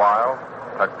for a little while.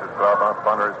 Tucks his glove up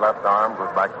under his left arm, goes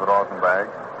back to the Rosenbag.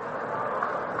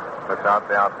 Puts out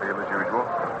the outfield as usual.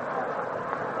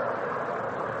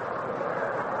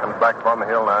 Comes back upon the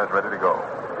hill now, is ready to go.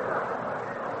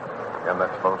 Again,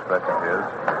 that slow stretch of his.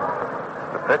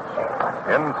 The pitch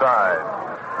inside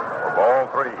for ball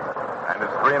 3. And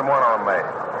it's 3-1 on May.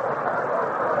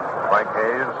 Frank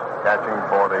Hayes, catching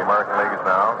for the American Leagues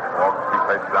now. Walks 2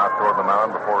 paces out toward the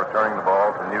mound before returning the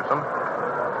ball to Newsom.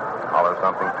 Hollers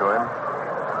something to him.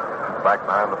 Back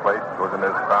behind the plate, goes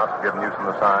into his crouch to give Newsom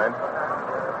the sign.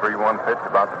 3-1 pitch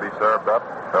about to be served up.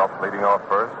 Phelps leading off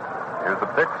first. Here's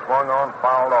the pitch, swung on,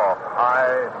 fouled off.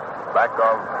 High back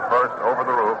of first over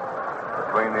the roof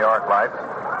between the arc lights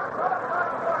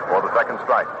for the second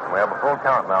strike. We have a full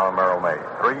count now in Merrill May.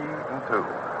 3-2.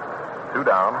 2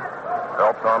 down.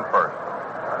 Phelps on first.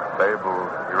 Dave will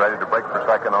be ready to break for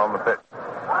second on the pitch.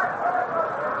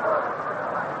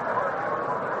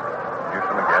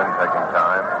 Houston again taking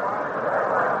time.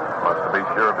 Wants to be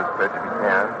sure of his pitch if he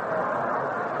can.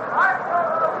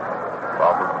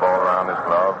 Bobbles the ball around his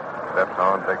glove. Steps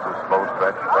on, takes a slow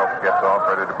stretch. Phelps gets off,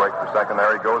 ready to break for second.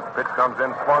 There he goes. The pitch comes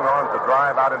in, swung on to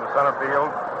drive out into center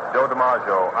field. Joe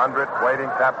DiMaggio under it,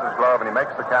 waiting, taps his glove, and he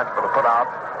makes the catch for the put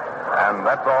out. And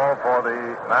that's all for the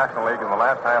National League in the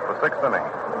last half of the 6th inning.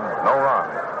 No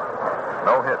runs,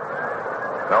 no hits,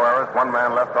 no errors. 1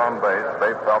 man left on base.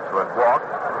 Dave Phelps, who has walked,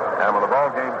 and with the ball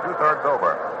game 2/3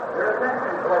 over,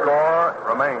 the score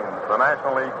remains the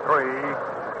National League 3,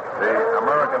 the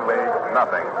American League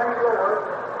nothing.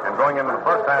 And going into the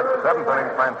first half, 7th inning,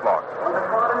 France lost.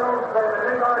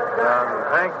 And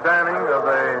Hank Danning of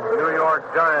the New York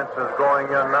Giants is going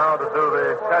in now to do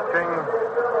the catching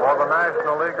for the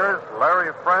National Leaguers. Larry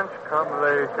French,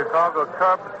 the Chicago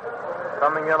Cubs,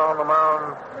 coming in on the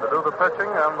mound to do the pitching.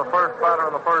 And the first batter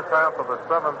in the first half of the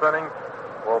 7th inning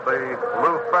will be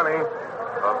Lou Finney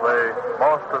of the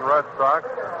Boston Red Sox.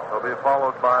 He'll be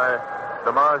followed by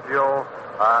DiMaggio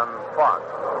and Fox.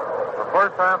 The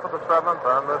first half of the 7th,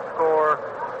 and the score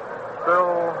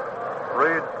still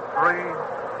reads 3-0.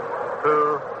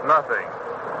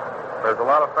 There's a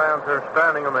lot of fans here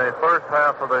standing in the first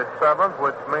half of the 7th,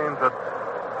 which means that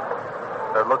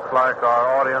it looks like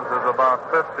our audience is about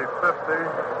 50-50,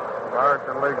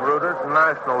 American League rooters and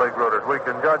National League rooters. We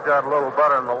can judge that a little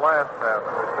better in the last half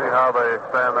and see how they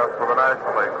stand up for the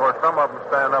National League. Of course, some of them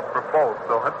stand up for both,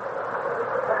 so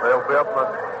they'll be up in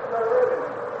the...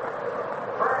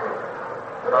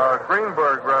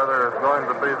 Greenberg, rather, is going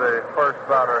to be the first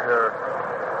batter here.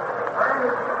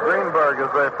 Greenberg is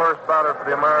the first batter for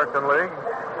the American League.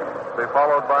 Be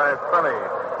followed by Finney.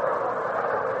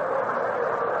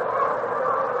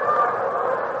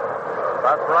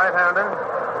 That's right-handed.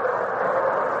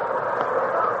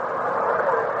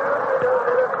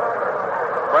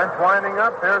 French winding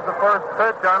up. Here's the first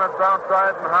pitch, and it's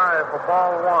outside and high for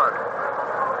ball 1.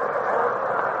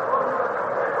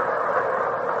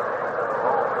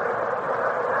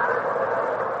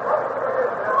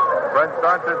 French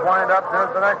starts his wind-up.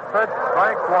 Here's the next pitch.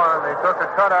 Strike 1. He took a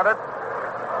cut at it.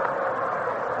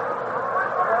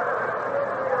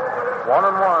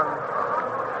 1-1.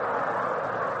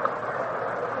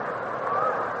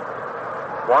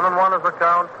 1-1 is the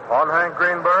count on Hank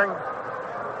Greenberg.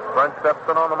 French steps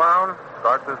in on the mound.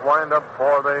 Starts his wind-up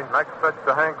for the next pitch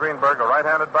to Hank Greenberg, a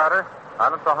right-handed batter.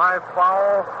 And it's a high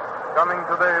foul coming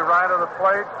to the right of the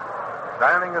plate.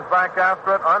 Danning is back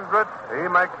after it, under it. He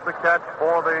makes the catch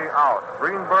for the out.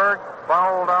 Greenberg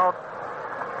fouled out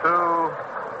to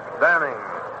Danning.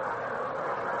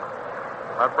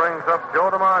 That brings up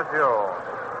Joe DiMaggio.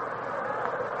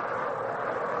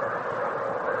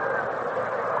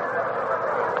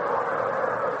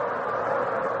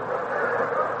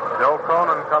 Joe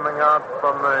Cronin coming out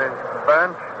from the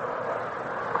bench.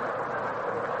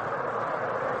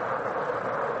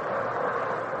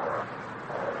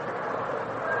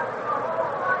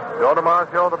 Joe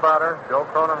DiMaggio, the batter. Joe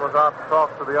Cronin was out to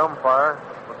talk to the umpire.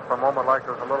 Just for a moment like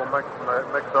there was a little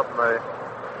mix-up in the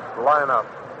lineup.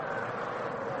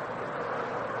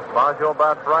 DiMaggio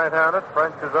bats right-handed.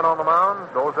 French is in on the mound.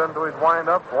 Goes into his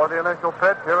wind-up for the initial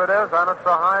pitch. Here it is, and it's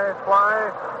a high fly.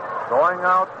 Going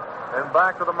out and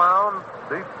back of the mound.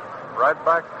 Deep right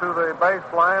back to the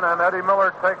baseline, and Eddie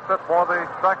Miller takes it for the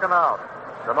second out.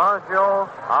 DiMaggio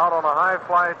out on a high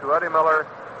fly to Eddie Miller,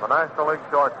 the National League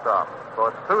shortstop. So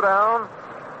it's 2 down.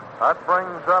 That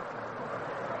brings up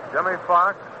Jimmy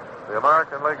Fox, the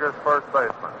American Leaguer's first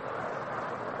baseman.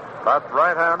 That's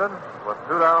right-handed with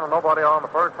 2 down and nobody on. The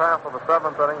first half of the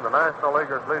 7th inning, the National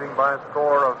Leaguers leading by a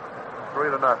score of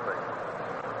 3-0.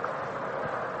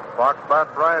 Fox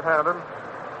bats right-handed.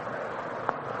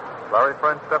 Larry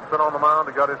French steps in on the mound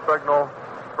to get his signal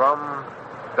from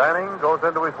Danning. Goes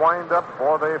into his wind-up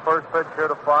for the first pitch here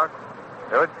to Fox.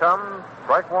 Here it comes.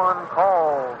 Strike 1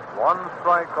 called. 1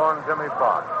 strike on Jimmy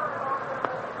Fox.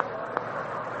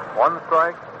 1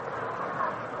 strike.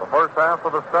 The first half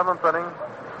of the 7th inning.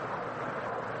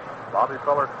 Bobby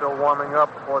Feller still warming up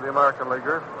for the American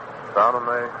Leaguers. Down in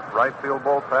the right field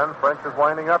bullpen. French is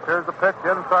winding up. Here's the pitch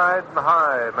inside and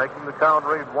high, making the count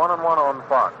read 1-1 on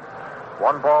Fox.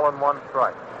 1 ball and 1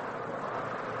 strike.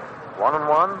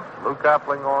 1-1. Lou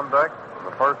Kapling on deck.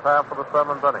 The first half of the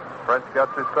 7th inning. French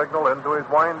gets his signal into his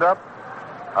wind-up.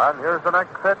 And here's the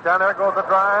next pitch, and there goes the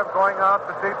drive going out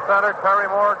to deep center. Terry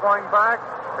Moore going back.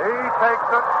 He takes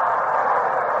it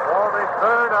for the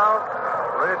third out,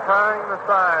 retiring the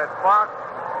side. Fox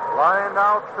lined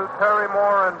out to Terry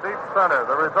Moore in deep center.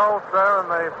 The results there in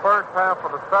the first half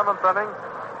of the seventh inning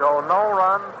show no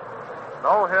runs,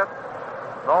 no hits,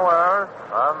 no errors,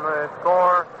 and the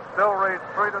score still reads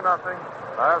 3-0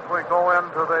 as we go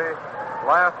into the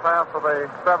last half of the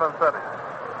seventh inning.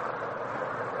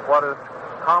 What is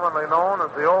commonly known as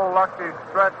the old lucky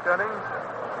stretch inning,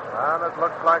 and it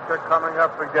looks like they're coming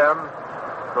up again.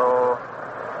 So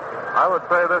I would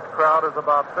say this crowd is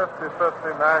about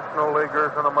 50-50 National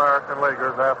Leaguers and American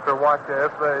Leaguers after watching,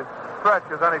 if the stretch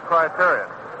is any criterion.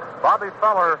 Bobby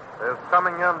Feller is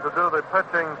coming in to do the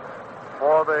pitching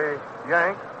for the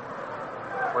Yanks.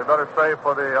 We better say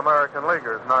for the American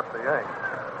Leaguers, not the Yanks.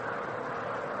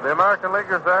 The American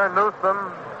Leaguers there,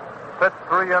 Newsom pitched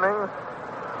 3 innings,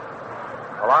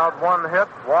 allowed 1 hit,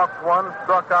 walked 1,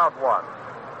 struck out 1.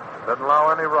 Didn't allow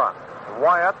any runs.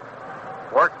 Wyatt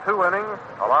worked 2 innings,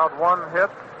 allowed 1 hit,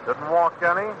 didn't walk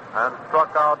any, and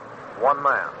struck out 1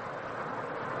 man.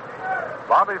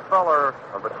 Bobby Feller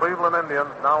of the Cleveland Indians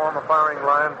now on the firing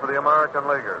line for the American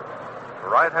Leaguers. The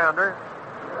right-hander.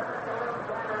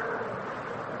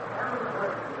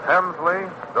 Hemsley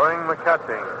doing the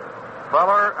catching.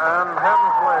 Feller and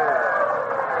Hemsley.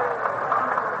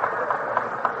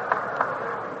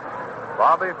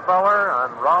 Bobby Feller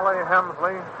and Raleigh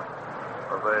Hemsley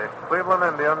of the Cleveland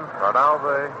Indians are now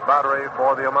the battery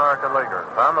for the American Leaguers.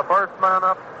 And the first man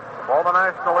up for the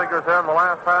National Leaguers here in the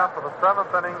last half of the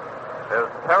seventh inning is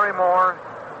Terry Moore,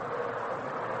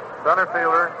 center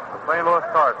fielder, the St. Louis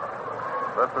Cardinals.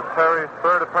 This is Terry's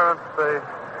third appearance at the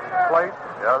plate.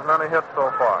 He hasn't any hits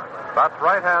so far. That's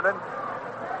right-handed.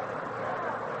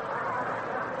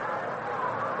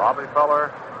 Bobby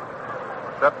Feller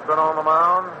steps in on the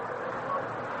mound.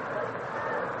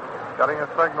 Getting a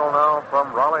signal now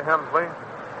from Raleigh Hemsley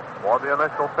for the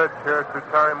initial pitch here to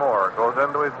Terry Moore. Goes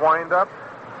into his windup.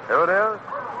 Here it is.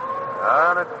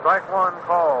 And it's strike 1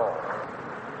 call.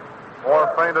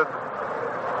 Moore feinted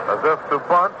as if to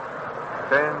bunt.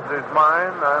 Changed his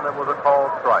mind, and it was a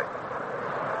called strike.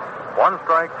 1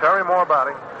 strike, Terry Moore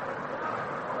batting.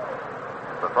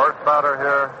 The first batter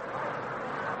here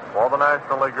for the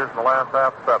National Leaguers in the last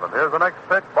half seventh. Here's the next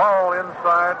pitch. Ball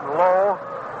inside and low.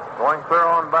 Going clear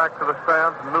on back to the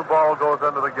stands. And new ball goes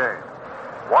into the game.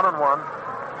 1-1.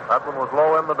 That one was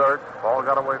low in the dirt. Ball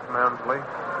got away from Hemsley.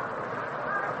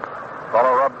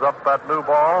 Fellow rubs up that new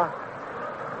ball.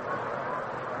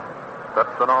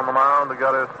 Steps in on the mound to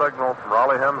get his signal from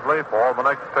Raleigh Hemsley for the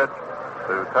next pitch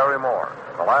to Terry Moore.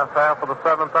 The last half of the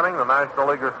seventh inning, the National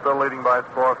Leaguers still leading by a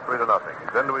score of 3-0.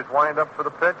 He's into his windup for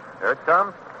the pitch. Here it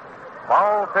comes.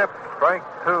 Foul tip, strike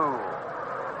 2.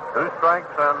 2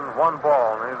 strikes and 1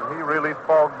 ball. And he really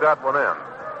fogged that one in.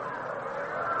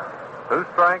 2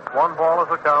 strikes, 1 ball is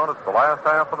the count. It's the last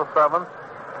half of the seventh.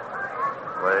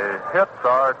 The hits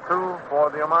are 2 for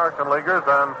the American Leaguers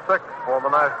and 6 for the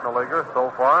National Leaguers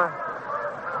so far.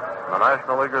 The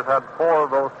National Leaguers had 4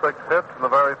 of those 6 hits in the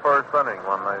very first inning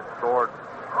when they scored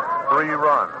 3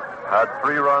 runs. Had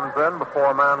 3 runs in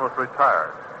before a man was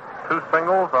retired. 2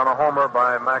 singles and a homer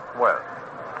by Max West.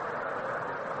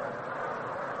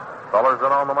 Feller's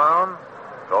in on the mound.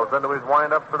 Goes into his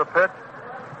windup for the pitch.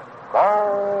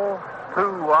 Ball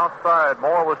 2 outside.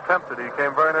 Moore was tempted. He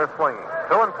came very near swinging.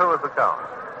 2-2 is the count.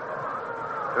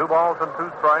 2 balls and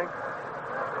 2 strikes.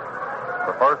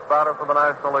 The first batter for the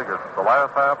National Leaguers. The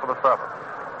last half of the seventh.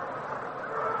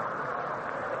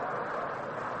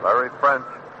 Larry French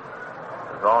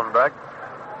is on deck.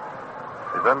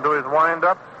 He's into his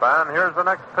windup. And here's the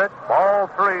next pitch. Ball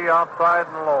 3 outside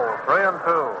and low.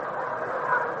 3-2.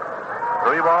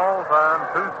 3 balls and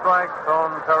 2 strikes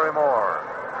on Terry Moore.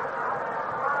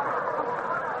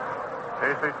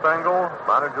 Casey Stengel,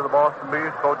 manager of the Boston Bees,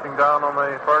 coaching down on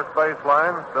the first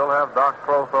baseline. Still have Doc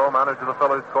Crotho, manager of the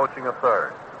Phillies, coaching at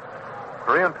third.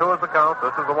 3-2 is the count.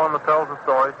 This is the one that tells the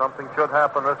story. Something should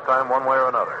happen this time one way or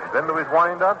another. He's into his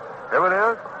windup. Here it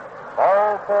is.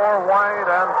 All 4 wide,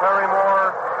 and Terry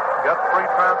Moore gets free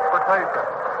transportation.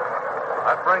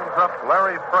 That brings up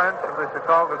Larry French of the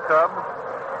Chicago Cubs,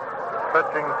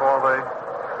 pitching for the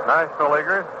National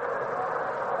Leaguers.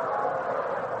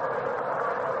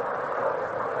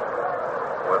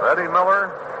 With Eddie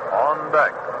Miller on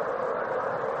deck.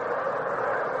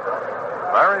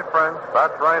 Larry French,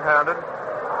 that's right-handed.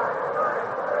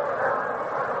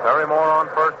 Terry Moore on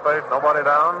first base, nobody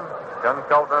down. Ken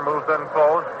Keltner moves in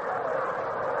close,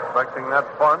 expecting that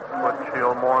bunt, which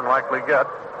he'll more than likely get.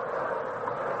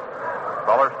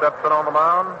 Feller steps in on the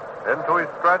mound, into his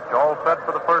stretch, all set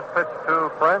for the first pitch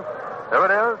to French. Here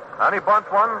it is. And he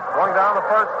bunts one. Going down the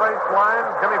first base line.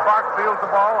 Jimmy Fox fields the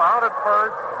ball out at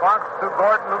first. Fox to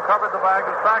Gordon, who covered the bag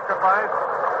of sacrifice,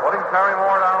 putting Terry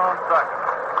Moore down on second.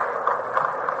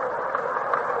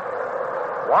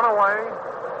 One away.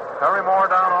 Terry Moore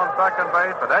down on second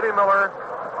base, and Eddie Miller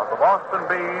of the Boston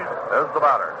Bees is the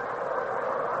batter.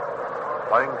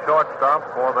 Playing shortstop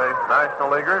for the National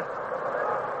Leaguers.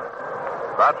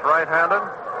 That's right-handed.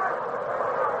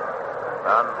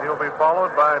 And he'll be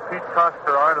followed by Pete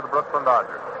Koskar of the Brooklyn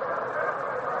Dodgers.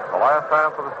 The last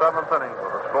half of the seventh inning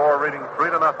with a score reading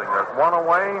 3-0. There's one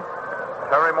away.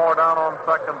 Terry Moore down on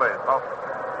second base.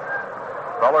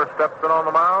 Feller steps in on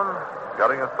the mound,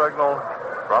 getting a signal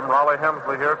from Raleigh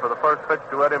Hemsley here for the first pitch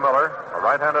to Eddie Miller, a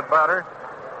right-handed batter.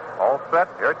 All set.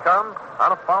 Here it comes.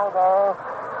 On a foul ball.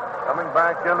 Coming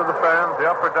back into the fans,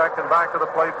 the upper deck, and back to the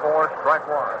plate for strike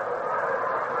one.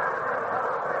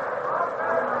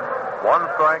 One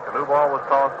strike. A new ball was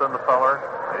tossed into Feller.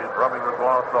 He's rubbing the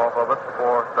gloss off of it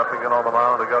before stepping in on the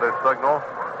mound to get his signal.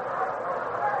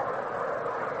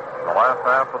 The last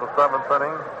half of the seventh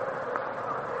inning.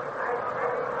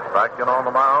 Back in on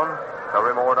the mound.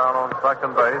 Terry Moore down on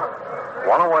second base.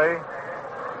 One away.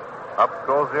 Up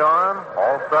goes the arm.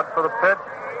 All set for the pitch.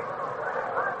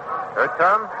 Here it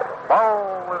comes.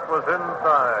 Ball. It was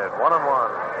inside. 1-1.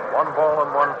 1 ball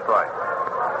and 1 strike.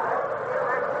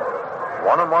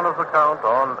 1-1 is the count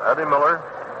on Eddie Miller.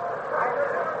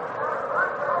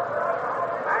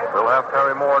 We'll have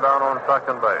Terry Moore down on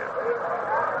second base.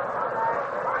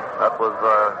 That was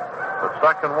the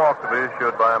second walk to be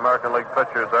issued by American League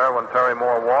pitchers there when Terry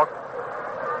Moore walked.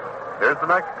 Here's the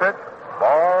next pitch.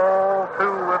 Ball 2.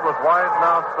 It was wide and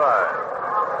outside.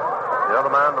 The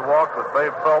other man to walk was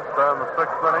Babe Phelps there in the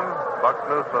sixth inning. Buck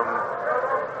Newsom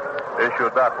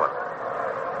issued that one.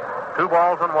 2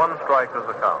 balls and 1 strike is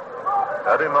the count.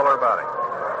 Eddie Miller batting.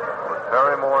 With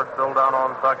Terry Moore still down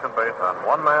on second base and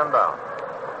 1 man down.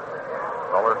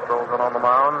 Miller still in on the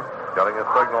mound. Getting a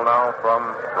signal now from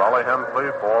Raleigh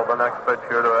Hemsley for the next pitch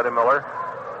here to Eddie Miller.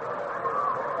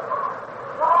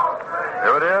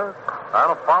 Here it is.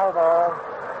 And a foul ball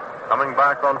coming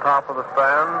back on top of the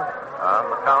stand. And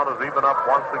the count is even up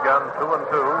once again, 2-2.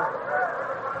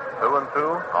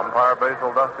 2-2. Umpire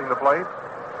Basil dusting the plate.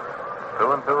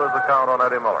 2-2 is the count on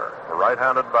Eddie Miller, the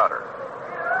right-handed batter.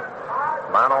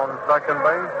 Man on second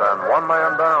base and 1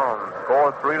 man down.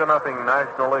 Score 3-0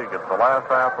 National League. It's the last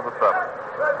half of the seventh.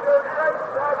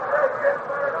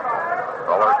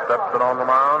 Feller steps in on the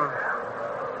mound.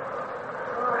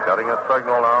 Getting a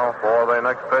signal now for the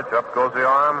next pitch. Up goes the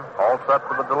arm. All set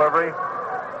for the delivery.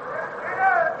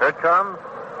 Here it comes.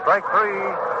 Strike 3.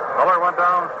 Miller went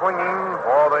down swinging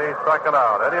for the second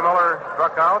out. Eddie Miller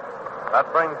struck out. That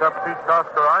brings up Pete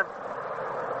Koskar,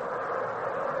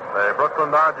 the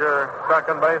Brooklyn Dodger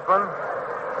second baseman.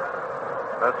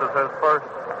 This is his first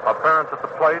appearance at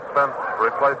the plate since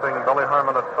replacing Billy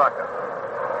Herman at second.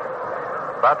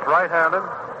 That's right-handed.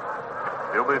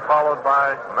 He'll be followed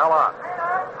by Mel Ott.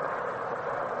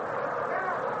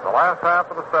 The last half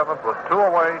of the seventh was 2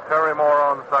 away. Terry Moore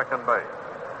on second base.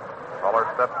 Muller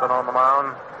steps in on the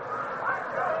mound.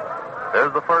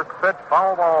 Here's the first pitch.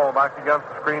 Foul ball back against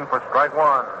the screen for strike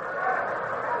 1.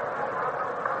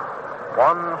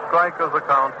 1 strike is the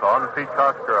count on Pete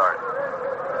Koskar.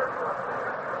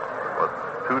 With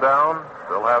 2 down,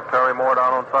 they'll have Terry Moore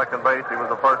down on second base. He was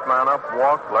the first man up,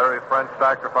 walked. Larry French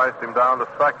sacrificed him down to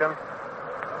second.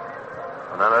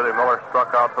 And then Eddie Miller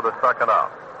struck out for the second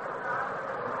out.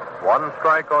 1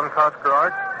 strike on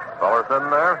Koskar. Feller's in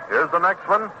there. Here's the next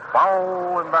one.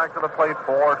 Foul and back to the plate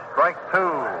for strike 2.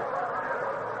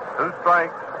 2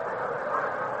 strikes.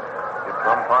 Keeps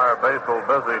umpire Basil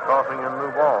busy tossing in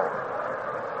new balls.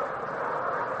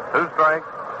 2 strikes,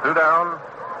 2 down,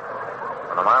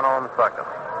 and a man on second.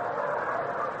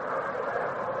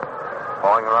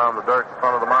 Falling around the dirt in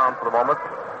front of the mound for the moment.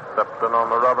 Steps in on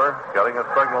the rubber, getting a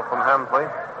signal from Hemsley.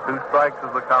 2 strikes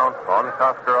is the count on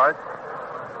Koskar.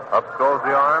 Up goes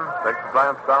the arm, takes a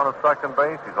glance down at second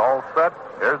base. He's all set.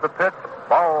 Here's the pitch.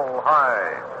 Ball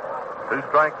high. 2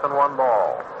 strikes and 1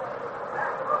 ball.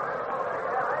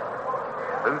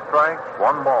 2 strikes,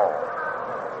 1 ball.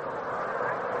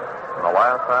 In the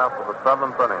last half of the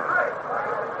 7th inning.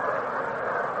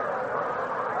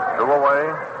 2 away.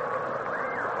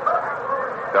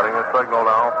 Getting a signal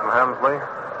now from Hemsley.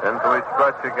 Into each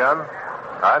stretch again.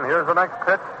 And here's the next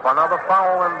pitch. Another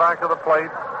foul in back of the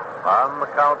plate. And the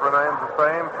count remains the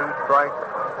same. 2 strikes,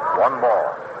 1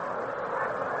 ball.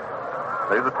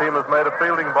 Neither team has made a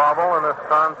fielding bobble in this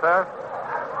contest.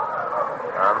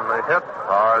 And the hits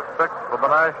are 6 for the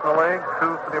National League,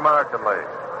 2 for the American League.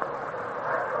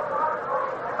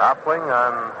 Appling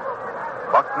and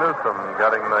Buck Newsom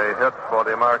getting the hit for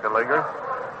the American Leaguers.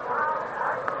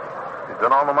 He's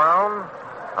been on the mound.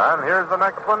 And here's the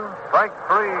next one. Strike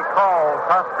 3 called.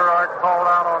 Art called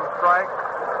out on strike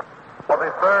for the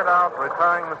third out,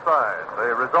 retiring the side.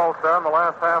 The results there in the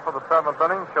last half of the seventh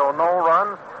inning show no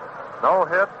runs, no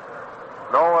hits,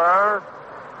 no errors,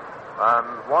 and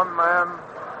one man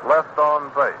left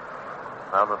on base.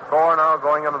 And the score now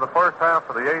going into the first half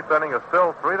of the eighth inning is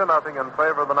still 3-0 in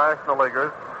favor of the National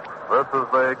Leaguers. This is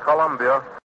the Columbia.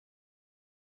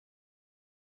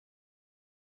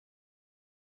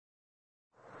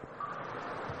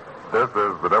 This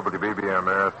is the WBBM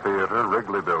Air Theater,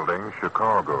 Wrigley Building,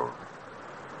 Chicago.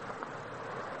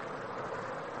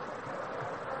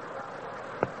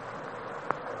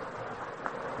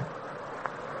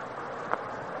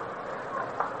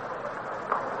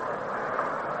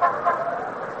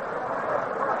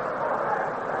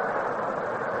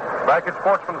 Back at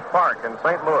Sportsman's Park in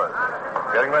St. Louis.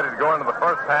 Getting ready to go into the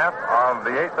first half of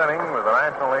the eighth inning with the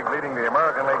National League leading the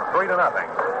American League 3-0.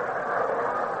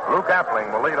 Luke Appling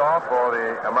will lead off for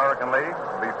the American League,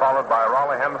 be followed by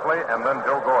Raleigh Hemsley and then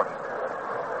Joe Gordon.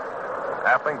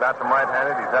 Appling bats him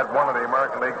right-handed. He's had one of the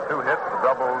American League's 2 hits, the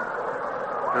doubles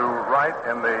to right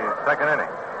in the second inning.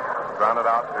 Grounded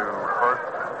out to first,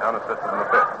 unassisted in the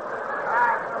fifth.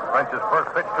 French's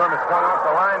first pitch to him is swung off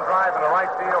the line drive in the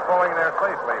right field, falling there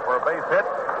safely for a base hit.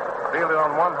 Fielded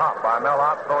on one hop by Mel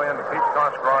Ott, throw in to Pete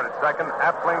Skarsgård at second.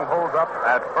 Appling holds up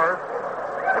at first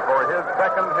for his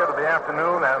second hit of the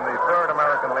afternoon and the third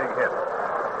American League hit.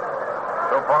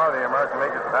 So far, the American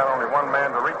Leaguers have had only one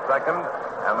man to reach second,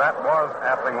 and that was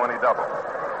Appling when he doubled.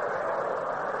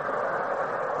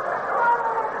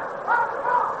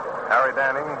 Harry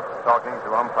Danning talking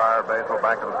to umpire Basil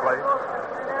back at the plate.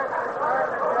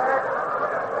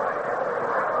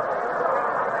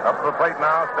 Up to the plate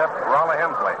now steps Raleigh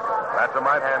Hemsley. That's him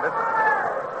right-handed.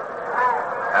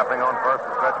 Appling on first,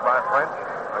 stretched by French.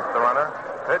 Looks the runner.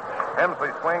 Pitch. Hemsley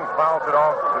swings, fouls it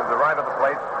off to the right of the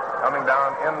plate, coming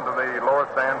down into the lower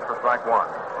stands for strike 1.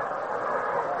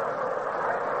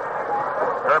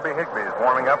 Kirby Higbee is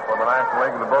warming up for the National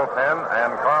League in the bullpen, and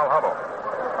Carl Hubble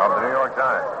of the New York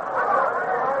Giants.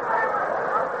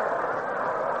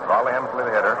 Raleigh Hemsley,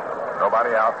 the hitter.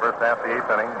 Nobody out. First half of the eighth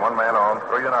inning. One man on.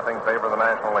 3-0 favor of the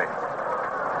National League.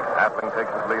 Appling takes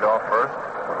his lead off first.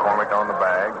 McCormick on the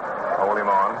bag. Hold him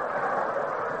on.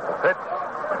 The pitch.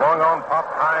 Swung on,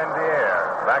 popped high in the air.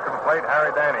 Back of the plate,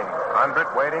 Harry Danning. Under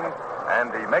it, waiting,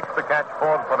 and he makes the catch,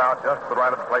 4 foot out just to the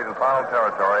right of the plate in foul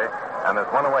territory, and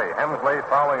there's one away. Hemsley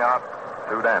fouling out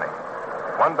to Danning.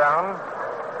 One down.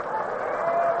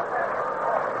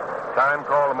 Time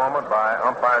called a moment by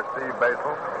umpire Steve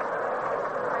Basil.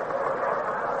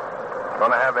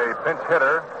 Going to have a pinch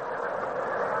hitter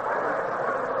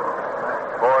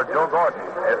for Joe Gordon.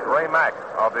 It's Ray Mack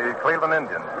of the Cleveland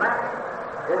Indians.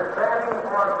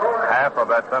 Half of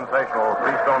that sensational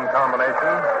three-stone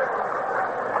combination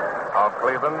of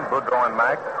Cleveland, Boudreaux, and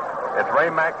Mack. It's Ray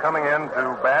Mack coming in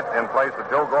to bat in place of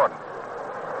Joe Gordon.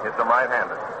 Hits him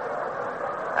right-handed.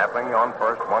 Appling on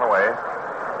first, one away.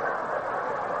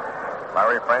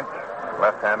 Larry French,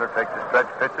 left-hander, takes his stretch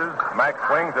pitches. Mack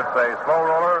swings. It's a slow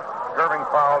roller, curving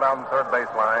foul down the third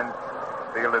baseline,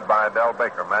 fielded by Del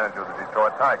Baker, manager of the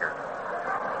Detroit Tigers.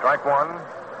 Strike 1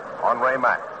 on Ray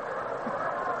Mack.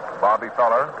 Bobby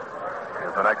Feller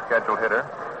is the next scheduled hitter.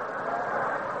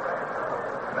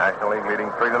 National League leading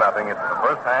 3-0. It's the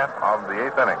first half of the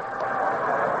eighth inning.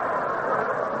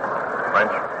 French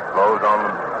blows on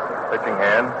the pitching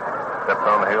hand, steps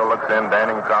on the hill, looks in.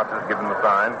 Danning crouches, gives him the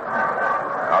sign.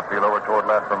 Outfield over toward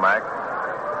left for Mack.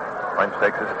 French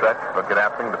takes his stretch. Look at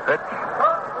Appling, the pitch.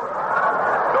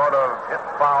 Sort of hit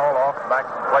foul off the back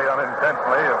of the plate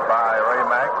unintentionally by Ray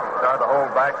Mack. He started to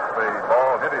hold back. The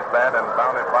ball hit his bat and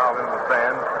found it fouled into the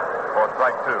stand for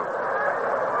strike 2.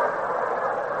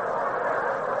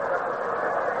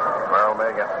 Merrill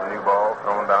May gets the new ball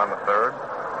thrown down the third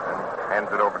and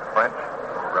hands it over to French,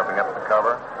 rubbing up the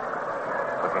cover,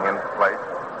 looking into the plate.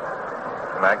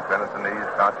 Mack bent at the knees,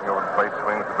 crouching over the plate,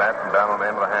 swings the bat from down on the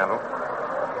end of the handle.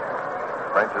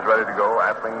 French is ready to go.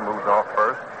 Appling moves off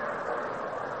first.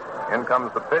 In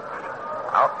comes the pitch,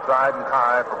 outside and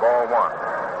high for ball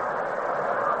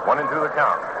 1. 1-2 the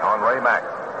count on Ray Mack.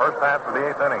 First half of the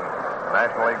eighth inning.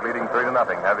 National League leading 3-0,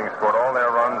 having scored all their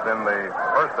runs in the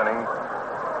first inning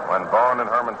when Vaughan and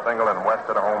Herman singled and West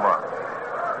hit a home run.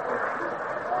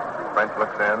 French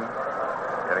looks in,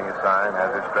 getting his sign,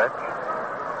 has his stretch.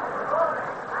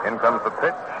 In comes the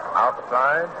pitch,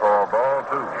 outside for ball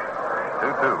 2.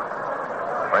 2-2.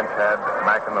 French had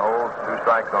Mack in the hole, 2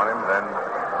 strikes on him, then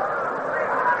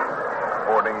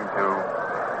according to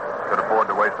Could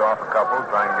afford to waste off a couple,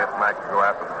 trying to get Mack to go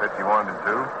after the pitch he wanted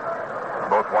to.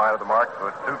 Both wide of the mark, so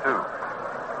it's 2-2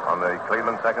 on the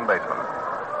Cleveland second baseman.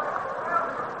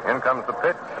 In comes the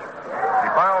pitch. He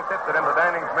foul tips it into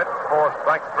Danning's mitt for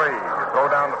strike 3. You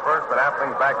throw down the first, but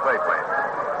Appling's back safely.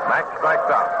 Mack strikes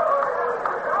out.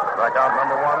 Strikeout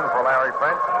number 1 for Larry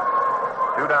French.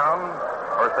 2 down.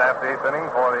 First half of the 8th inning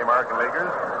for the American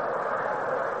Leaguers.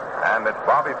 And it's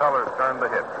Bobby Feller's turn to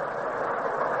hit.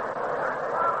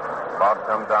 Bob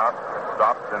comes out,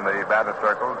 stops in the batter's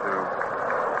circle to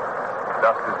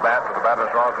dust his bat with the batter's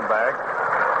rosin bag.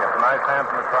 Gets a nice hand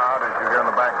from the crowd, as you hear in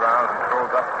the background, and throws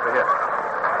up to hit.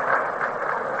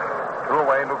 2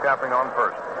 away, Luke Appling on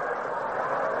first.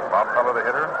 Bob Feller, the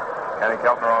hitter. Kenny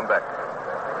Keltner on deck.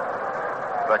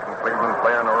 Second Cleveland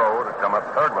player in a row to come up.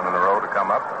 Third one in a row to come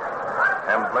up.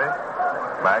 Hemsley,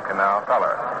 Mack, and now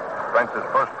Feller. French's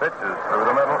first pitch is through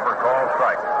the middle for a called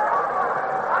strike.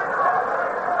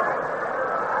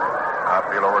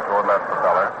 Outfield over toward left for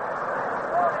Feller.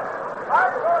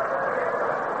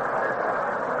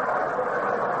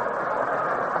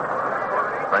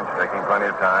 French taking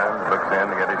plenty of time. Looks in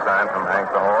to get his sign from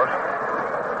Hank the horse.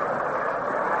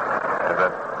 There's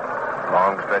that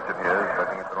long stretch of his,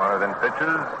 looking at the runner, then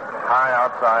pitches high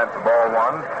outside for ball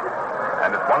 1.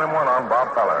 And it's 1-1 on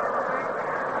Bob Feller.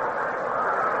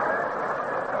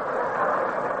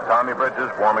 Tommy Bridges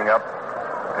warming up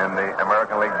in the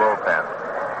American League bullpen.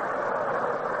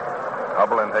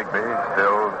 Hubble and Higbee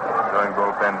still doing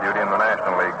bullpen duty in the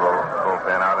National League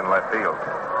bullpen out in left field.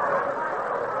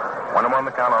 1-1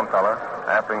 the count on Feller.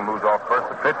 Appling moves off first.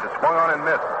 The pitch is swung on and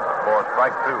missed for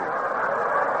strike 2.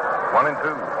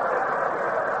 1-2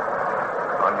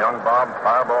 on young Bob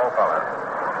Fireball Feller.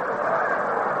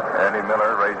 Eddie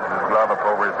Miller raises his glove up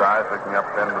over his eyes, looking up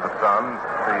into the sun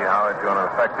to see how it's going to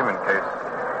affect him in case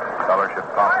Feller should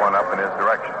pop one up in his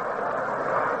direction.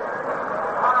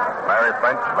 Larry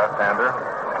French, left-hander,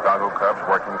 Chicago Cubs,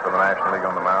 working for the National League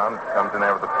on the mound, comes in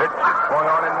there with the pitch. It's swung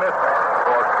on and missed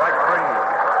for strike 3.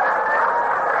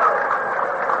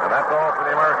 And that's all for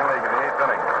the American League in the 8th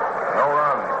inning. No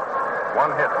runs,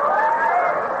 1 hit,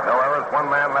 no errors, 1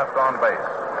 man left on base.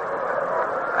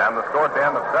 And the score at the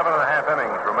end of 7.5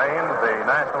 innings remains the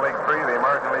National League 3, the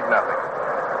American League nothing.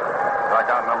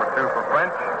 Strikeout number 2 for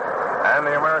French. And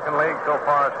the American League so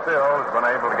far still has been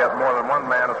able to get more than 1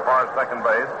 man as far as second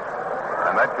base.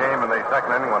 And that came in the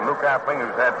second inning when Luke Appling,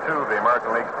 who's had 2 of the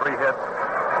American League's 3 hits,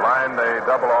 lined a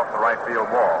double off the right field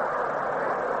wall.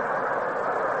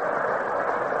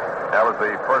 That was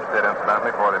the first hit,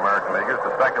 incidentally, for the American Leaguers.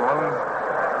 The second one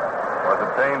was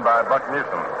obtained by Buck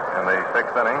Newsom in the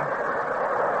 6th inning,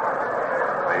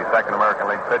 the second American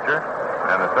League pitcher.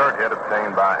 And the third hit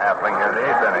obtained by Appling here in the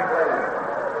 8th inning.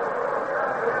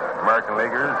 American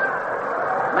Leaguers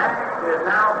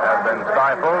have been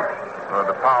stifled with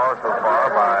the power so far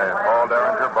by Paul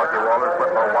Derringer, Bucky Walters,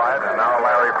 Whitlow White, and now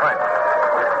Larry French.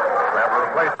 We have a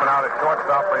replacement out at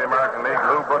shortstop for the American League.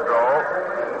 Lou Boudreau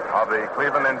of the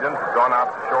Cleveland Indians has gone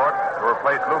out to short to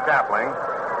replace Luke Appling.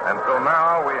 And so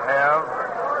now we have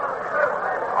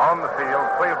on the field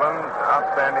Cleveland's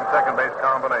outstanding second base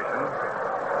combination.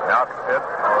 The outfit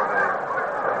are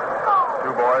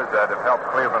the 2 boys that have helped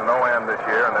Cleveland no end this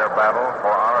year in their battle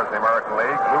for honors in the American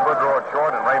League. Lou Boudreau at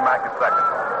short and Ray Mack at second.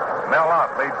 Mel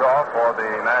Ott leads off for the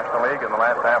National League in the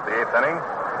last half of the 8th inning.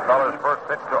 Feller's first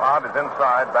pitch to Ott is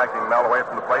inside, backing Mel away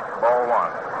from the plate for ball 1.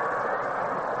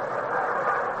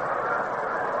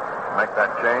 Make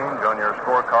that change on your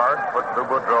scorecard. Put Lou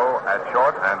Boudreau at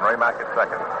short and Ray Mack at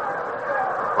second,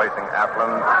 replacing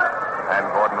Applin and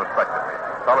Gordon respectively.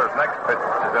 Feller's next pitch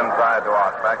is inside to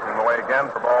Ott, backing him away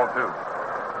again for ball 2.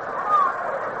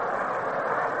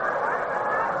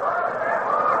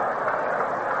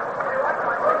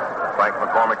 Frank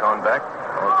McCormick on deck.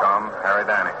 Will come Harry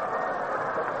Danning.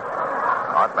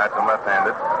 Ott bats him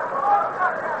left-handed.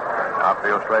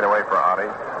 Outfield straight away for Ottie.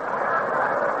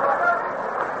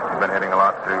 He's been hitting a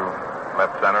lot to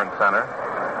left center and center.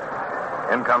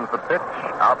 In comes the pitch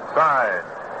outside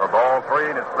for ball 3,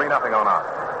 and it's 3-0 on Ott.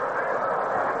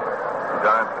 The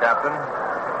Giants captain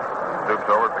stoops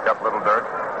over to pick up a little dirt.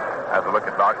 Has a look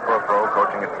at Doc Prothro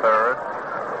coaching at third.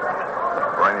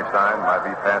 Rainey Stein might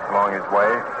be passed along his way.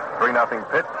 3-0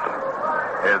 pitch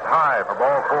is high for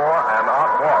ball 4, and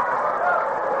Ott walks.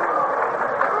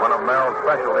 One of Merrill's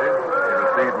specialties. He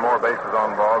received more bases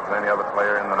on balls than any other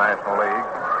player in the National League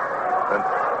since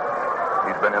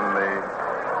he's been in the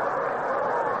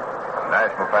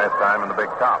national pastime in the Big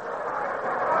Top.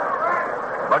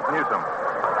 Buck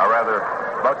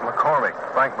McCormick.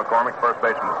 Frank McCormick, first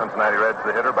baseman of the Cincinnati Reds,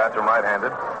 the hitter, bats him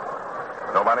right-handed.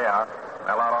 Nobody out.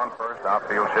 Mel out on first.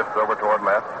 Outfield shifts over toward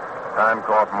left. Time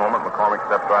call for a moment. McCormick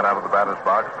steps right out of the batter's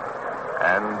box.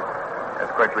 And as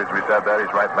quickly as we said that,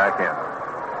 he's right back in.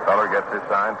 Feller gets his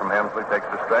sign from Hemsley, takes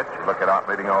the stretch. Look it out,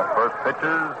 leading off first.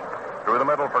 Pitches through the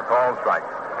middle for called strike.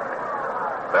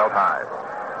 Belt high.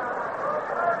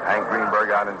 Hank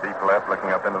Greenberg out in deep left, looking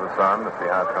up into the sun to see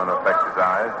how it's going to affect his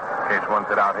eyes. In case one's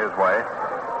hit out his way.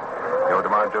 Joe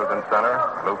DiMaggio's in center.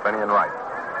 Lou Finney in right.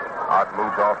 Art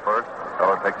moves off first.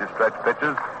 Feller takes his stretch,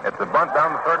 pitches. It's a bunt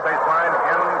down the third base line.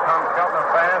 In comes Keltner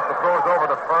fast. The throw's over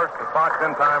to first. The Fox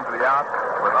in time for the out,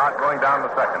 with Art going down to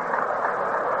second.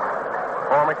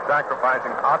 McCormick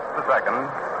sacrificing Art to second.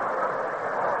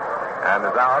 And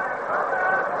is out.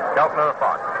 Keltner to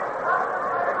Fox.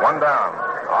 One down.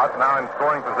 Art now in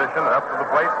scoring position. Up to the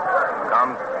plate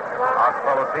comes Art's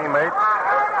fellow teammate,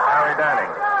 Harry Danning.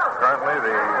 Currently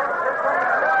the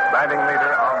batting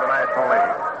leader of the National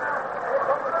League.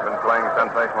 Been playing a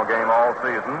sensational game all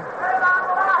season.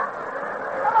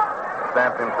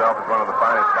 Stamped himself as one of the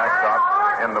finest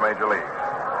backstops in the major leagues.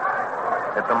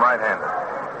 Hits him right-handed.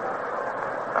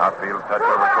 Outfield touch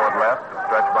over toward left.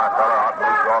 Stretch by Feller. Art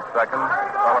moves off second.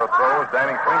 Feller throws.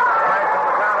 Danning swings. Smash on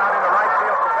the ground out into right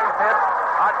field for base hit.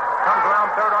 Art comes around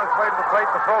third on his way to the plate.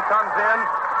 The throw comes in,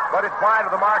 but it's wide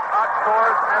of the mark. Art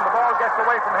scores, and the ball gets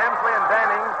away from Hemsley, and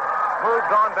Danning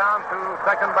moves on down to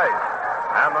second base.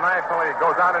 And the National League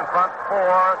goes out in front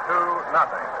 4-0.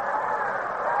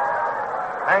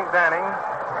 Hank Danning,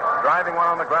 driving one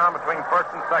on the ground between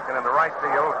first and second in the right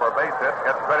field for a base hit,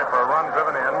 gets credit for a run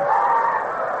driven in.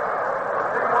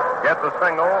 Gets a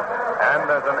single, and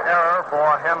there's an error for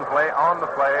Hemsley on the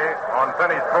play, on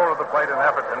Finney's throw to the plate in an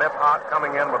effort to nip Art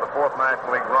coming in with the fourth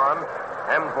National League run.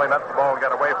 Hemsley lets the ball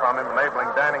get away from him,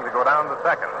 enabling Danning to go down to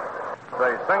second. It's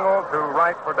a single to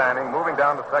right for Danning, moving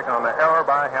down to second on the error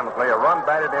by Hemsley. A run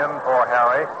batted in for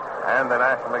Harry, and the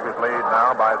National Leaguers lead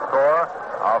now by a score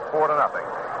of 4-0.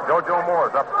 Joe Moore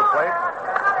is up to the plate.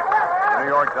 The New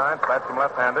York Giants bats him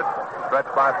left-handed.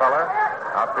 Stretched by Feller.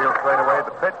 Outfield straight away.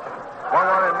 The pitch. Swung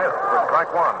on and missed for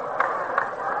strike one.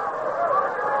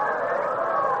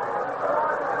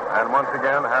 And once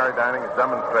again, Harry Danning has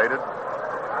demonstrated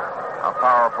how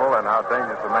powerful and how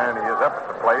dangerous a man he is up at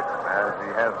the plate, as he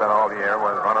has been all year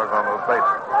with runners on those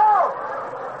bases.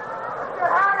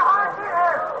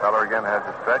 Feller again has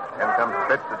his stretch. In comes the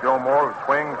pitch to Joe Moore, who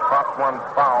swings, pops one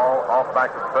foul off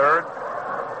back to third,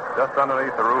 just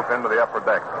underneath the roof into the upper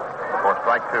deck for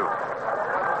strike two.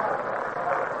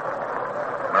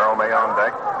 Merrill May on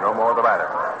deck. Joe Moore the batter.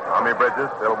 Tommy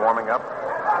Bridges still warming up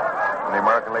in the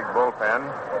American League bullpen.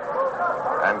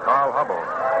 And Carl Hubble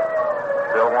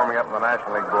still warming up in the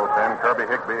National League bullpen. Kirby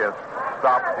Higbee has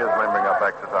stopped his limbering up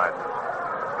exercises.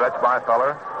 Stretch by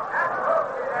Feller.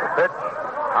 The pitch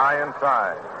high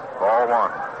inside. Ball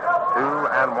one.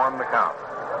 2-1 the count.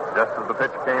 Just as the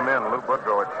pitch came in, Lou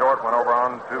Boudreau at short went over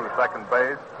on to second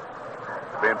base.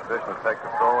 Be in position to take the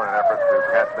throw in an effort to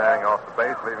catch Danning off the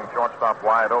base, leaving shortstop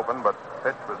wide open, but the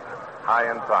pitch was high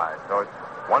inside. So it's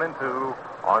 1-2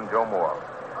 on Joe Moore.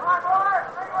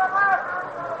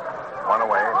 One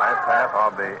away, last half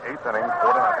of the eighth inning,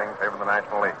 4-0 favor the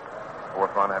National League.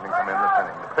 Fourth run having come in this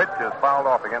inning. The pitch is fouled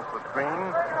off against the screen.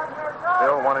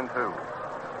 Still 1-2.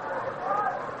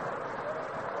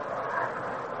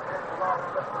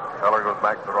 Feller goes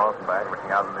back to the Rosenbach, looking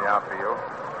out in the outfield.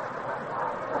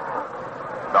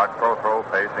 Doc Prothro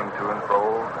pacing to and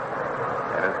fro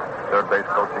in his third base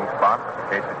coaching spot.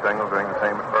 Casey Stengel doing the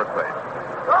same at first base.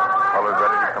 Feller's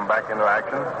ready to come back into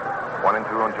action. 1-2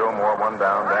 on Joe Moore, one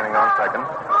down. Danning on second.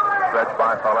 Stretch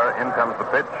by Feller. In comes the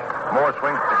pitch. Moore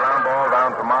swings the ground ball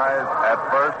down to Mize at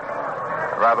first.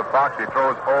 Rather, Fox, he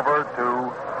throws over to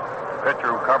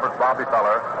pitcher who covers Bobby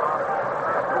Feller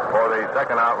for the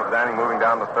second out, with Danning moving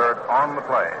down to third on the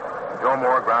play. Joe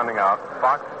Moore grounding out.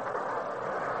 Fox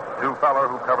to Feller,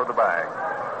 who covered the bag.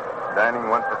 Danning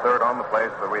went to third on the play,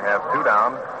 so we have two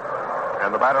down.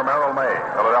 And the batter, Merrill May,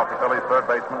 Philadelphia Phillies third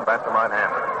baseman, bats him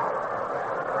right-handed.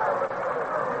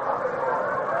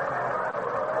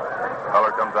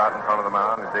 Feller comes out in front of the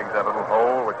mound and digs that little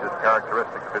hole, which is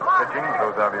characteristic of his pitching.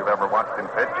 Those of you who've ever watched him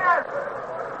pitch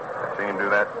have seen him do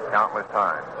that countless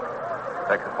times.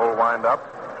 Takes a full wind-up.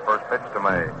 First pitch to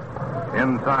May.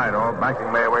 Inside, backing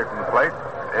May away from the plate.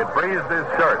 It breezed his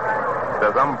shirt,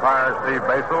 says umpire Steve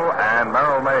Basel, and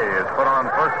Merrill May is put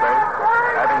on first base,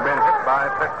 having been hit by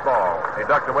a pitched ball. He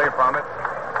ducked away from it,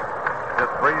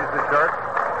 just breezed his shirt,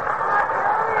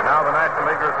 and now the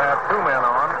National Leaguers have two men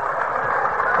on.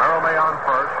 Merrill May on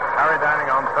first, Harry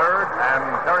Danning on third, and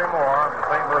Terry Moore of the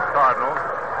St. Louis Cardinals,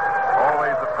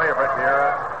 always the favorite here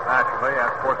nationally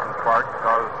at Sportsman's Park,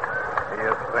 because he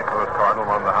is the St. Louis Cardinal,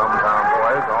 one of the hometown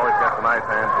boys, always gets a nice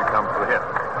hand as he comes to the hit.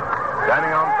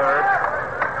 Danning on third,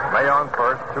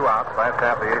 first, 2 outs, last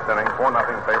half of the 8th inning, 4-0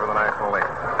 in favor of the National League.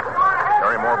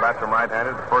 Terry Moore bats him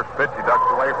right-handed. The first pitch he ducks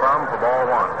away from for ball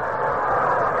 1.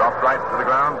 Dropped right to the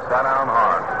ground, sat down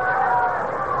hard.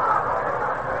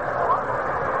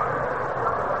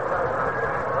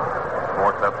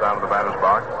 Moore steps down to the batter's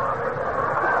box.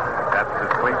 That's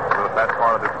his cleats to the best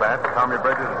part of his bat. Tommy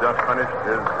Bridges has just finished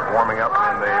his warming up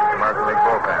in the American League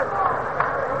bullpen.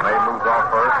 May moves off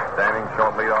first, standing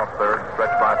short lead off third,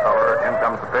 stretched by Feller. In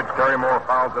comes the pitch. Terry Moore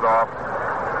fouls it off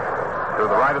to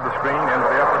the right of the screen into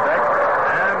the upper deck.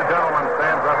 And the gentleman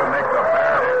stands up and makes a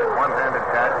bare-handed, one-handed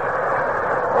catch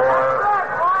for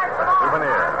a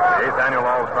souvenir, the 8th annual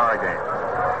All-Star Game.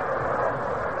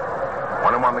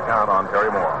 1-1 the count on Terry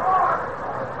Moore.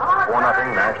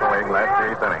 4-0 National League, last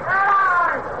 8th inning.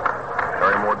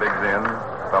 Terry Moore digs in.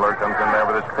 Feller comes in there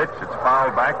with his pitch. It's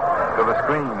fouled back to the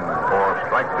screen for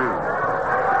strike 2.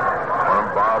 One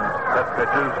of Bob's set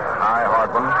pitches, high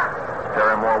hard one.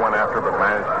 Terry Moore went after, but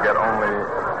managed to get only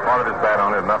part of his bat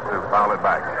on it, enough to foul it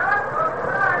back.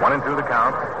 1-2 the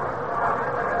count.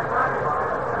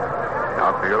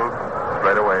 Outfield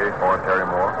straight away for Terry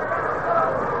Moore.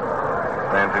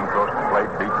 Stands in close to the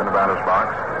plate, beats in the batter's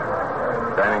box.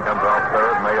 Standing comes off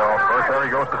third, May off first. There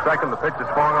he goes to second. The pitch is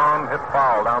swung on, hit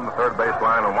foul down the third base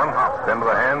line, and one hop into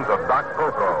the hands of Doc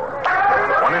Prothro.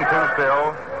 1-2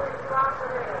 still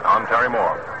on Terry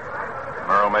Moore.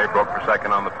 Merrill May broke for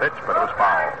second on the pitch, but it was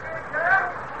foul.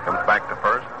 Comes back to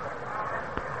first.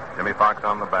 Jimmy Fox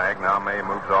on the bag. Now May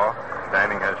moves off.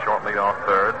 Standing has short lead off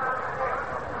third.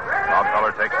 Bob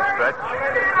Feller takes a stretch.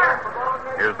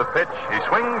 Here's the pitch. He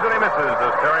swings and he misses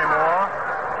as Terry Moore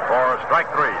for strike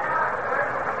 3.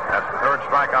 That's the third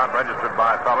strikeout registered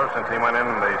by Feller since he went in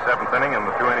the 7th inning and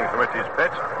the 2 innings in which he's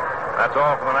pitched. That's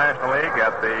all for the National League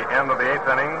at the end of the 8th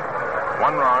inning.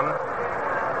 1 run,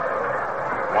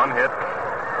 1 hit,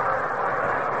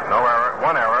 no error,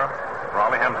 1 error,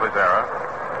 Raleigh Hemsley's error,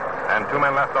 and 2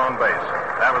 men left on base.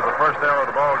 That was the first error of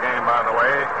the ball game, by the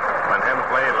way, when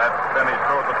Hemsley let Benny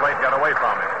throw at the plate, got away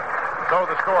from him. So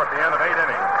the score at the end of 8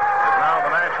 innings is now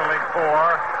the National League 4,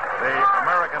 the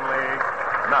American League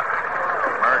nothing.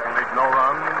 American League no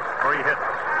runs, 3 hits,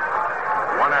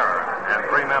 1 error, and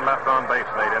 3 men left on base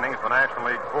in 8 innings. The National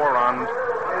League 4 runs,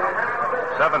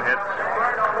 7 hits,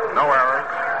 no errors,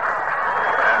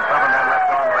 and 7 men left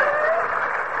on base.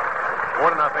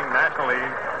 4-0 National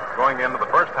League going into the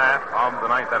first half of the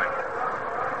 9th inning.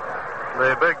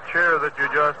 The big cheer that you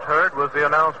just heard was the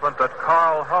announcement that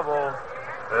Carl Hubble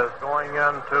is going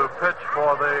in to pitch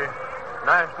for the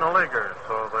National Leaguers.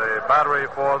 So the battery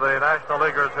for the National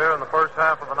Leaguers here in the first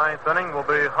half of the 9th inning will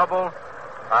be Hubble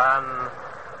and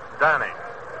Danny.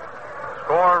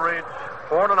 Score reads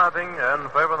 4-0 in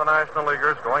favor of the National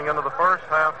Leaguers going into the first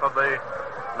half of the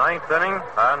 9th inning,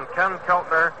 and Ken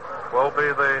Keltner will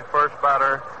be the first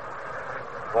batter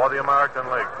for the American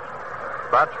League.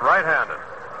 That's right-handed.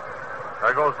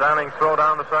 There goes Danning's throw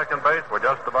down to second base. We're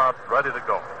just about ready to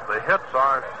go. The hits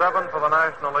are 7 for the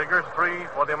National Leaguers, 3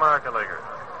 for the American Leaguers.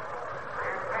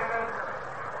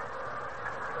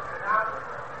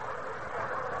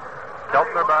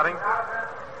 Keltner batting.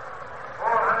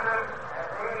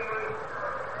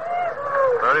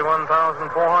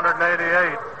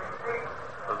 31,488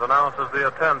 is announced as the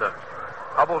attendance.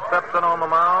 Hubble steps in on the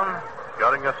mound,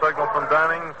 getting a signal from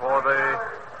Danning for the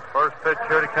first pitch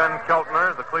here to Ken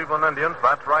Keltner, the Cleveland Indians.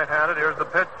 That's right-handed. Here's the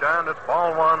pitch, and it's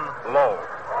ball 1 low.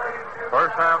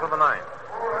 First half of the 9th.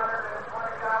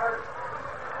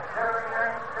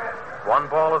 1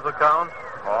 ball is the count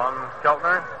on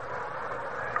Keltner.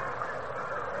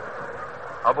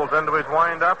 Hubble's into his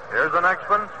wind-up. Here's the next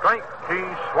one. Strike. He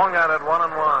swung at it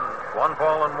 1-1. 1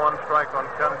 ball and 1 strike on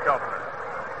Ken Keltner.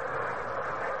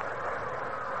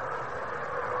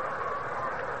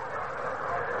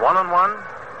 One and one.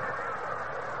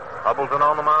 Hubble's in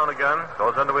on the mound again.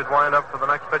 Goes into his wind-up for the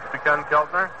next pitch to Ken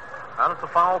Keltner. And it's a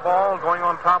foul ball going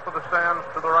on top of the stands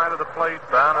to the right of the plate.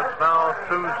 And it's now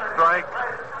 2 strikes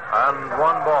and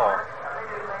 1 ball.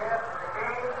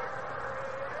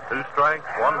 2 strikes,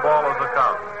 1 ball is the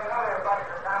count.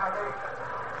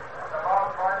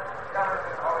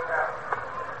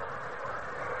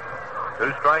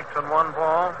 Two strikes and 1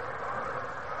 ball.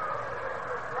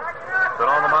 Sit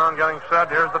on the mound getting set.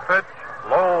 Here's the pitch.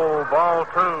 Low, ball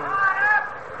 2.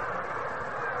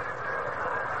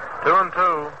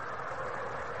 2-2.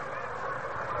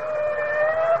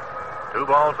 2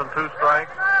 balls and 2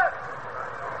 strikes.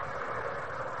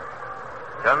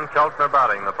 Ken Keltner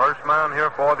batting. The first man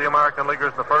here for the American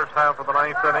Leaguers in the first half of the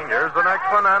 9th inning. Here's the next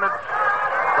one, and it's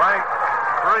strike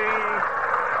 3.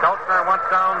 Keltner went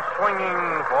down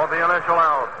swinging for the initial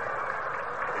out.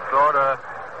 He sort of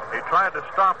He tried to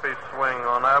stop his swing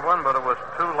on that one, but it was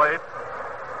too late.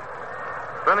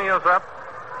 Finney is up.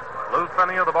 Lou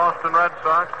Finney of the Boston Red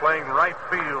Sox playing right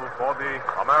field for the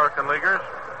American Leaguers.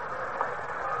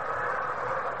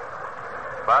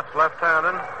 Bats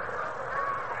left-handed.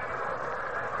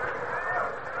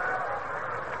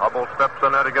 Hubble steps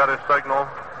in there to get his signal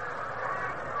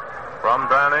from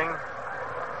Banning.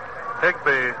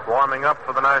 Higbee warming up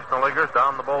for the National Leaguers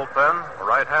down the bullpen, a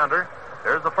right-hander.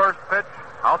 Here's the first pitch,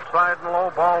 outside and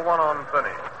low, ball one on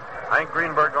Finney. Hank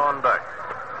Greenberg on deck.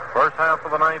 First half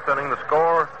of the ninth inning, the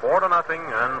score 4-0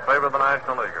 in favor of the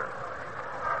National Leaguers.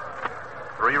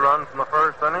 3 runs in the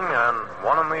first inning and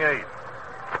 1 in the eighth.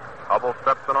 Hubble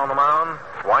steps in on the mound,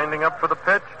 winding up for the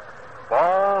pitch.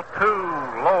 Ball 2,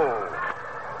 low.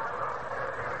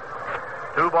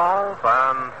 2 balls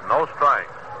and no strikes.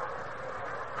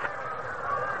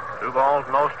 2 balls,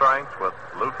 no strikes with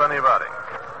Lou Finney batting.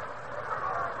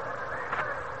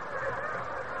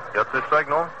 Gets his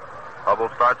signal.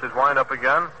 Hubble starts his windup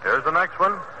again. Here's the next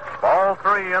one. Ball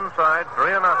 3 inside,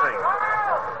 3-0.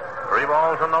 3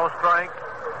 balls and no strikes.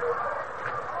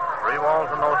 3 balls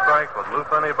and no strikes with Lou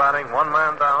Finney batting. 1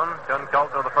 man down. Ken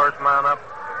Keltner, the first man up,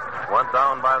 went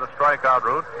down by the strikeout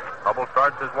route. Hubble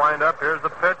starts his windup. Here's the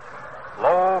pitch.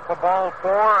 Low for ball 4,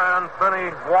 and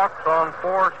Finney walks on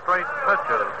 4 straight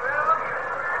pitches.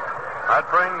 That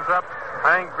brings up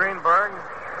Hank Greenberg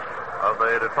of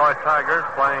the Detroit Tigers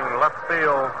playing left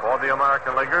field for the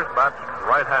American Leaguers. Bats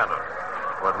right-handed.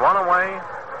 With 1 away,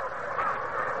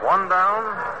 1 down.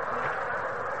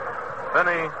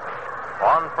 Finney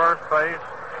on first base.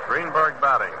 Greenberg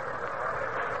batting.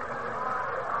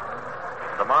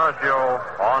 DiMaggio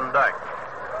on deck.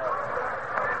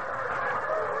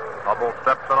 Hubble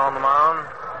steps in on the mound.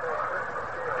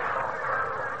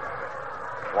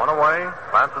 1 away.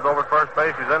 Glances over first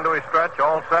base. He's into his stretch.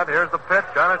 All set. Here's the pitch,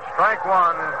 and it's strike 1.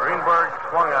 Greenberg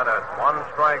swung at it. 1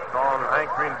 strike on Hank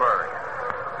Greenberg.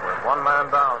 With 1 man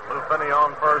down. Lou Finney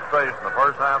on first base in the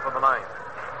first half of the ninth.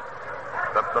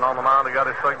 Steps in on the mound to get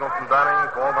his signal from Dunning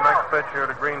for the next pitch here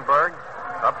to Greenberg.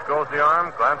 Up goes the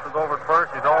arm. Glances over at first.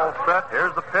 He's all set.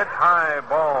 Here's the pitch. High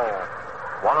ball.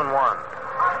 1-1.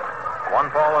 1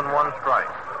 ball and 1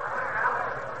 strike.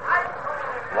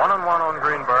 1-1 on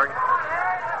Greenberg.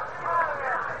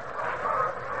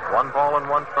 1 ball and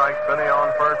 1 strike. Finney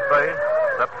on first base.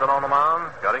 Steps in on the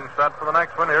mound. Getting set for the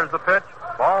next one. Here's the pitch.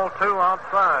 Ball 2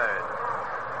 outside.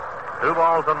 2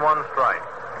 balls and 1 strike.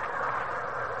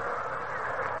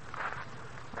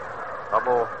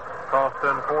 Hubble tossed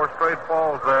in 4 straight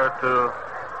balls there to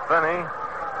Finney.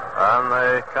 And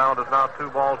the count is now 2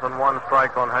 balls and 1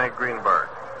 strike on Hank Greenberg.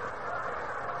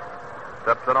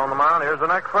 Steps in on the mound. Here's the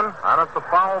next one. And it's a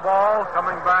foul ball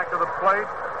coming back to the plate.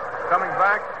 Coming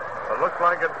back. It looks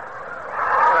like it.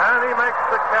 And he makes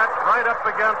the catch right up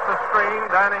against the screen.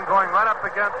 Danning going right up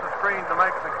against the screen to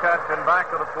make the catch and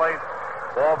back to the plate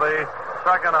for the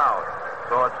second out.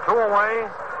 So it's 2 away.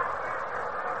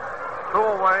 2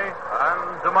 away, and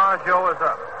DiMaggio is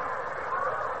up.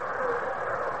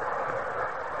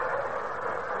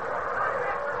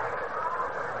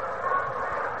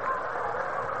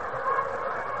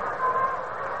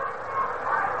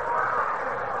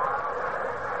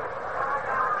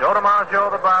 Joe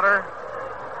DiMaggio, the batter.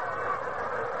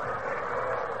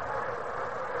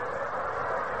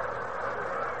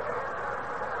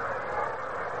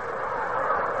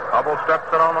 Hubble steps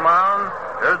in on the mound.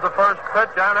 Here's the first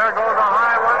pitch, and there goes a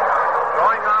high one.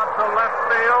 Going out to left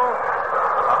field.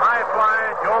 A high fly.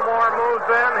 Joe Moore moves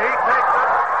in. He takes it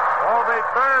for the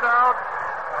third out.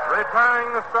 Returning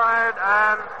the side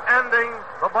and ending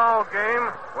the ball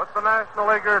game with the National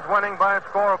Leaguers winning by a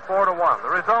score of 4-1. The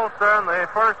results there in the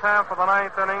first half of the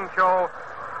ninth inning show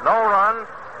no runs,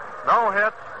 no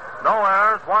hits, no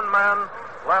errors, 1 man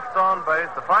left on base.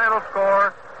 The final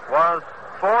score was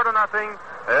 4-0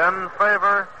 in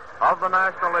favor of the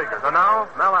National Leaguers. And now,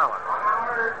 Mel Allen.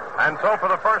 And so for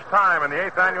the first time in the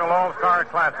 8th Annual All-Star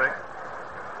Classic,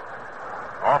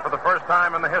 or for the first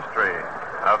time in the history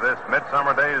of this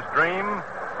Midsummer Day's Dream,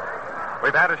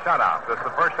 we've had a shutout. This is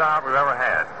the first shutout we've ever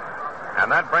had.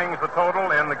 And that brings the total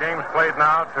in the games played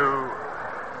now to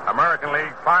American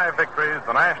League 5 victories,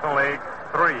 the National League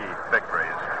 3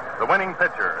 victories. The winning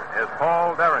pitcher is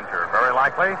Paul Derringer, very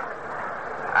likely,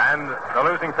 and the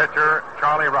losing pitcher,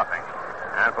 Charlie Ruffing.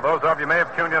 And for those of you who may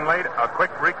have tuned in late, a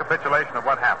quick recapitulation of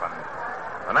what happened.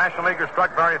 The National Leaguers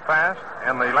struck very fast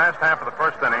in the last half of the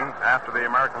first inning after the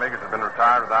American Leaguers had been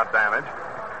retired without damage.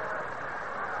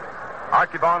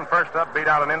 Arky Vaughan first up beat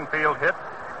out an infield hit.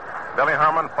 Billy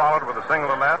Herman followed with a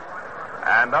single to left.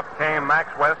 And up came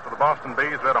Max West of the Boston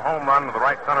Bees, who had a home run to the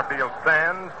right center field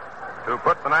stands. to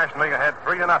put the National League ahead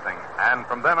 3-0. And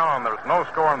from then on, there was no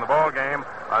score in the ball game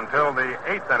until the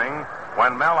 8th inning,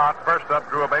 when Mel Ott, first up,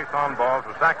 drew a base on balls,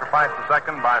 was sacrificed to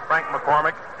second by Frank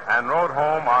McCormick, and rode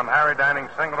home on Harry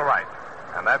Danning's single to right.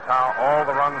 And that's how all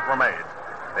the runs were made.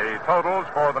 The totals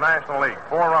for the National League: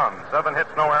 4 runs, 7 hits,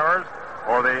 no errors.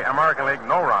 For the American League,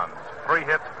 no runs, 3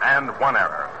 hits, and 1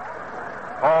 error.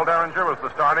 Paul Derringer was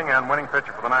the starting and winning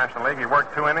pitcher for the National League. He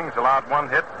worked 2 innings, allowed 1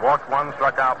 hit, walked 1,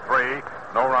 struck out 3.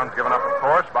 No runs given up, of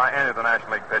course, by any of the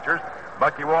National League pitchers.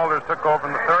 Bucky Walters took over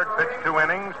in the third, pitched 2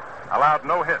 innings, allowed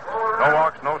no hits, no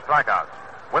walks, no strikeouts.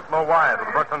 Whitlow Wyatt of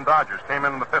the Brooklyn Dodgers came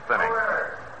in the 5th inning.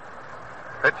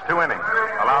 Pitched 2 innings,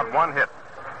 allowed 1 hit,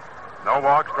 no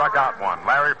walks, struck out 1.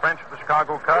 Larry French of the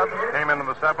Chicago Cubs came in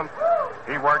the 7th.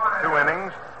 He worked 2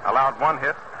 innings, allowed 1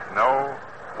 hit, no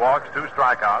walks, 2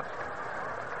 strikeouts.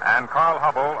 And Carl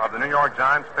Hubble of the New York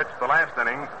Giants pitched the last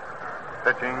inning,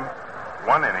 pitching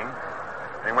 1 inning,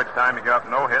 in which time he gave up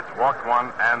no hits, walked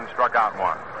 1, and struck out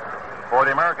 1. For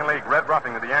the American League, Red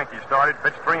Ruffing of the Yankees started,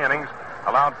 pitched 3 innings,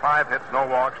 allowed 5 hits, no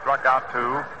walks, struck out 2,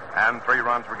 and 3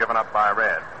 runs were given up by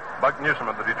Red. Buck Newsom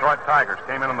of the Detroit Tigers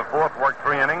came in the 4th, worked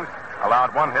 3 innings,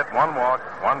 allowed 1 hit, 1 walk,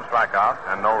 1 strikeout,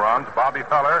 and no runs. Bobby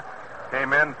Feller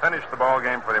came in, finished the ball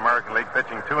game for the American League,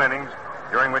 pitching 2 innings,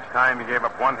 during which time he gave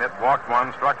up 1 hit, walked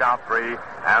 1, struck out 3,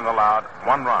 and allowed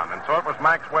 1 run. And so it was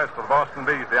Max West of the Boston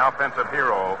Bees, the offensive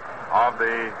hero of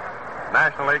the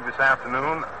National League this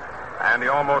afternoon, and he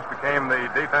almost became the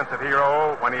defensive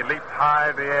hero when he leaped high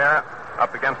in the air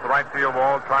up against the right field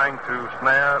wall, trying to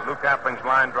snare Luke Appling's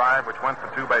line drive, which went for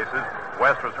 2 bases.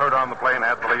 West was hurt on the play and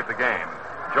had to leave the game.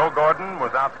 Joe Gordon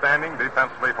was outstanding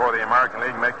defensively for the American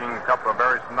League, making a couple of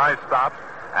very nice stops,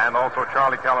 and also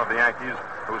Charlie Keller of the Yankees,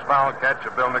 whose foul catch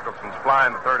of Bill Nicholson's fly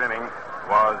in the 3rd inning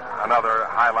was another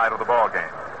highlight of the ball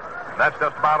game. That's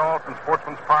just about all from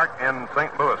Sportsman's Park in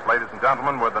St. Louis, ladies and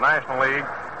gentlemen, with the National League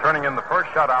turning in the first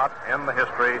shutout in the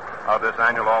history of this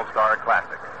annual All-Star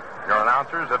Classic. Your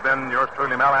announcers have been yours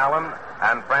truly, Mel Allen,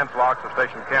 and France Locks of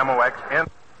station KMOX in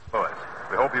St. Louis.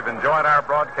 We hope you've enjoyed our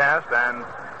broadcast, and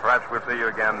perhaps we'll see you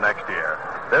again next year.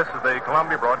 This is the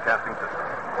Columbia Broadcasting System.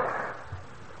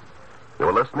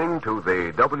 You're listening to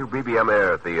the WBBM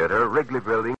Air Theater, Wrigley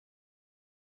Building.